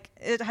who like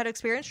it had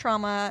experienced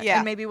trauma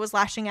and maybe was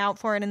lashing out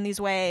for it in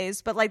these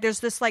ways, but like there's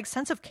this like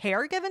sense of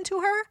care given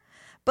to her.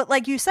 But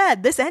like you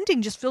said, this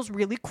ending just feels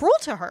really cruel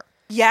to her.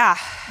 Yeah.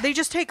 They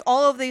just take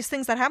all of these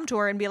things that happen to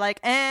her and be like,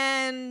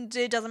 and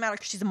it doesn't matter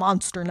because she's a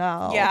monster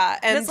now. Yeah.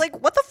 And it's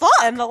like, what the fuck?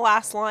 And the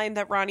last line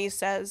that Ronnie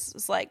says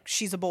is like,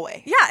 she's a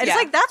boy. Yeah. It's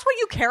like, that's what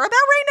you care about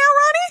right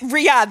now,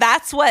 Ronnie? Yeah,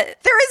 that's what.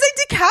 There is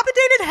a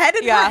decapitated head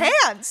in her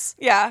hands.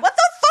 Yeah. What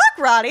the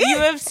fuck, Ronnie? You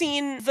have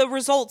seen the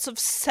results of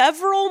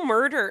several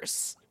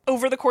murders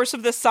over the course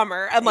of this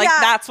summer, and like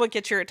that's what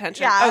gets your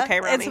attention.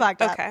 Okay, Ronnie. It's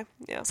fucked up. Okay,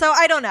 yeah. So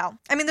I don't know.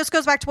 I mean, this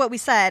goes back to what we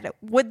said.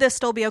 Would this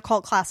still be a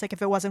cult classic if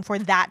it wasn't for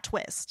that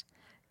twist?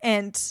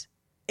 And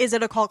is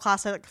it a cult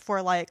classic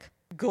for like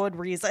good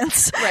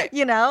reasons? Right.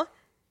 You know,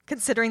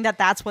 considering that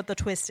that's what the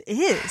twist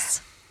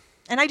is.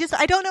 And I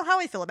don't know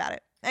how I feel about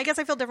it. I guess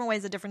I feel different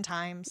ways at different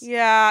times.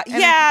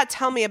 Yeah.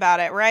 Tell me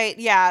about it. Right.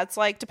 Yeah. It's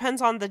like depends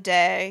on the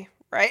day.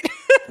 Right.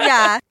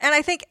 Yeah. And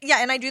I think,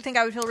 and I do think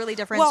I would feel really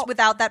different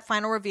without that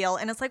final reveal.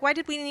 And it's like, why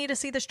did we need to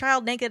see this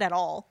child naked at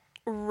all?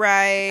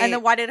 Right. And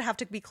then why did it have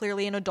to be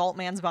clearly an adult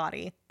man's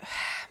body?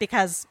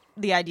 Because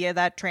the idea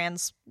that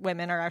trans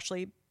women are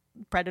actually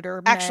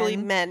predator men. Actually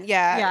men.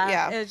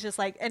 Yeah. It's just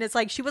like, and it's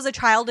like she was a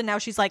child and now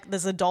she's like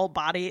this adult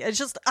body. It's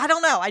just, I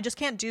don't know. I just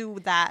can't do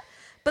that.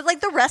 But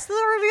like the rest of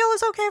the reveal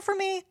is okay for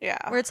me.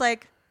 Yeah. Where it's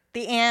like,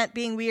 the aunt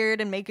being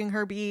weird and making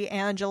her be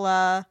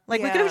Angela.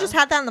 Like, we could have just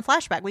had that in the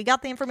flashback. We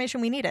got the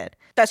information we needed.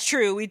 That's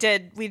true. We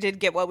did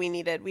get what we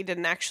needed. We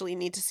didn't actually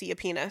need to see a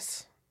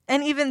penis.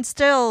 And even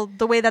still,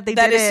 the way that they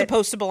did it... That is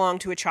supposed to belong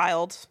to a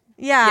child.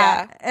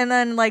 Yeah. And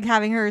then, like,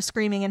 having her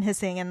screaming and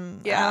hissing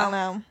and...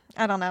 I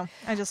don't know.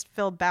 I just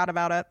feel bad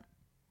about it.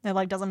 It,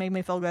 like, doesn't make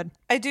me feel good.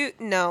 I do...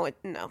 No.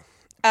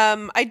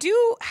 I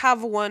do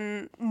have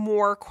one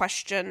more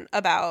question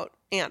about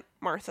Aunt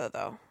Martha,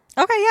 though.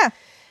 Okay, yeah.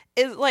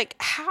 Is like,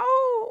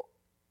 how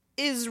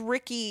is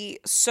Ricky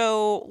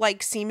so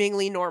like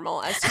seemingly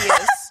normal as he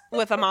is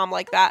with a mom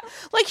like that?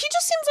 Like, he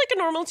just seems like a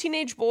normal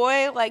teenage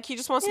boy. Like, he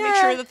just wants to make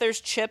sure that there's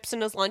chips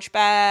in his lunch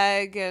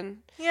bag,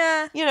 and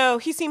you know,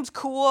 he seems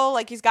cool.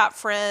 Like, he's got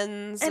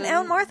friends. And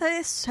Aunt Martha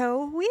is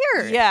so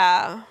weird.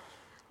 Yeah.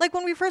 Like,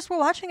 when we first were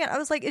watching it, I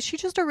was like, is she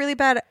just a really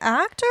bad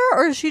actor,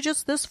 or is she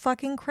just this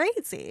fucking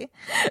crazy?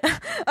 I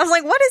was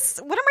like, what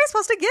am I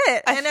supposed to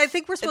get? And I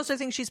think we're supposed to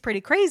think she's pretty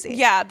crazy.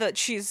 Yeah, that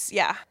she's,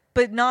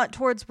 But not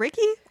towards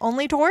Ricky,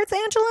 only towards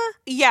Angela?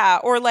 Yeah,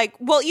 or like,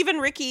 well, even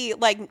Ricky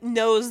like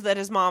knows that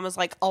his mom is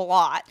like a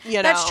lot, you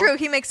know? That's true.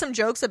 He makes some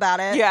jokes about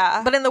it.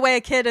 Yeah. But in the way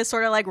a kid is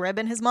sort of like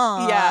ribbing his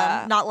mom.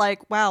 Yeah. Not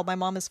like, wow, my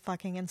mom is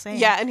fucking insane.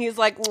 Yeah, and he's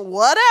like,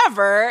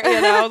 whatever,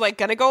 you know, like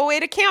gonna go away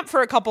to camp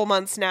for a couple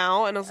months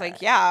now. And I was like,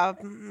 yeah,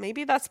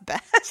 maybe that's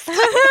best.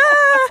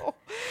 I don't know.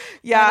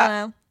 Yeah. I don't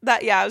know.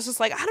 I was just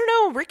like, I don't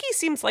know. Ricky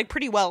seems like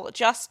pretty well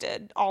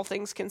adjusted, all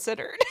things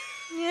considered.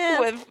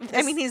 Yeah.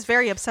 I mean, he's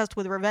very obsessed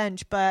with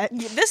revenge, but...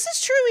 This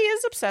is true. He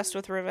is obsessed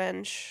with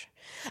revenge.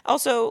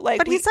 Also, like...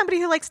 But he's somebody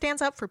who, like, stands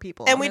up for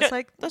people. And we don't...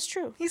 Like, that's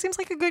true. He seems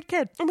like a good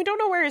kid. And we don't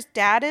know where his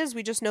dad is.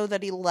 We just know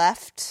that he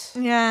left.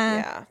 Yeah.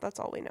 Yeah,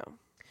 that's all we know.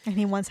 And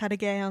he once had a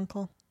gay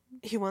uncle.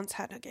 He once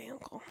had a gay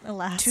uncle.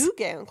 Alas. 2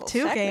 gay uncles.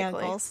 2 gay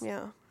uncles.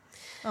 Yeah.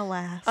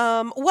 Alas.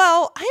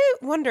 Well, I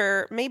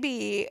wonder,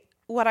 maybe...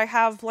 what I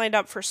have lined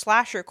up for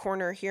Slasher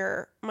Corner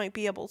here might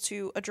be able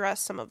to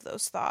address some of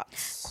those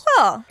thoughts.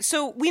 Cool.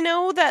 So we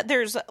know that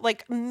there's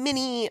like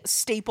many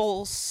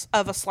staples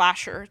of a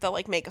slasher that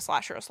like make a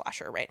slasher,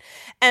 right?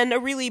 And a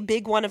really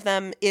big one of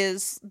them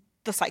is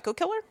the psycho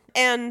killer.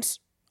 And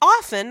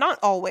often, not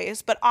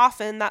always, but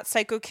often that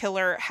psycho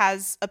killer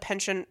has a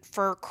penchant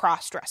for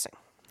cross-dressing.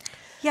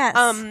 Yes.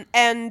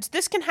 And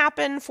this can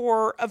happen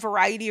for a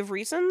variety of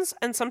reasons,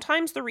 and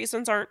sometimes the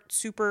reasons aren't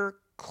super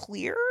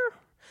clear.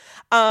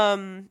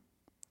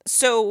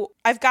 So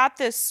I've got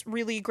this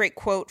really great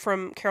quote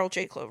from Carol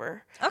J.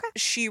 Clover.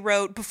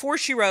 Okay. Before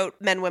she wrote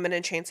Men, Women,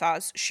 and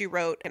Chainsaws, she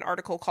wrote an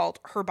article called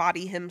Her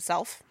Body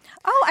Himself.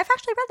 Oh, I've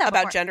actually read that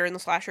about before. Gender in the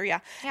slasher, yeah.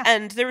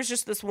 And there was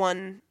just this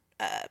one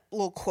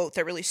little quote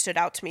that really stood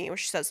out to me where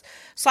she says,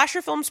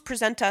 slasher films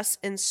present us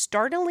in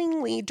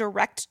startlingly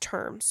direct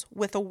terms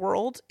with a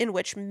world in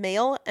which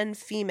male and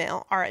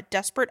female are at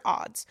desperate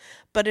odds,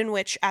 but in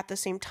which at the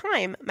same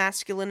time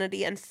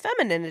masculinity and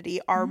femininity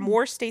are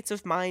more states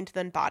of mind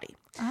than body.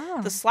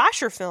 The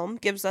slasher film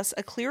gives us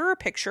a clearer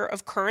picture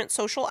of current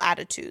social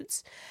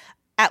attitudes,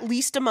 at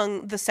least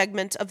among the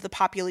segment of the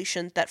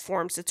population that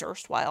forms its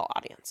erstwhile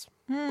audience.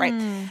 Right?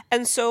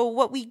 And so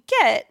what we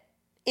get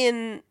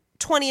in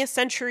 20th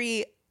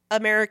century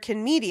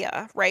American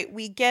media, right?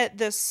 We get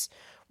this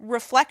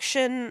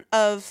reflection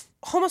of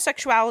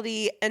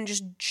homosexuality and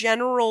just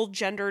general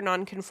gender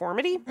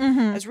nonconformity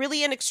is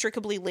really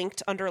inextricably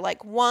linked under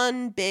like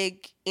one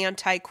big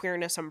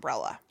anti-queerness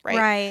umbrella,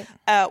 right?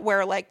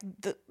 Where like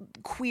the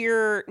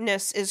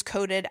queerness is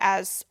coded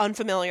as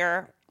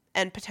unfamiliar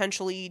and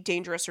potentially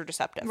dangerous or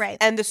deceptive. Right.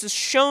 And this is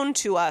shown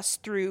to us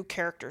through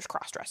characters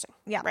cross-dressing.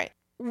 Yeah. Right.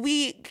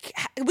 We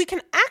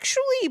can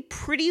actually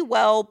pretty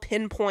well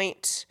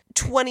pinpoint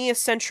 20th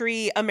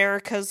century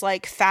America's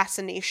like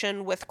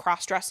fascination with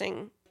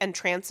cross-dressing and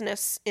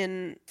transness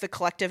in the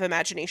collective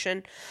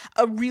imagination.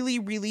 A really,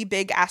 really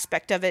big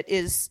aspect of it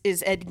is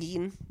Ed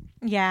Gein.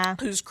 Yeah.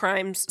 Whose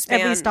crimes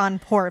span... At least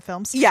on horror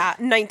films. Yeah,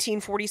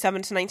 1947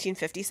 to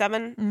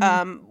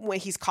 1957, when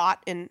he's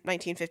caught in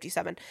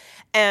 1957.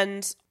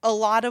 And a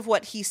lot of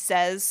what he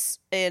says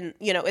in,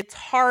 you know, it's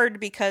hard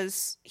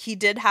because he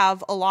did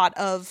have a lot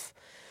of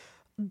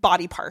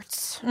body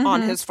parts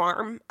on his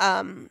farm.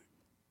 And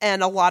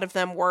a lot of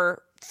them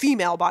were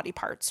female body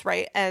parts,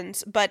 right?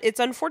 But it's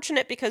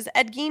unfortunate because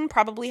Ed Gein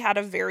probably had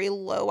a very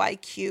low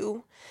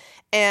IQ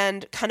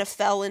and kind of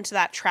fell into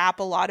that trap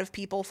a lot of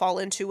people fall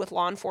into with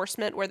law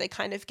enforcement, where they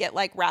kind of get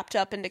like wrapped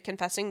up into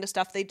confessing to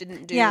stuff they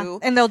didn't do. Yeah,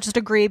 and they'll just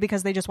agree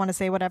because they just want to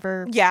say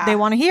whatever Yeah. they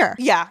want to hear.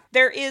 Yeah.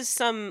 There is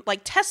some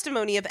like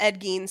testimony of Ed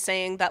Gein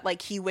saying that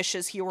like he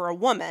wishes he were a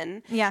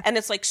woman. Yeah. And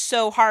it's like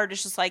so hard.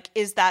 It's just like,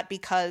 is that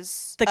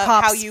because The of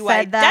cops how you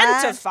fed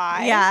that?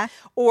 identify? Yeah.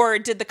 Or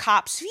did the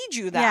cops feed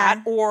you that?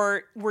 Yeah.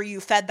 Or were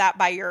you fed that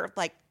by your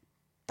like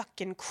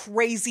fucking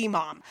crazy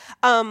mom?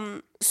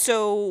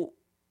 So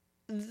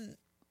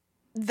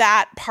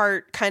that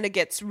part kind of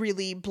gets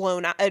really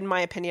blown out, in my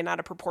opinion, out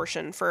of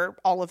proportion for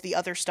all of the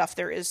other stuff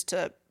there is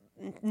to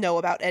know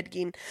about Ed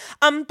Gein.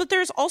 But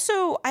there's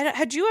also,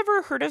 had you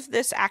ever heard of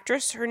this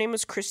actress? Her name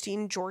was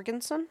Christine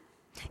Jorgensen.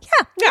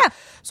 Yeah.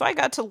 So I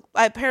got to,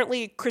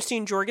 apparently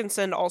Christine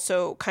Jorgensen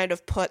also kind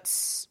of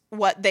puts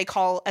what they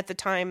call at the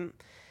time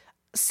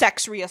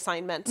sex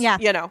reassignment, Yeah.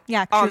 you know,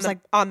 Yeah, 'cause she on was, the, like,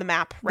 on the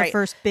map, right? The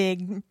first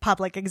big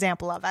public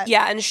example of it.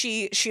 Yeah, and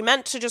she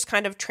meant to just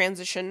kind of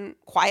transition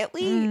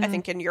quietly, I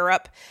think, in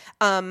Europe,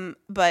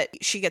 but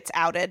she gets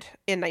outed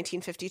in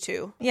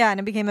 1952. Yeah, and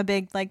it became a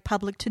big like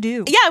public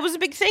to-do. Yeah, it was a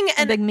big thing,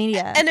 and big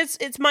media. And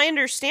it's my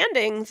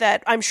understanding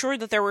that I'm sure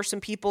that there were some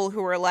people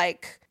who were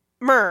like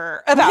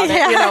about it,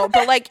 you know,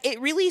 but like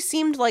it really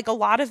seemed like a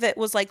lot of it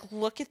was like,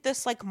 look at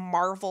this like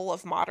marvel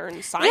of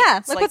modern science. Yeah,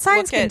 look like, what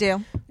science can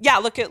do. Yeah,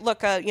 look,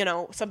 you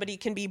know, somebody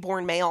can be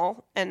born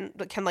male and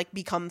can like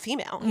become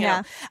female. You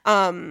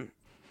know?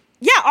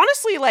 Yeah,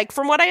 honestly, like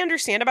from what I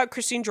understand about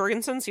Christine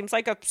Jorgensen, seems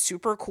like a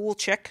super cool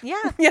chick. Yeah.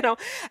 You know,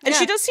 and Yeah.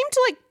 she does seem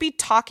to like be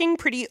talking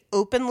pretty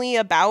openly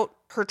about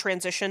her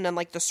transition and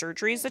like the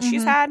surgeries that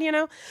she's had, you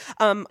know.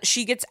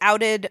 She gets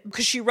outed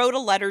because she wrote a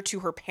letter to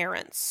her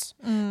parents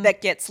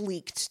that gets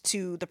leaked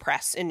to the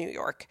press in New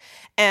York.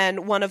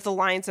 And one of the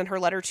lines in her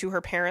letter to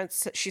her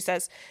parents, she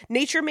says,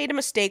 "Nature made a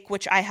mistake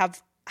which I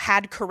have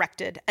had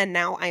corrected, and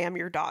now I am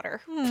your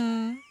daughter."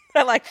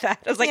 I like that.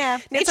 I was like, Yeah,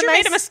 it's nature a made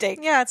a nice- mistake.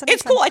 yeah, it's a nice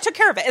it's cool. one. I took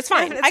care of it. It's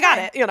fine. It's I got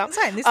fine. it. You know, It's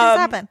fine. These things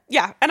happen.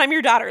 Yeah, and I'm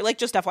your daughter. Like,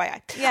 just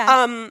FYI.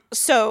 Yeah.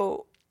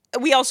 So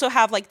we also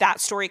have like that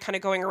story kind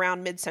of going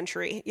around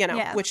mid-century, you know,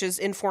 Yeah. which is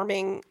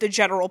informing the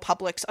general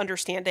public's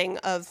understanding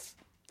of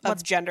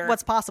gender.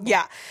 what's possible.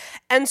 Yeah.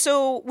 And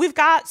so we've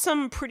got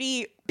some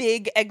pretty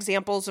big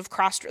examples of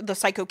the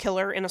psycho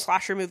killer in a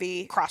slasher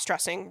movie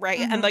cross-dressing, right?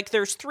 And like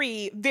there's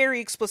 3 very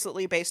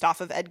explicitly based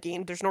off of Ed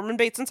Gein. There's Norman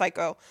Bates in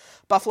Psycho,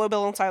 Buffalo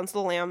Bill in Silence of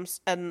the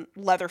Lambs, and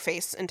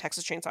Leatherface in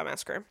Texas Chainsaw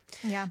Massacre.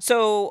 Yeah.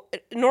 So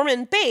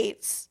Norman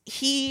Bates,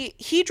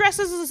 he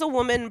dresses as a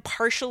woman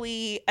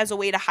partially as a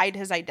way to hide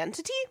his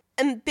identity.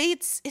 And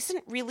Bates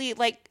isn't really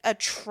like a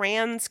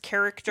trans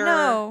character.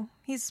 No,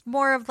 he's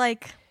more of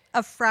like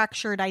a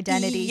fractured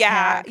identity.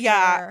 Yeah, character.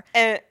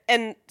 yeah.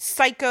 And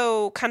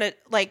Psycho kind of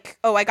like,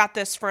 I got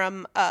this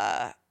from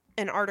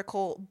an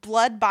article,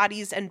 Blood,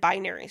 Bodies, and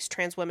Binaries,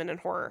 Trans Women in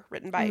Horror,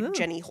 written by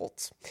Jenny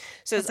Holtz.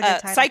 Says, That's a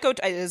good title. Psycho,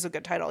 it is a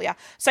good title, yeah.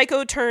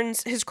 Psycho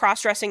turns his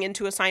cross-dressing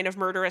into a sign of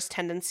murderous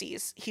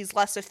tendencies. He's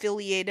less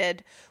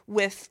affiliated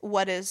with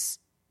what is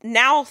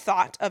now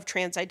thought of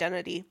trans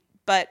identity,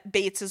 but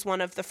Bates is one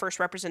of the first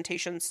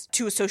representations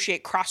to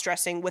associate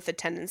cross-dressing with a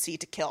tendency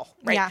to kill,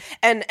 right? Yeah.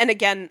 And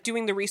again,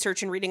 doing the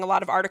research and reading a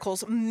lot of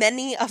articles,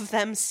 many of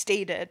them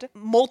stated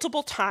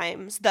multiple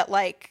times that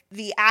like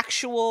the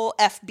actual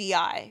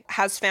FBI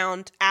has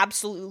found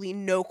absolutely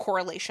no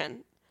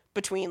correlation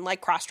between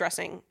like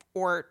cross-dressing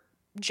or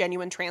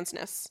genuine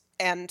transness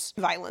and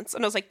violence.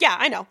 And I was like, yeah,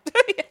 I know.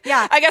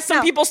 Yeah. I guess some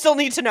No. people still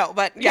need to know,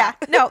 but yeah.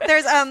 No,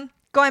 there's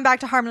going back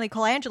to Harmony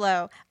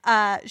Colangelo,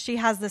 she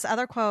has this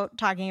other quote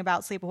talking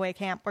about Sleepaway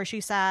Camp where she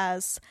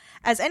says,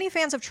 "As any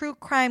fans of true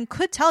crime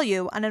could tell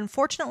you, an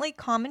unfortunately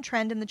common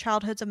trend in the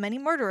childhoods of many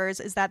murderers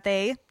is that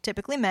they,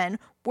 typically men,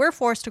 were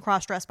forced to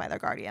cross-dress by their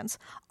guardians.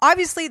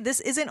 Obviously, this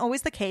isn't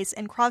always the case,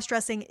 and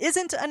cross-dressing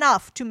isn't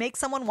enough to make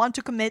someone want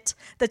to commit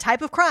the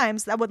type of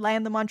crimes that would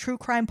land them on true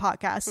crime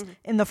podcasts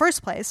in the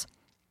first place.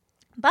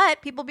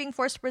 But people being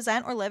forced to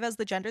present or live as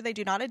the gender they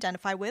do not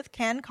identify with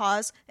can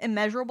cause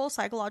immeasurable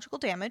psychological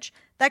damage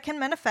that can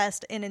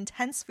manifest in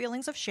intense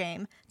feelings of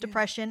shame,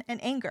 depression,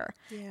 and anger.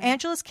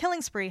 Angela's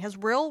killing spree has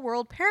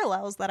real-world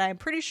parallels that I'm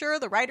pretty sure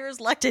the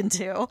writers lucked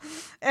into.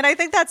 And I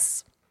think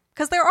that's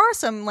because there are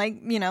some, like,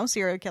 you know,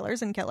 serial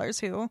killers and killers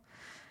who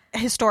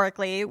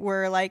historically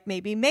were like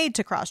maybe made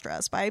to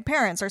cross-dress by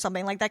parents or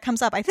something like that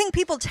comes up. I think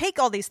people take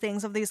all these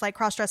things of these like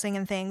cross-dressing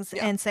and things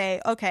and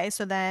say, okay,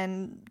 so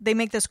then they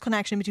make this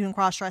connection between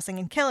cross-dressing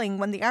and killing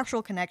when the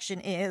actual connection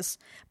is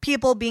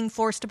people being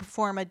forced to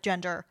perform a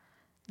gender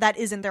that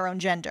isn't their own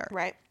gender.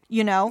 Right.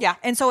 You know? Yeah.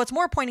 And so it's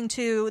more pointing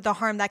to the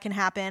harm that can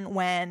happen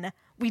when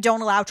we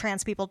don't allow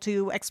trans people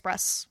to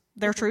express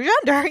their true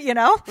gender, you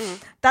know?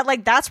 That,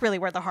 like, that's really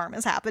where the harm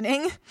is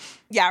happening.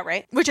 Yeah,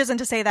 right. Which isn't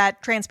to say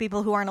that trans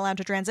people who aren't allowed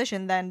to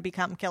transition then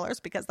become killers,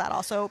 because that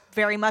also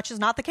very much is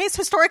not the case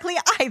historically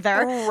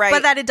either. Right.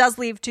 But that it does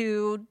lead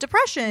to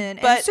depression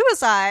and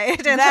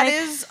suicide. And that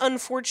is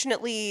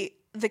unfortunately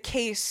the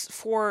case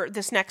for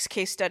this next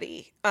case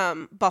study,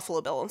 Buffalo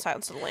Bill and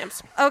Silence of the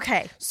Lambs.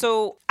 Okay.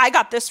 So I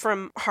got this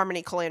from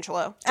Harmony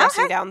Colangelo,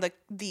 dressing down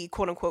the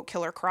quote-unquote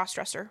killer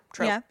crossdresser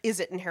trope. Yeah. Is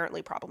it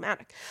inherently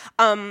problematic?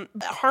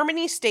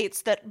 Harmony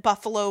states that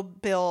Buffalo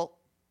Bill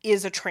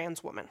is a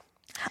trans woman.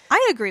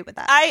 I agree with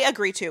that. I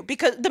agree too,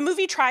 because the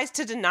movie tries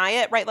to deny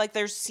it, right? Like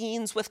there's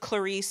scenes with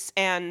Clarice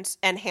and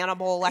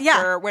Hannibal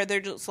Lecter where they're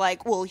just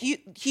like, well,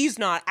 he's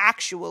not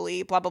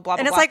actually blah, blah, blah,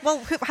 and blah, it's blah.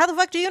 like, well, how the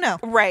fuck do you know?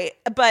 Right.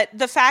 But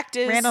the fact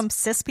is... Random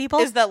cis people?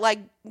 Is that like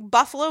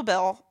Buffalo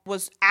Bill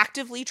was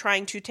actively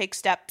trying to take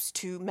steps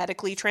to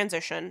medically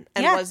transition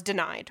and was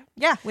denied.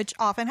 Yeah, which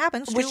often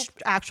happens to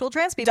actual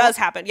trans people. Does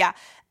happen, yeah.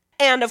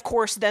 And of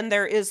course, then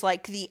there is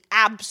like the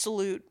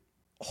absolute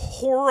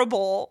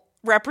horrible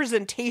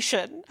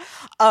representation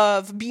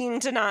of being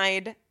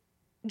denied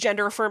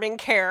gender affirming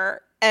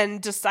care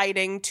and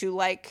deciding to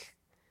like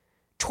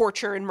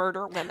torture and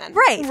murder women.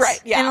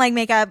 Right. Yeah. And like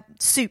make a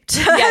suit.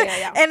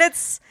 Yeah. And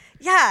it's,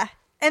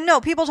 and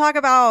no, people talk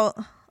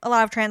about, a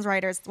lot of trans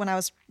writers, when I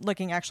was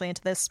looking actually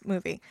into this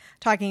movie,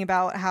 talking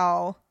about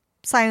how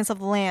Silence of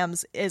the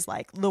Lambs is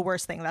like the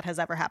worst thing that has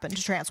ever happened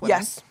to trans women.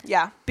 Yes.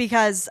 Yeah.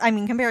 Because, I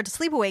mean, compared to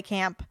Sleepaway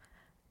Camp,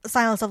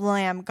 Silence of the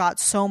Lamb got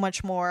so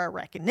much more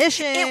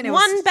recognition. It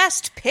won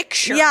Best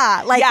Picture.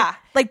 Yeah,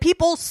 like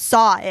people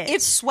saw it.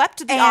 It swept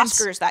the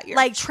Oscars that year.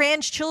 Like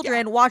trans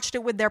children watched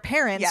it with their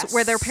parents,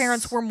 where their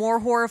parents were more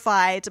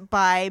horrified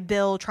by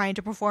Bill trying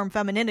to perform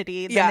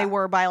femininity than they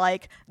were by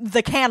like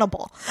the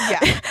cannibal.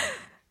 Yeah,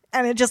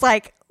 and it just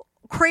like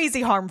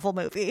crazy harmful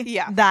movie.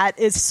 Yeah, that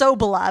is so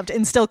beloved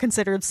and still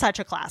considered such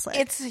a classic.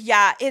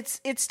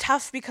 It's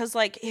tough because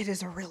like it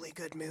is a really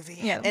good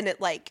movie, and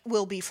it like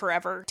will be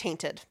forever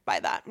tainted by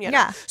that. You know?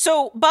 Yeah.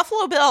 So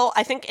Buffalo Bill,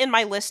 I think in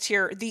my list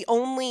here, the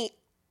only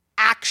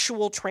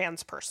actual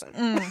trans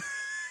person,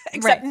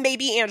 except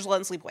maybe Angela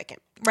in Sleepaway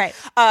Camp. Right.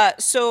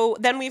 So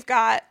then we've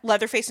got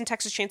Leatherface and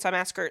Texas Chainsaw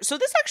Massacre. So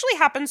this actually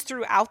happens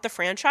throughout the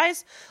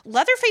franchise.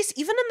 Leatherface,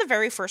 even in the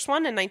very first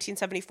one in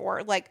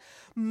 1974, like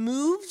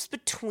moves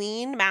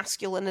between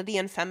masculinity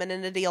and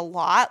femininity a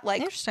lot.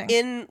 Like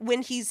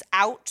when he's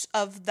out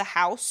of the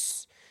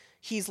house,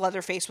 he's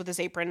Leatherface with his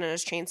apron and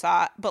his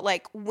chainsaw. But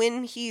like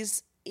when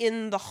he's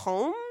in the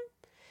home,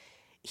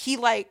 he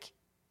like,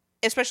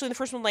 especially in the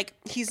first one, like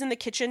he's in the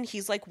kitchen,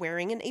 he's like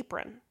wearing an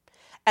apron.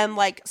 And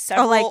like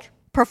several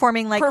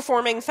performing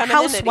femininity.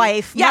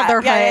 Housewife,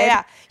 motherhood.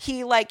 Yeah.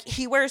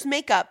 He wears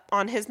makeup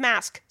on his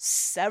mask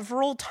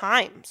several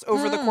times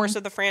over the course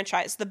of the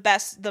franchise.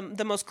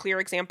 The most clear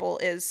example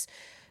is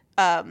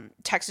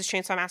Texas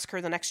Chainsaw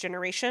Massacre: The Next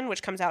Generation,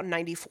 which comes out in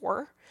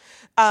 1994.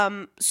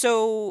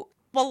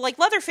 Well, like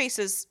Leatherface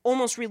is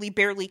almost really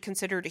barely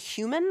considered a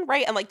human,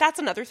 right? And like that's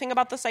another thing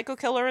about the psycho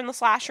killer and the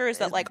slasher is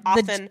that like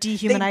often the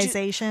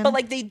dehumanization, but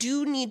like they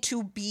do need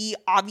to be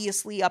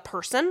obviously a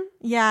person.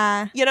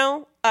 Yeah, you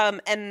know,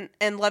 and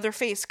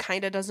Leatherface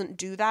kind of doesn't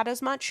do that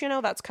as much. You know,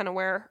 that's kind of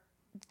where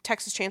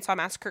Texas Chainsaw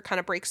Massacre kind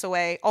of breaks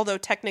away. Although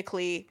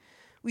technically,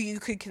 you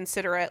could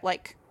consider it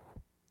like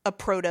a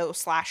proto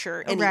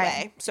slasher anyway.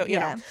 Right. So,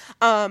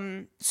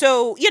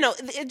 you know,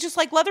 it just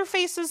like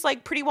Leatherface is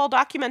like pretty well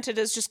documented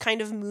as just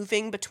kind of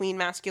moving between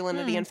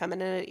masculinity and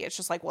femininity. It's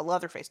just like what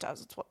Leatherface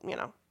does. It's what, you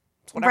know,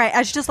 it's whatever. Right.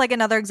 It's just like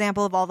another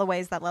example of all the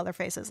ways that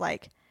Leatherface is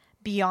like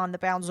beyond the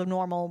bounds of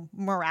normal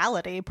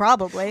morality,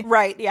 probably.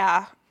 Right.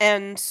 Yeah.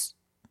 And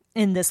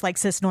in this like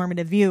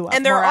cis-normative view of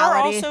and there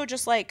morality. Are also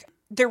just like,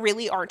 there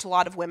really aren't a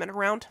lot of women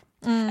around.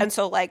 And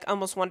so, like, I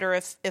almost wonder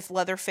if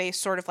Leatherface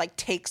sort of, like,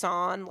 takes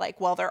on,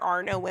 like, well, there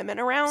are no women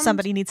around.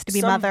 Somebody needs to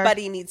be mother.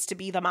 Somebody needs to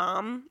be the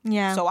mom.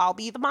 Yeah. So I'll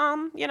be the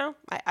mom, you know?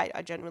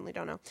 I genuinely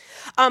don't know.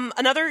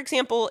 Another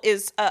example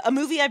is a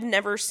movie I've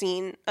never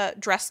seen,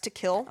 Dressed to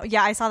Kill.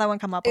 Yeah, I saw that one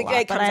come up a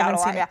lot, but I haven't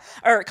seen it.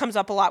 Or it comes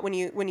up a lot when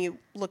you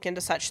look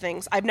into such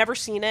things. I've never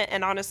seen it,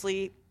 and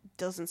honestly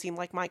doesn't seem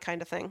like my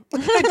kind of thing.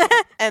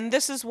 And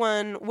this is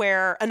one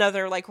where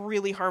another like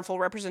really harmful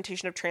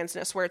representation of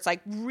transness, where it's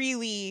like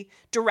really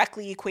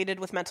directly equated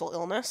with mental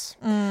illness.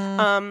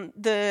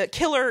 The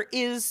killer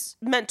is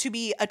meant to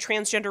be a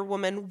transgender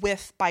woman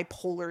with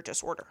bipolar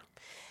disorder.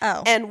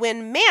 Oh. And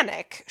when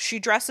manic, she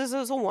dresses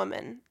as a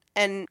woman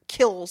and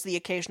kills the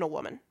occasional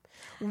woman.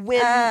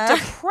 When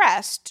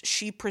depressed,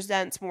 she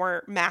presents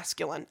more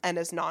masculine and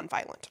is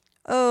nonviolent.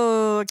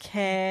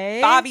 Okay.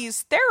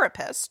 Bobby's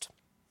therapist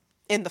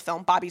in the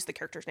film, Bobby's the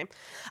character's name,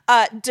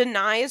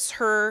 denies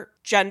her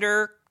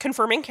gender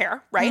confirming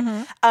care,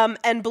 right?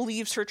 And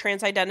believes her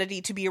trans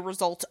identity to be a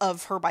result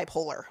of her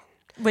bipolar.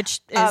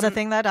 Which is a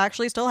thing that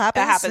actually still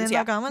happens. That happens, in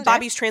yeah. the common day.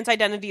 Bobby's trans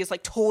identity is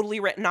like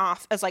totally written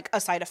off as like a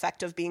side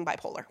effect of being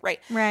bipolar, right?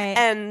 Right.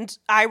 And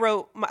I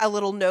wrote a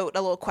little note,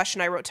 a little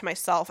question I wrote to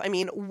myself. I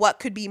mean, what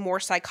could be more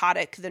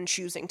psychotic than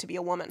choosing to be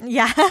a woman?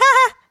 Yeah.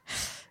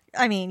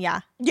 I mean,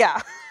 yeah.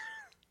 Yeah.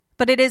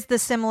 But it is the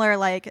similar,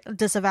 like,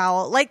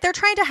 disavowal. Like, they're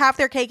trying to have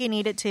their cake and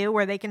eat it, too,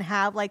 where they can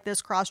have, like, this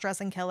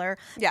cross-dressing killer,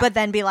 but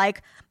then be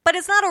like, but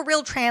it's not a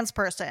real trans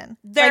person.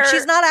 Like,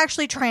 she's not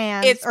actually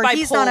trans, or bipolar.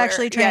 he's not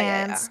actually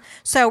trans. Yeah.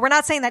 So we're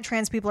not saying that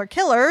trans people are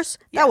killers.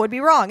 That would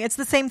be wrong. It's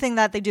the same thing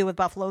that they do with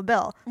Buffalo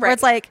Bill. Where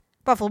it's like,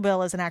 Buffalo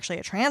Bill isn't actually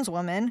a trans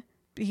woman.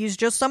 He's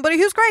just somebody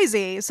who's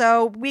crazy.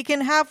 So we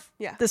can have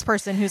this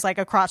person who's like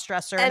a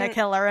cross-dresser and a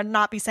killer and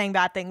not be saying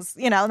bad things,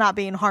 you know, not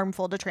being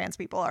harmful to trans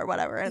people or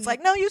whatever. And it's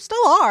like, no, you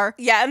still are.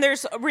 Yeah, and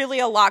there's really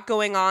a lot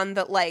going on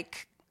that,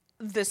 like,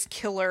 this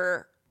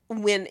killer,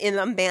 when in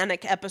a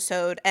manic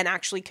episode and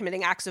actually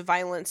committing acts of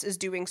violence, is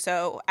doing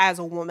so as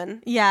a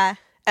woman. Yeah.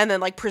 And then,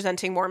 like,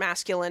 presenting more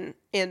masculine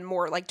in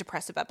more, like,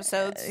 depressive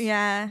episodes.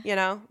 Yeah. You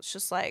know? It's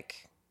just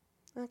like...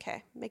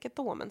 Okay, make it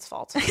the woman's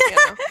fault. You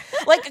know?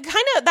 Like,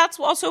 kind of, that's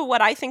also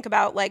what I think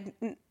about, like,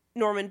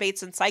 Norman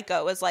Bates in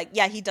Psycho, is like,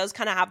 yeah, he does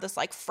kind of have this,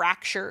 like,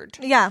 fractured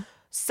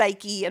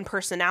psyche and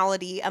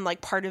personality, and,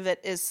 like, part of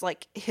it is,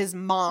 like, his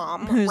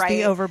mom, who's right?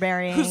 the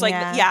overbearing. Who's, like,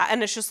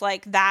 and it's just,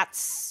 like,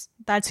 that's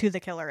who the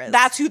killer is.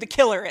 That's who the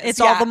killer is. It's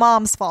all the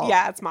mom's fault.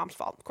 Yeah, it's mom's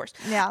fault, of course.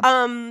 Yeah.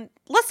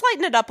 Let's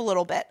lighten it up a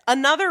little bit.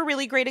 Another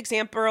really great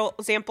example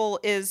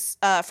is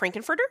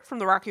Frankenfurter from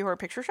the Rocky Horror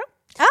Picture Show.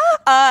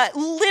 Oh.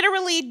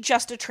 Literally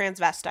just a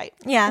transvestite.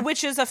 Yeah.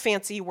 Which is a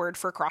fancy word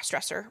for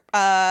crossdresser.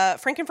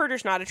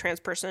 Frankenfurter's not a trans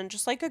person,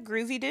 just like a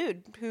groovy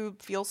dude who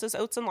feels his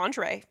oats in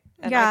lingerie.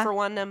 And I, for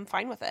one, am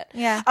fine with it.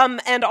 Yeah.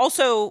 And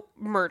also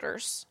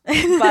murders.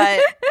 But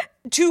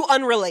two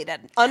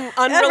unrelated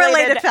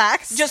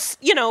facts.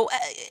 Just, you know,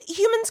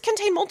 humans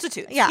contain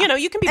multitudes. Yeah. You know,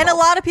 you can be And both. a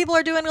lot of people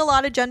are doing a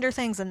lot of gender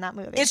things in that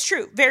movie. It's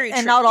true. Very true.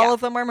 And not all of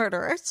them are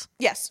murderers.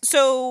 Yes.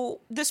 So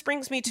this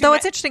brings me to... Though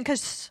it's interesting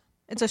because...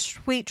 It's a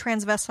sweet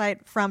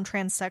transvestite from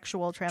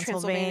transsexual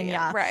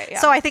Transylvania. Right,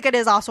 yeah. So I think it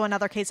is also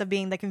another case of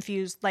being the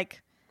confused,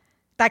 like,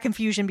 that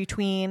confusion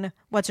between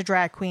what's a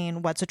drag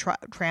queen, what's a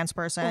trans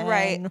person.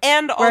 Right.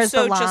 And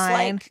also just,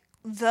 line. like,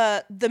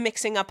 the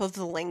mixing up of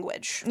the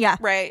language. Yeah.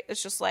 Right?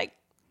 It's just, like,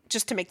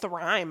 just to make the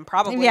rhyme,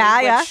 probably.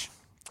 Yeah, which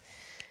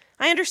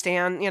I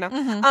understand, you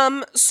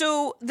know.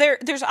 So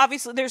there's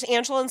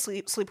Angela in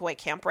Sleepaway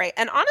Camp, right?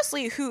 And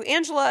honestly, who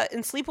Angela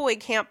in Sleepaway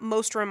Camp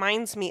most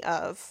reminds me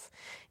of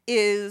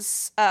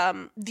is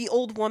the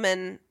old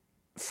woman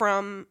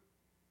from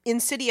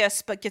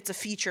Insidious, but gets a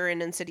feature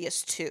in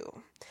Insidious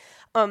 2.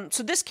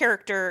 So this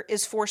character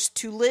is forced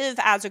to live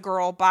as a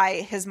girl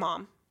by his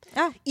mom.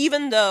 Oh.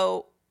 Even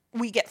though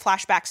we get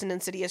flashbacks in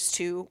Insidious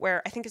 2,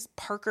 where I think it's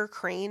Parker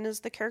Crane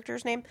is the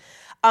character's name,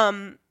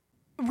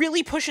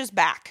 really pushes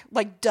back,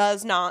 like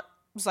does not,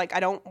 was like, I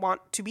don't want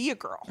to be a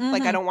girl.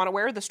 Like, I don't want to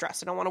wear this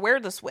dress. I don't want to wear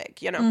this wig,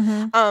 you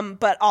know?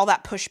 But all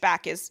that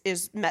pushback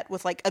is met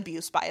with, like,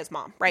 abuse by his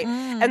mom, right?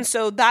 And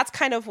so that's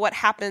kind of what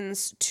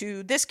happens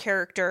to this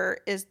character,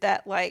 is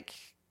that, like,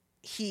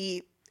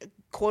 he,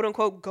 quote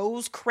unquote,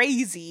 goes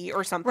crazy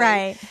or something.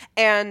 Right.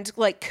 And,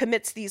 like,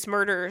 commits these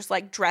murders,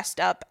 like,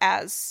 dressed up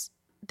as...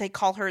 They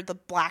call her the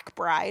Black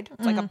Bride.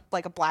 It's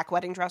like a black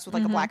wedding dress with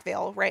like a black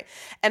veil, right?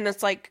 And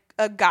it's like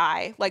a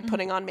guy like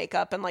putting on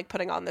makeup and like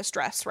putting on this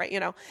dress, right?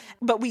 You know,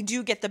 but we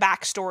do get the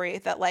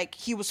backstory that like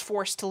he was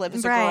forced to live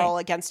as a girl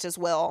against his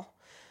will,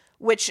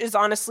 which is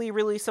honestly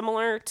really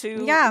similar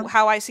to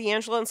how I see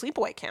Angela in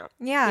Sleepaway Camp.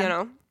 Yeah, you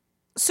know.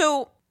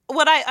 So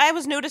what I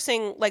was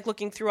noticing, like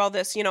looking through all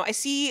this, you know, I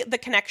see the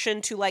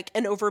connection to like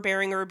an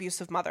overbearing or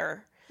abusive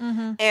mother.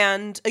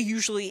 And a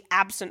usually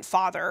absent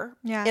father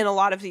in a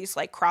lot of these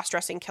like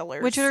cross-dressing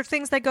killers. Which are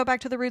things that go back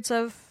to the roots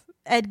of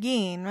Ed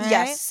Gein, right?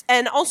 Yes.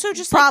 And also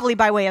just probably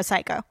by way of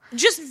Psycho.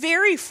 Just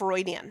very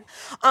Freudian.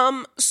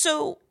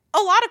 So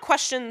a lot of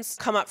questions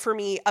come up for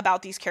me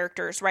about these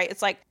characters, right?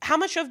 It's like, how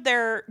much of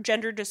their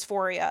gender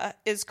dysphoria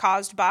is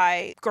caused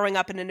by growing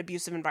up in an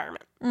abusive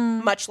environment?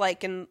 Much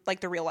like in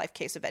like the real life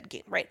case of Ed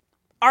Gein, right?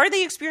 Are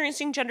they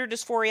experiencing gender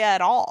dysphoria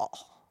at all?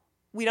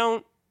 We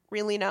don't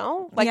really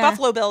know. Like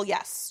Buffalo Bill,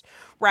 yes.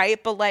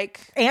 Right? But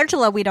like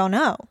Angela, we don't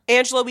know.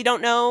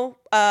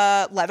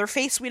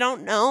 Leatherface, we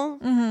don't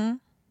know.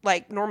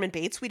 like Norman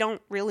Bates, we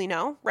don't really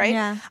know, right?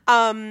 Yeah.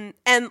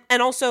 And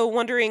also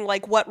wondering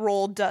like what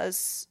role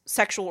does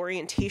sexual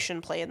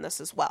orientation play in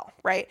this as well,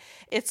 right?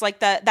 It's like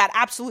that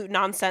absolute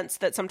nonsense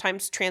that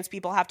sometimes trans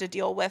people have to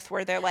deal with,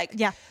 where they're like,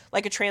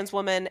 like a trans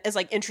woman is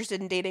like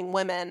interested in dating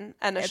women,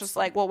 and it's just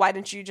like, well, why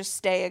didn't you just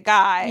stay a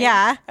guy?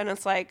 Yeah. And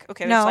it's like,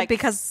 okay, No, there's like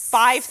because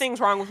 5 things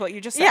wrong with what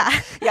you just said.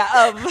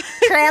 Yeah.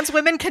 Trans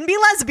women can be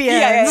lesbians.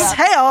 Yeah.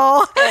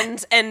 Hell.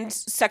 And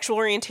sexual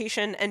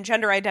orientation and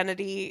gender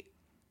identity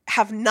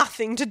have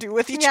nothing to do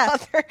with each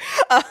other.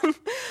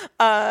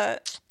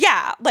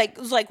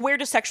 Like where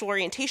does sexual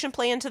orientation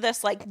play into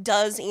this? Like,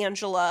 does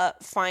Angela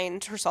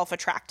find herself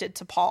attracted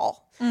to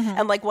Paul?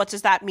 And like, what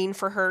does that mean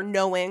for her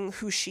knowing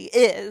who she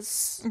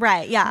is?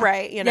 Right. Yeah.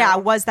 Right. You know? Yeah.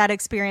 Was that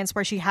experience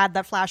where she had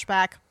that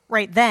flashback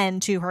right then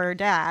to her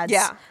dad's?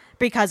 Yeah.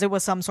 Because it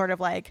was some sort of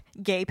like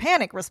gay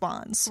panic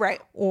response.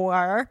 Right.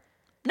 Or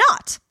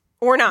not.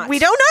 Or not. We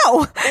don't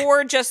know.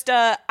 Or just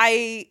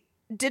I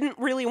didn't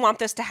really want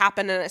this to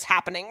happen and it's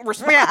happening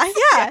response.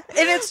 Yeah.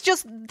 And it's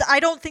just, I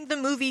don't think the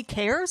movie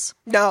cares.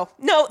 No,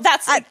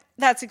 that's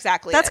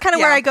exactly That's it. kind of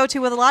where I go to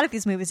with a lot of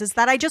these movies, is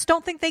that I just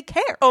don't think they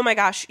care. Oh my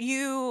gosh,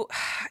 you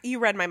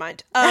read my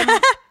mind.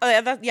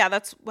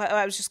 That's what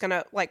I was just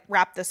gonna like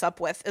wrap this up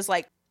with, is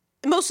like,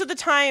 most of the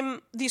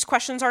time these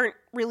questions aren't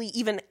really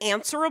even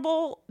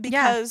answerable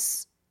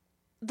because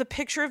the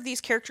picture of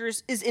these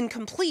characters is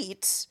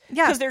incomplete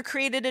because they're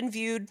created and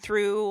viewed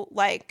through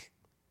like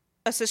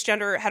a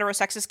cisgender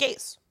heterosexist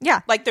gaze.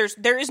 Yeah. Like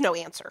there is no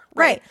answer.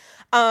 Right.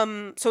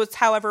 So it's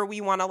however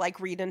we want to like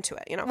read into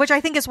it, you know? Which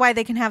I think is why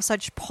they can have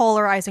such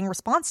polarizing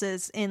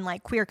responses in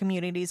like queer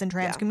communities and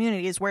trans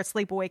communities, where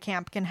Sleepaway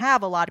Camp can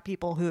have a lot of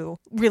people who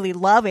really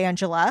love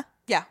Angela.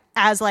 Yeah.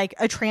 As like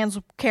a trans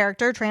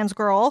character, trans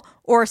girl,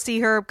 or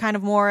see her kind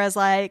of more as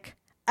like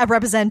a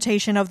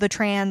representation of the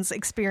trans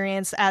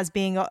experience as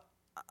being a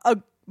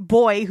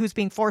boy who's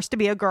being forced to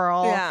be a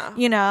girl,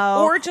 you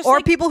know, or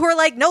like, people who are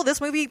like, no, this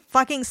movie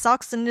fucking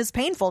sucks and is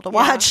painful to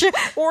watch,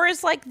 or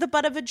is like the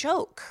butt of a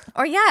joke,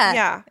 or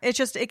it's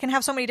just, it can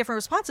have so many different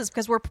responses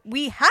because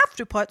we have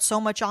to put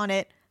so much on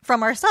it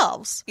from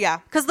ourselves,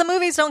 because the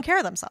movies don't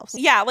care themselves.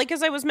 Like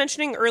as I was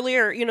mentioning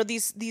earlier, you know,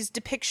 these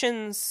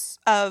depictions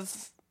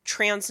of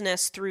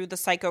transness through the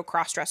psycho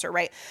crossdresser,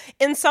 right?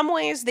 In some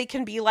ways they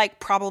can be like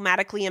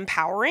problematically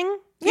empowering,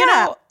 you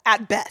know,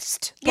 at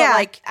best, but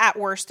like at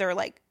worst they're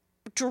like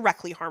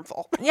directly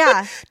harmful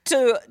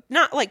to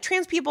not like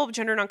trans people,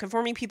 gender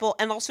nonconforming people,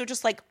 and also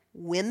just like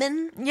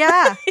women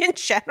in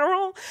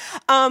general,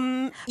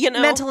 you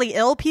know, mentally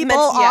ill people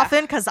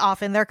often, because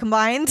often they're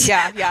combined,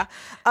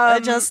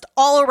 just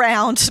all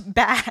around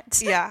bad.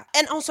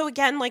 And also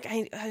again, like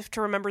I have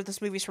to remember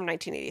this movie's from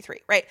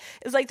 1983, right?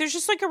 It's like there's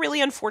just like a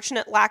really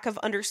unfortunate lack of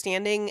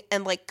understanding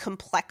and like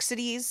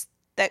complexities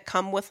that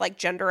come with like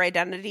gender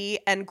identity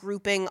and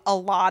grouping a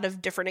lot of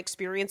different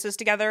experiences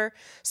together,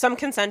 some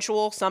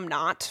consensual, some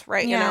not,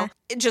 right? You know,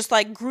 just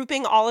like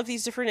grouping all of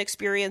these different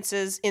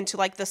experiences into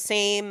like the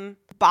same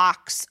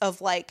box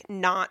of like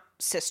not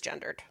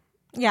cisgendered.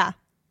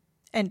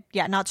 And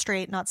not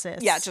straight, not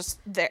cis. Just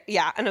there.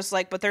 And it's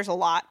like, but there's a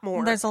lot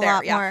more. There's a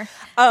lot more.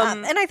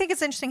 And I think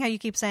it's interesting how you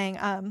keep saying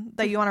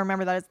that you want to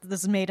remember that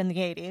this is made in the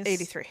 80s.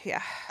 83,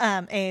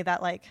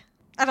 that like,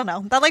 I don't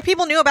know, that like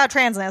people knew about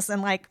transness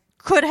and like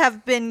could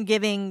have been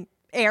giving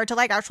air to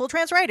like actual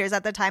trans writers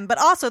at the time, but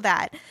also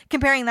that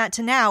comparing that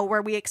to now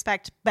where we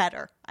expect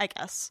better, I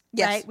guess.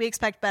 Right? We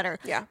expect better.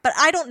 But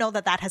I don't know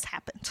that has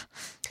happened.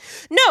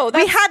 No,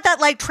 we had that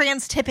like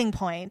trans tipping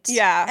point.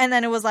 And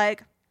then it was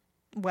like,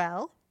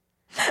 well,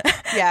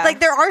 like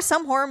there are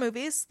some horror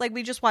movies, like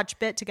we just watched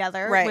Bit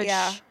together, which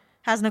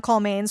has Nicole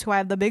Maines, who I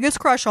have the biggest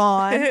crush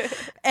on,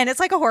 and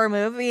it's like a horror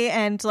movie,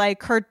 and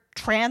like her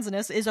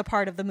transness is a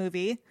part of the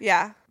movie.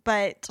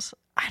 But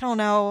I don't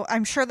know.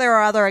 I'm sure there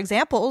are other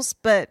examples,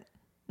 but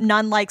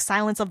none like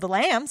Silence of the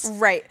Lambs.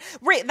 Right.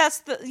 That's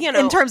the, you know,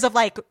 in terms of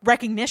like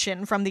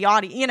recognition from the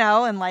audience, you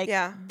know, and like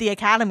the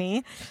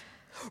Academy.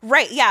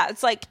 Right.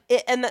 It's like,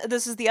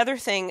 this is the other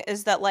thing,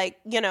 is that like,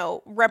 you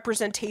know,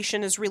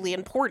 representation is really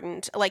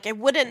important. Like I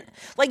wouldn't,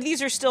 like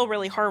these are still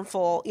really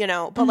harmful, you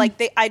know, but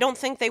like I don't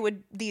think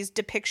these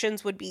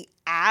depictions would be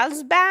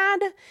as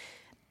bad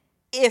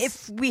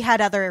if we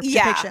had other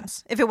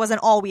depictions, if it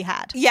wasn't all we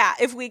had.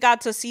 If we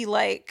got to see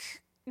like,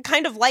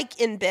 kind of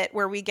like in Bit,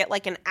 where we get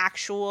like an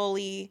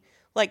actually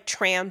like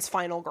trans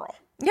final girl.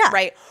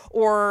 Right.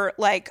 Or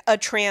like a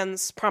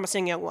trans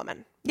promising young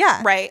woman.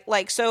 Right.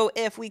 Like, so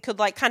if we could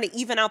like kind of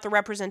even out the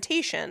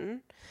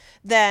representation,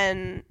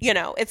 then, you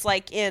know, it's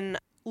like in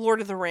Lord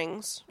of the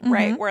Rings,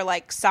 right? Where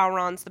like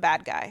Sauron's the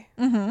bad guy.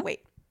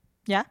 Wait.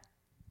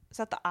 Is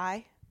that the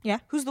eye?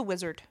 Who's the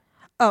wizard?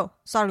 Oh,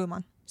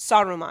 Saruman.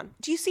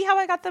 Do you see how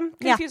I got them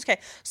confused? Okay.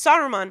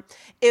 Saruman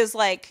is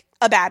like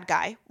a bad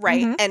guy,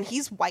 right? And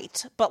he's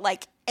white, but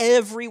like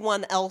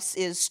everyone else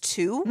is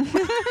too,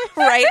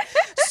 right?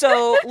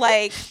 So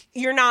like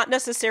you're not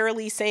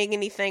necessarily saying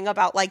anything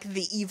about like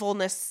the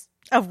evilness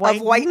of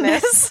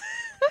whiteness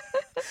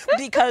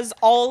because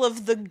all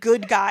of the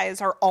good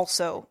guys are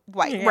also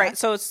white, right?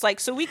 So it's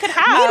like, so we could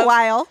have...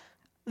 Meanwhile,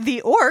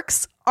 the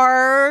orcs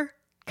are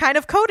kind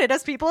of coded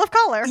as people of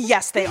color.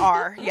 Yes, they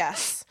are.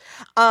 Yes.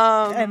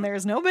 And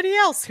there's nobody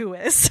else who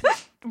is.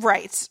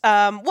 Right.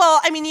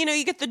 Well, I mean,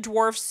 you get the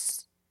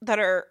dwarfs that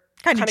are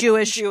kind of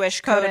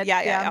Jewish coded.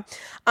 Yeah.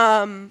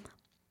 So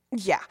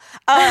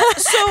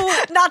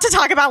not to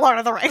talk about Lord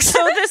of the Rings.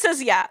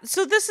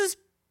 So this is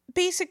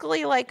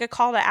basically like a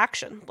call to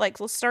action. Like,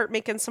 let's start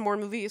making some more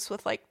movies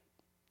with like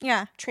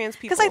trans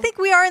people. Because I think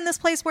we are in this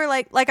place where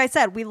like I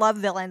said, we love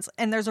villains,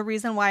 and there's a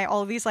reason why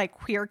all of these like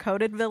queer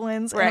coded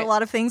villains and a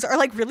lot of things are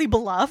like really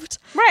beloved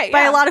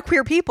by a lot of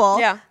queer people.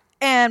 Yeah.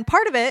 And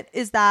part of it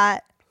is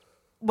that,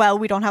 well,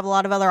 we don't have a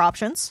lot of other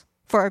options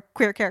for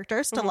queer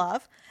characters to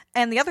love.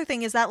 And the other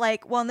thing is that,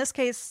 like, well, in this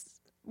case,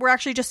 we're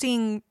actually just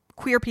seeing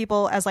queer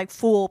people as like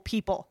full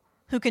people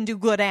who can do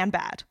good and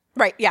bad.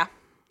 Right. Yeah.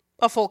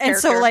 A full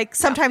character. And so like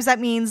sometimes that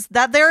means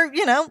that they're,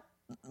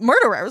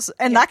 murderers,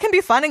 and that can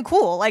be fun and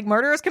cool. Like,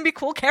 murderers can be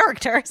cool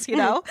characters,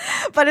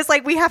 but it's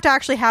like we have to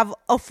actually have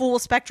a full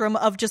spectrum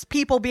of just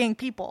people being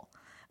people,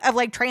 of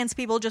like trans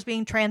people just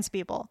being trans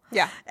people,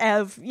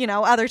 of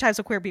other types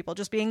of queer people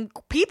just being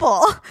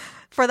people,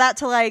 for that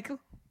to like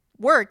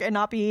work and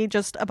not be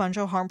just a bunch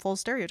of harmful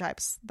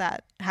stereotypes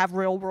that have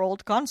real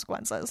world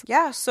consequences.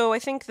 Yeah, so I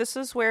think this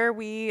is where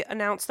we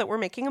announce that we're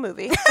making a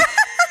movie.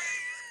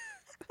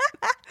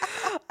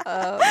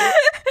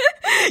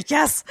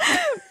 Yes.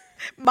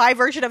 My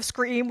version of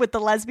Scream with the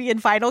lesbian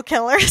final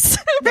killers.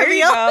 There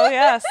you go.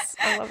 Yes.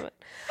 I love it.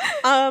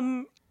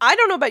 I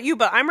don't know about you,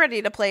 but I'm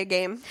ready to play a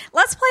game.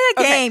 Let's play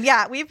a game.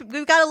 Yeah, we've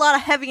got a lot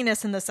of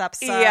heaviness in this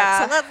episode.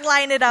 Yeah. So let's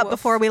line it up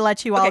before we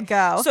let you all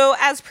go. So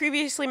as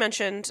previously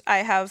mentioned, I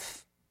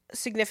have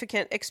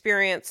significant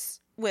experience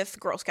with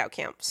Girl Scout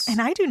camps.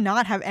 And I do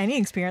not have any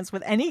experience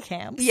with any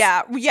camps.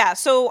 Yeah.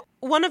 So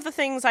one of the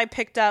things I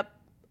picked up,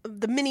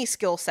 the mini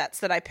skill sets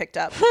that I picked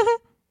up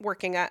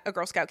working at a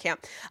Girl Scout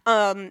camp,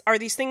 are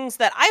these things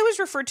that I always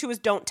refer to as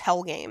don't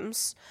tell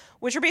games,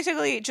 which are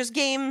basically just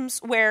games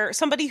where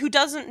somebody who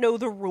doesn't know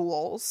the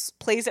rules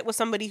plays it with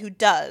somebody who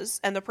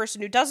does, and the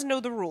person who doesn't know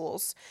the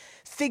rules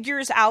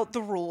figures out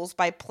the rules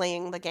by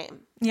playing the game.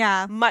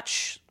 Yeah.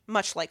 Much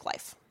like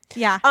life.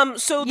 Yeah.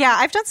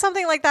 I've done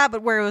something like that,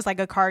 but where it was like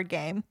a card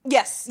game.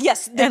 Yes.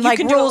 And like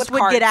rules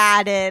would get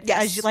added.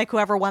 Yes. As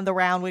whoever won the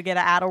round would get to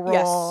add a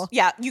rule.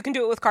 Yes. Yeah, you can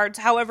do it with cards.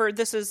 However,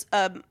 this is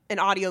an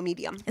audio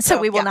medium. So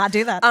we will not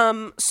do that.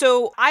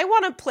 So I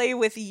want to play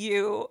with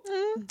you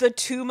the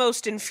two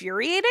most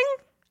infuriating.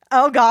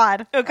 Oh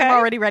God. Okay. I'm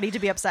already ready to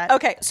be upset.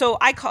 Okay. So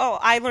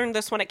I learned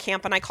this one at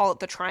camp, and I call it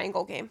the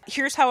triangle game.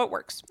 Here's how it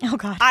works. Oh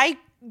God. I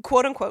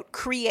quote unquote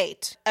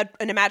create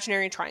an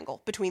imaginary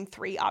triangle between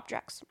three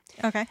objects.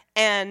 Okay.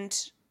 And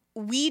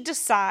we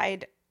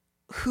decide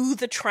who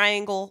the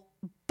triangle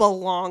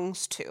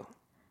belongs to,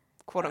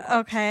 quote unquote.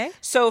 Okay.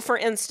 So for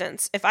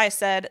instance, if I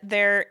said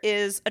there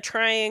is a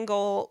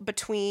triangle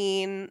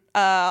between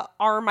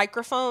our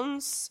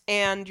microphones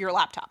and your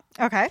laptop.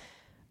 Okay.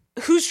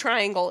 Whose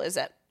triangle is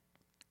it?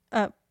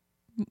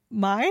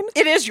 Mine?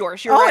 It is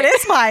yours. You're right. It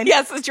is mine.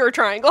 Yes, it's your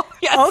triangle.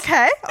 Yes.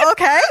 Okay.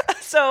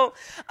 So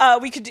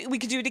we could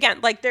do it again.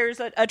 Like there's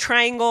a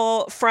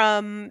triangle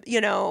from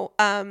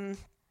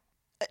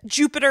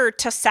Jupiter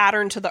to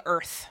Saturn to the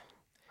Earth.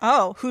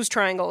 Oh, whose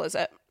triangle is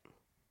it?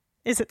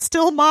 Is it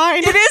still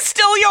mine? It is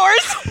still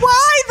yours.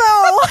 Why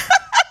though?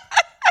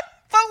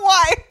 But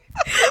why?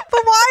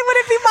 But why would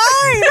it be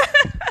mine?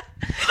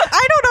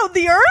 I don't own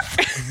the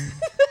Earth.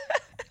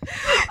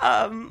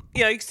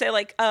 You could say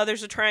like,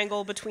 there's a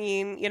triangle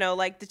between,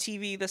 like the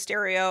TV, the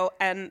stereo,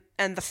 and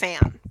the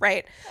fan,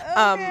 right?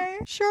 Okay,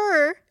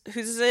 sure.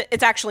 Whose is it?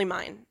 It's actually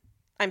mine.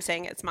 I'm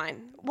saying it's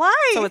mine.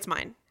 Why? So it's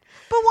mine.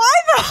 But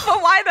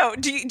why though?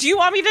 Do you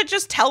want me to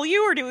just tell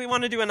you, or do we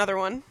want to do another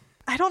one?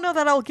 I don't know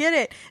that I'll get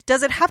it.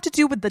 Does it have to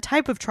do with the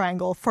type of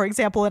triangle? For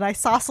example, an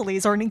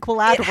isosceles or an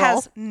equilateral? It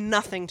has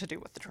nothing to do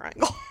with the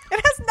triangle.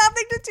 It has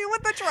nothing to do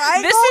with the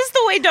triangle? This is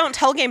the way don't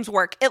tell games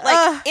work.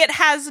 It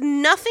has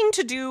nothing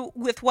to do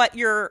with what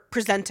you're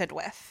presented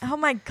with. Oh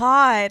my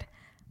God.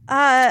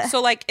 So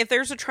like if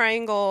there's a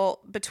triangle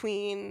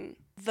between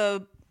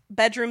the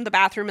bedroom, the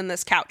bathroom, and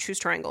this couch, whose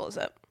triangle is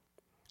it?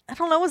 I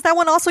don't know. Is that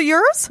one also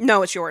yours?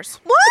 No, it's yours.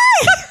 Why?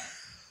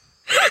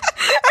 I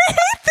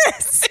hate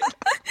this.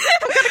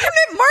 I'm going to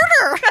commit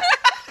murder.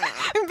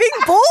 I'm being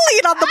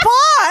bullied on the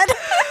pod.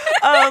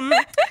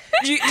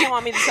 Do you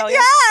want me to tell you?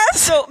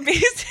 Yes. So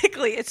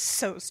basically, it's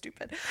so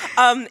stupid.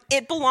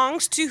 It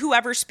belongs to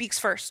whoever speaks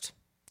first.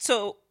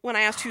 So when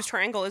I asked whose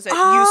triangle is it,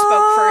 you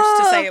spoke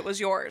first to say it was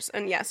yours.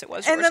 And yes, it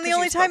was yours. And then the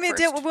only time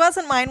it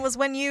wasn't mine was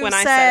when you said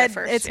I said it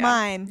first, it's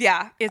mine.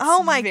 Yeah, it's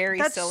very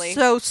that's silly.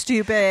 So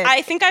stupid.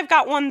 I think I've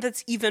got one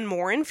that's even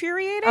more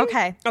infuriating.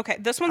 Okay.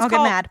 This one's I'll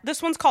called get mad.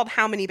 This one's called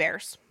How Many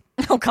Bears?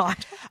 Oh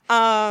God.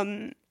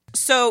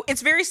 So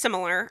it's very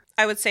similar.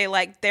 I would say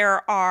like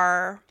there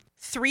are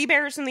 3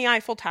 bears in the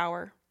Eiffel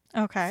Tower.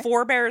 Okay.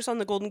 4 bears on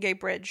the Golden Gate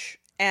Bridge,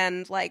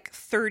 and like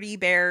 30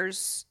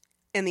 bears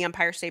in the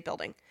Empire State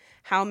Building.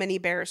 How many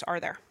bears are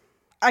there?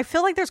 I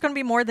feel like there's going to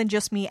be more than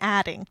just me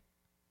adding.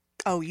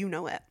 Oh, you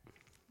know it.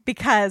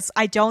 because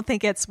I don't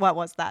think it's, what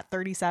was that,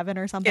 37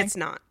 or something? It's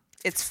not.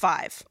 It's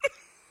 5.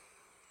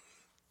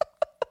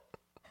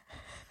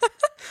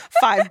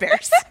 5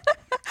 bears.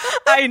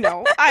 I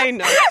know. I'm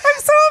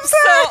so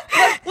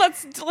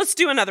upset. So let's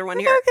do another one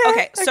here.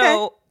 Okay.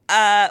 So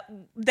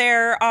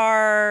there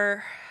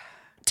are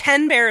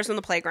 10 bears in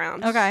the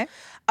playground. Okay.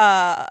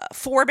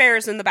 4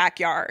 bears in the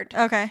backyard.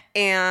 Okay.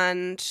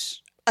 And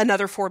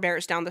another 4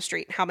 bears down the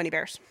street. How many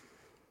bears?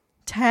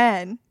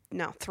 10.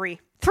 No, 3.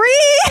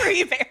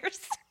 3 bears.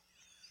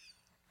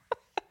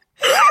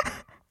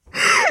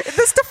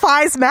 This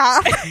defies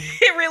math.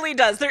 It really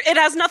does. It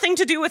has nothing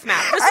to do with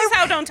math. This is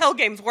how Don't Tell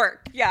games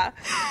work. Yeah.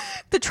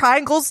 The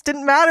triangles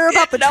didn't matter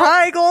about the Nope.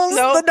 triangles.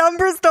 Nope. The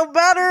numbers don't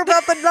matter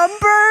about the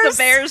numbers.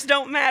 The bears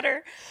don't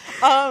matter.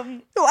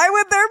 Why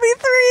would there be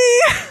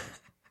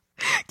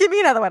 3? Give me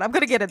another one. I'm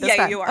going to get it this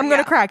time. You are. I'm going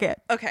to crack it.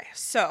 Okay,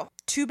 so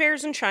 2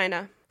 bears in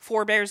China,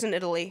 4 bears in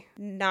Italy,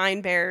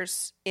 9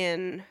 bears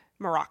in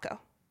Morocco.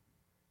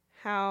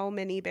 How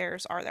many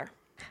bears are there?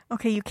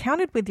 Okay, you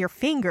counted with your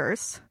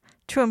fingers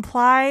to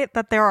imply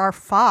that there are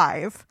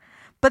 5.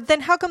 But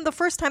then how come the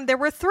first time there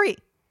were 3?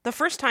 The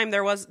first time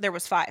there was 5.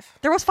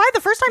 There was 5 the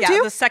first time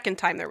too? The second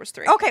time there was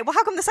 3. Okay, well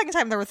how come the second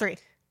time there were 3?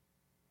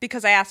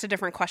 Because I asked a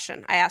different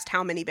question. I asked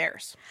how many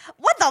bears.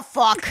 What the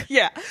fuck?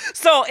 Yeah.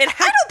 So I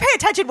don't pay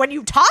attention when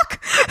you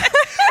talk.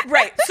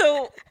 Right.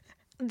 So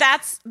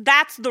that's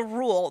the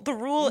rule. The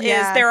rule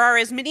is there are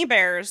as many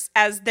bears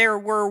as there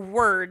were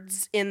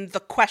words in the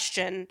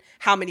question,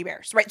 how many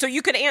bears, right? So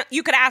you could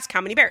ask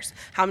how many bears.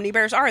 How many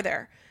bears are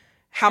there?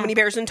 How many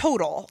bears in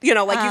total? You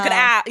know, like you could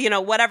ask,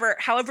 whatever,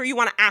 however you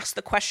want to ask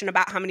the question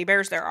about how many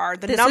bears there are,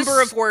 the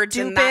number of words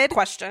in that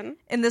question.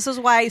 And this is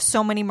why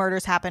so many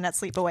murders happen at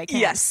sleepaway camps.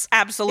 Yes,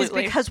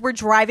 absolutely. Is because we're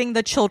driving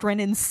the children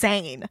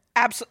insane.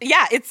 Absolutely.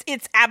 Yeah,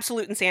 it's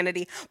absolute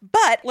insanity.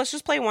 But let's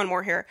just play one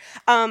more here.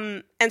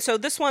 And so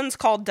this one's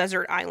called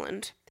Desert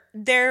Island.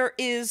 There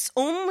is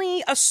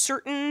only a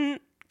certain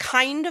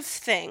kind of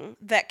thing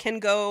that can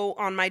go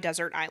on my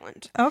desert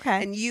island.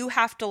 Okay. And you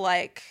have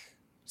to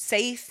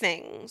say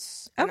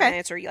things and then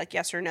answer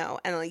yes or no,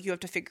 and you have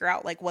to figure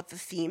out what the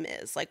theme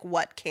is,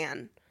 what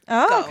can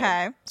go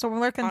okay. So we're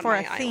looking for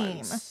a theme.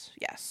 Islands.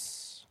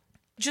 Yes.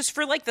 Just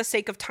for the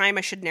sake of time,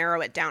 I should narrow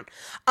it down.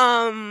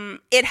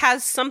 It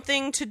has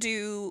something to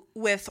do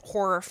with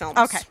horror films.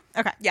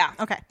 Okay. Yeah.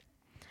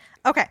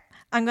 Okay.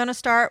 I'm gonna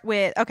start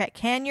with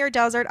can your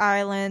desert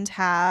island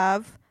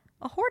have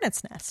a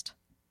hornet's nest?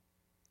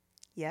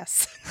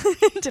 Yes.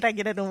 Did I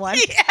get it in one?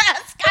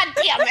 Yes. God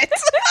damn it.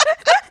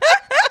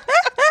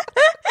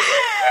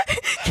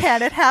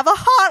 Can it have a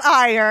hot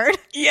iron?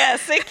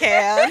 Yes, it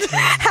can.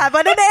 How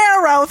about an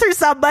arrow through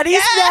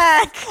somebody's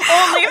neck?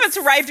 Only if it's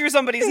right through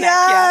somebody's neck.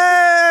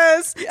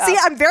 Yes. Yeah. See,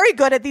 I'm very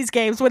good at these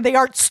games when they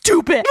aren't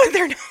stupid.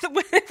 They're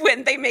not,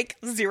 when they make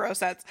 0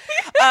 sense.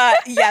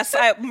 Yes,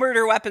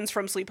 murder weapons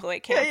from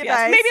Sleepaway Camp. Yeah, yes,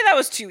 nice. Maybe that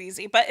was too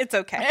easy, but it's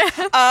okay.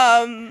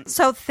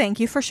 So thank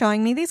you for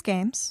showing me these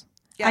games.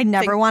 Yeah, I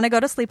never want to go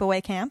to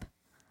Sleepaway Camp.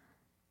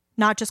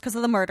 Not just because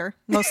of the murder,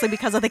 mostly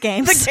because of the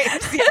games. The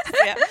games,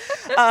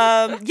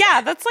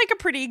 yes. That's a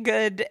pretty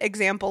good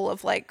example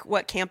of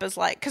what camp is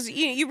like, because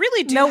you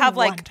really do have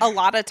a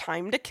lot of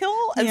time to kill,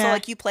 and so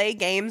you play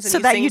games and so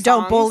you that sing you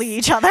songs. don't bully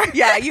each other.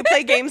 Yeah, you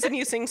play games and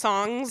you sing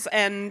songs,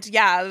 and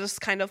just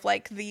kind of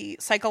the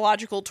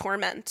psychological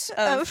torment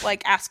of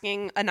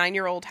asking a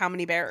 9-year-old how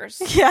many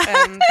bears. Yeah,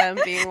 and them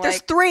being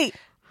there's 3.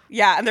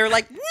 Yeah, and they're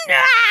like,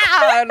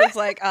 nah! And it's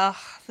oh,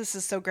 this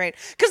is so great.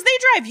 Because they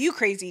drive you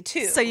crazy,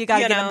 too. So you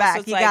gotta get them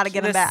back. You gotta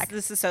get them back.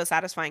 This is so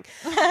satisfying.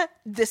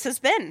 This has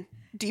been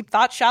Deep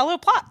Thought, Shallow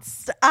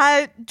Plots.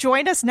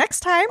 Join us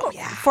next time. Oh,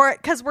 yeah.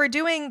 Because we're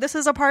doing, this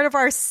is a part of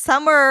our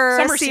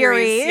summer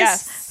series.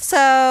 Yes.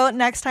 So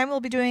next time we'll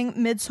be doing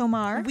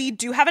Midsommar. We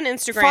do have an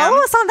Instagram. Follow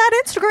us on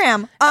that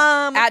Instagram.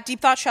 At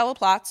Deep Thought, Shallow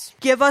Plots.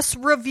 Give us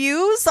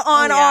reviews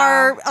on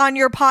on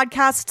your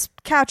podcast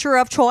catcher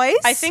of choice.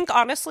 I think,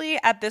 honestly,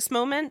 at this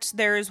moment,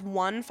 there is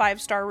 1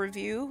 5-star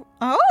review.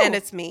 Oh. And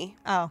it's me.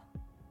 Oh.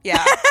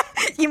 Yeah.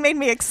 You made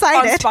me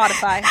excited. On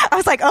Spotify. I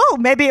was like, oh,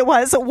 maybe it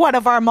was one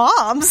of our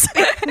moms.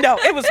 No,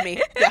 it was me.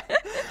 Yeah.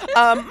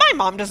 My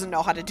mom doesn't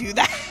know how to do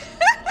that.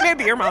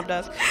 Maybe your mom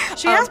does.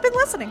 She has been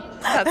listening.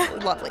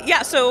 That's lovely.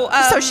 Yeah, so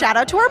shout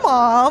out to our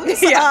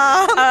moms.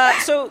 Yeah.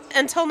 So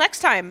until next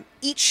time,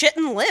 eat shit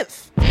and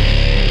live.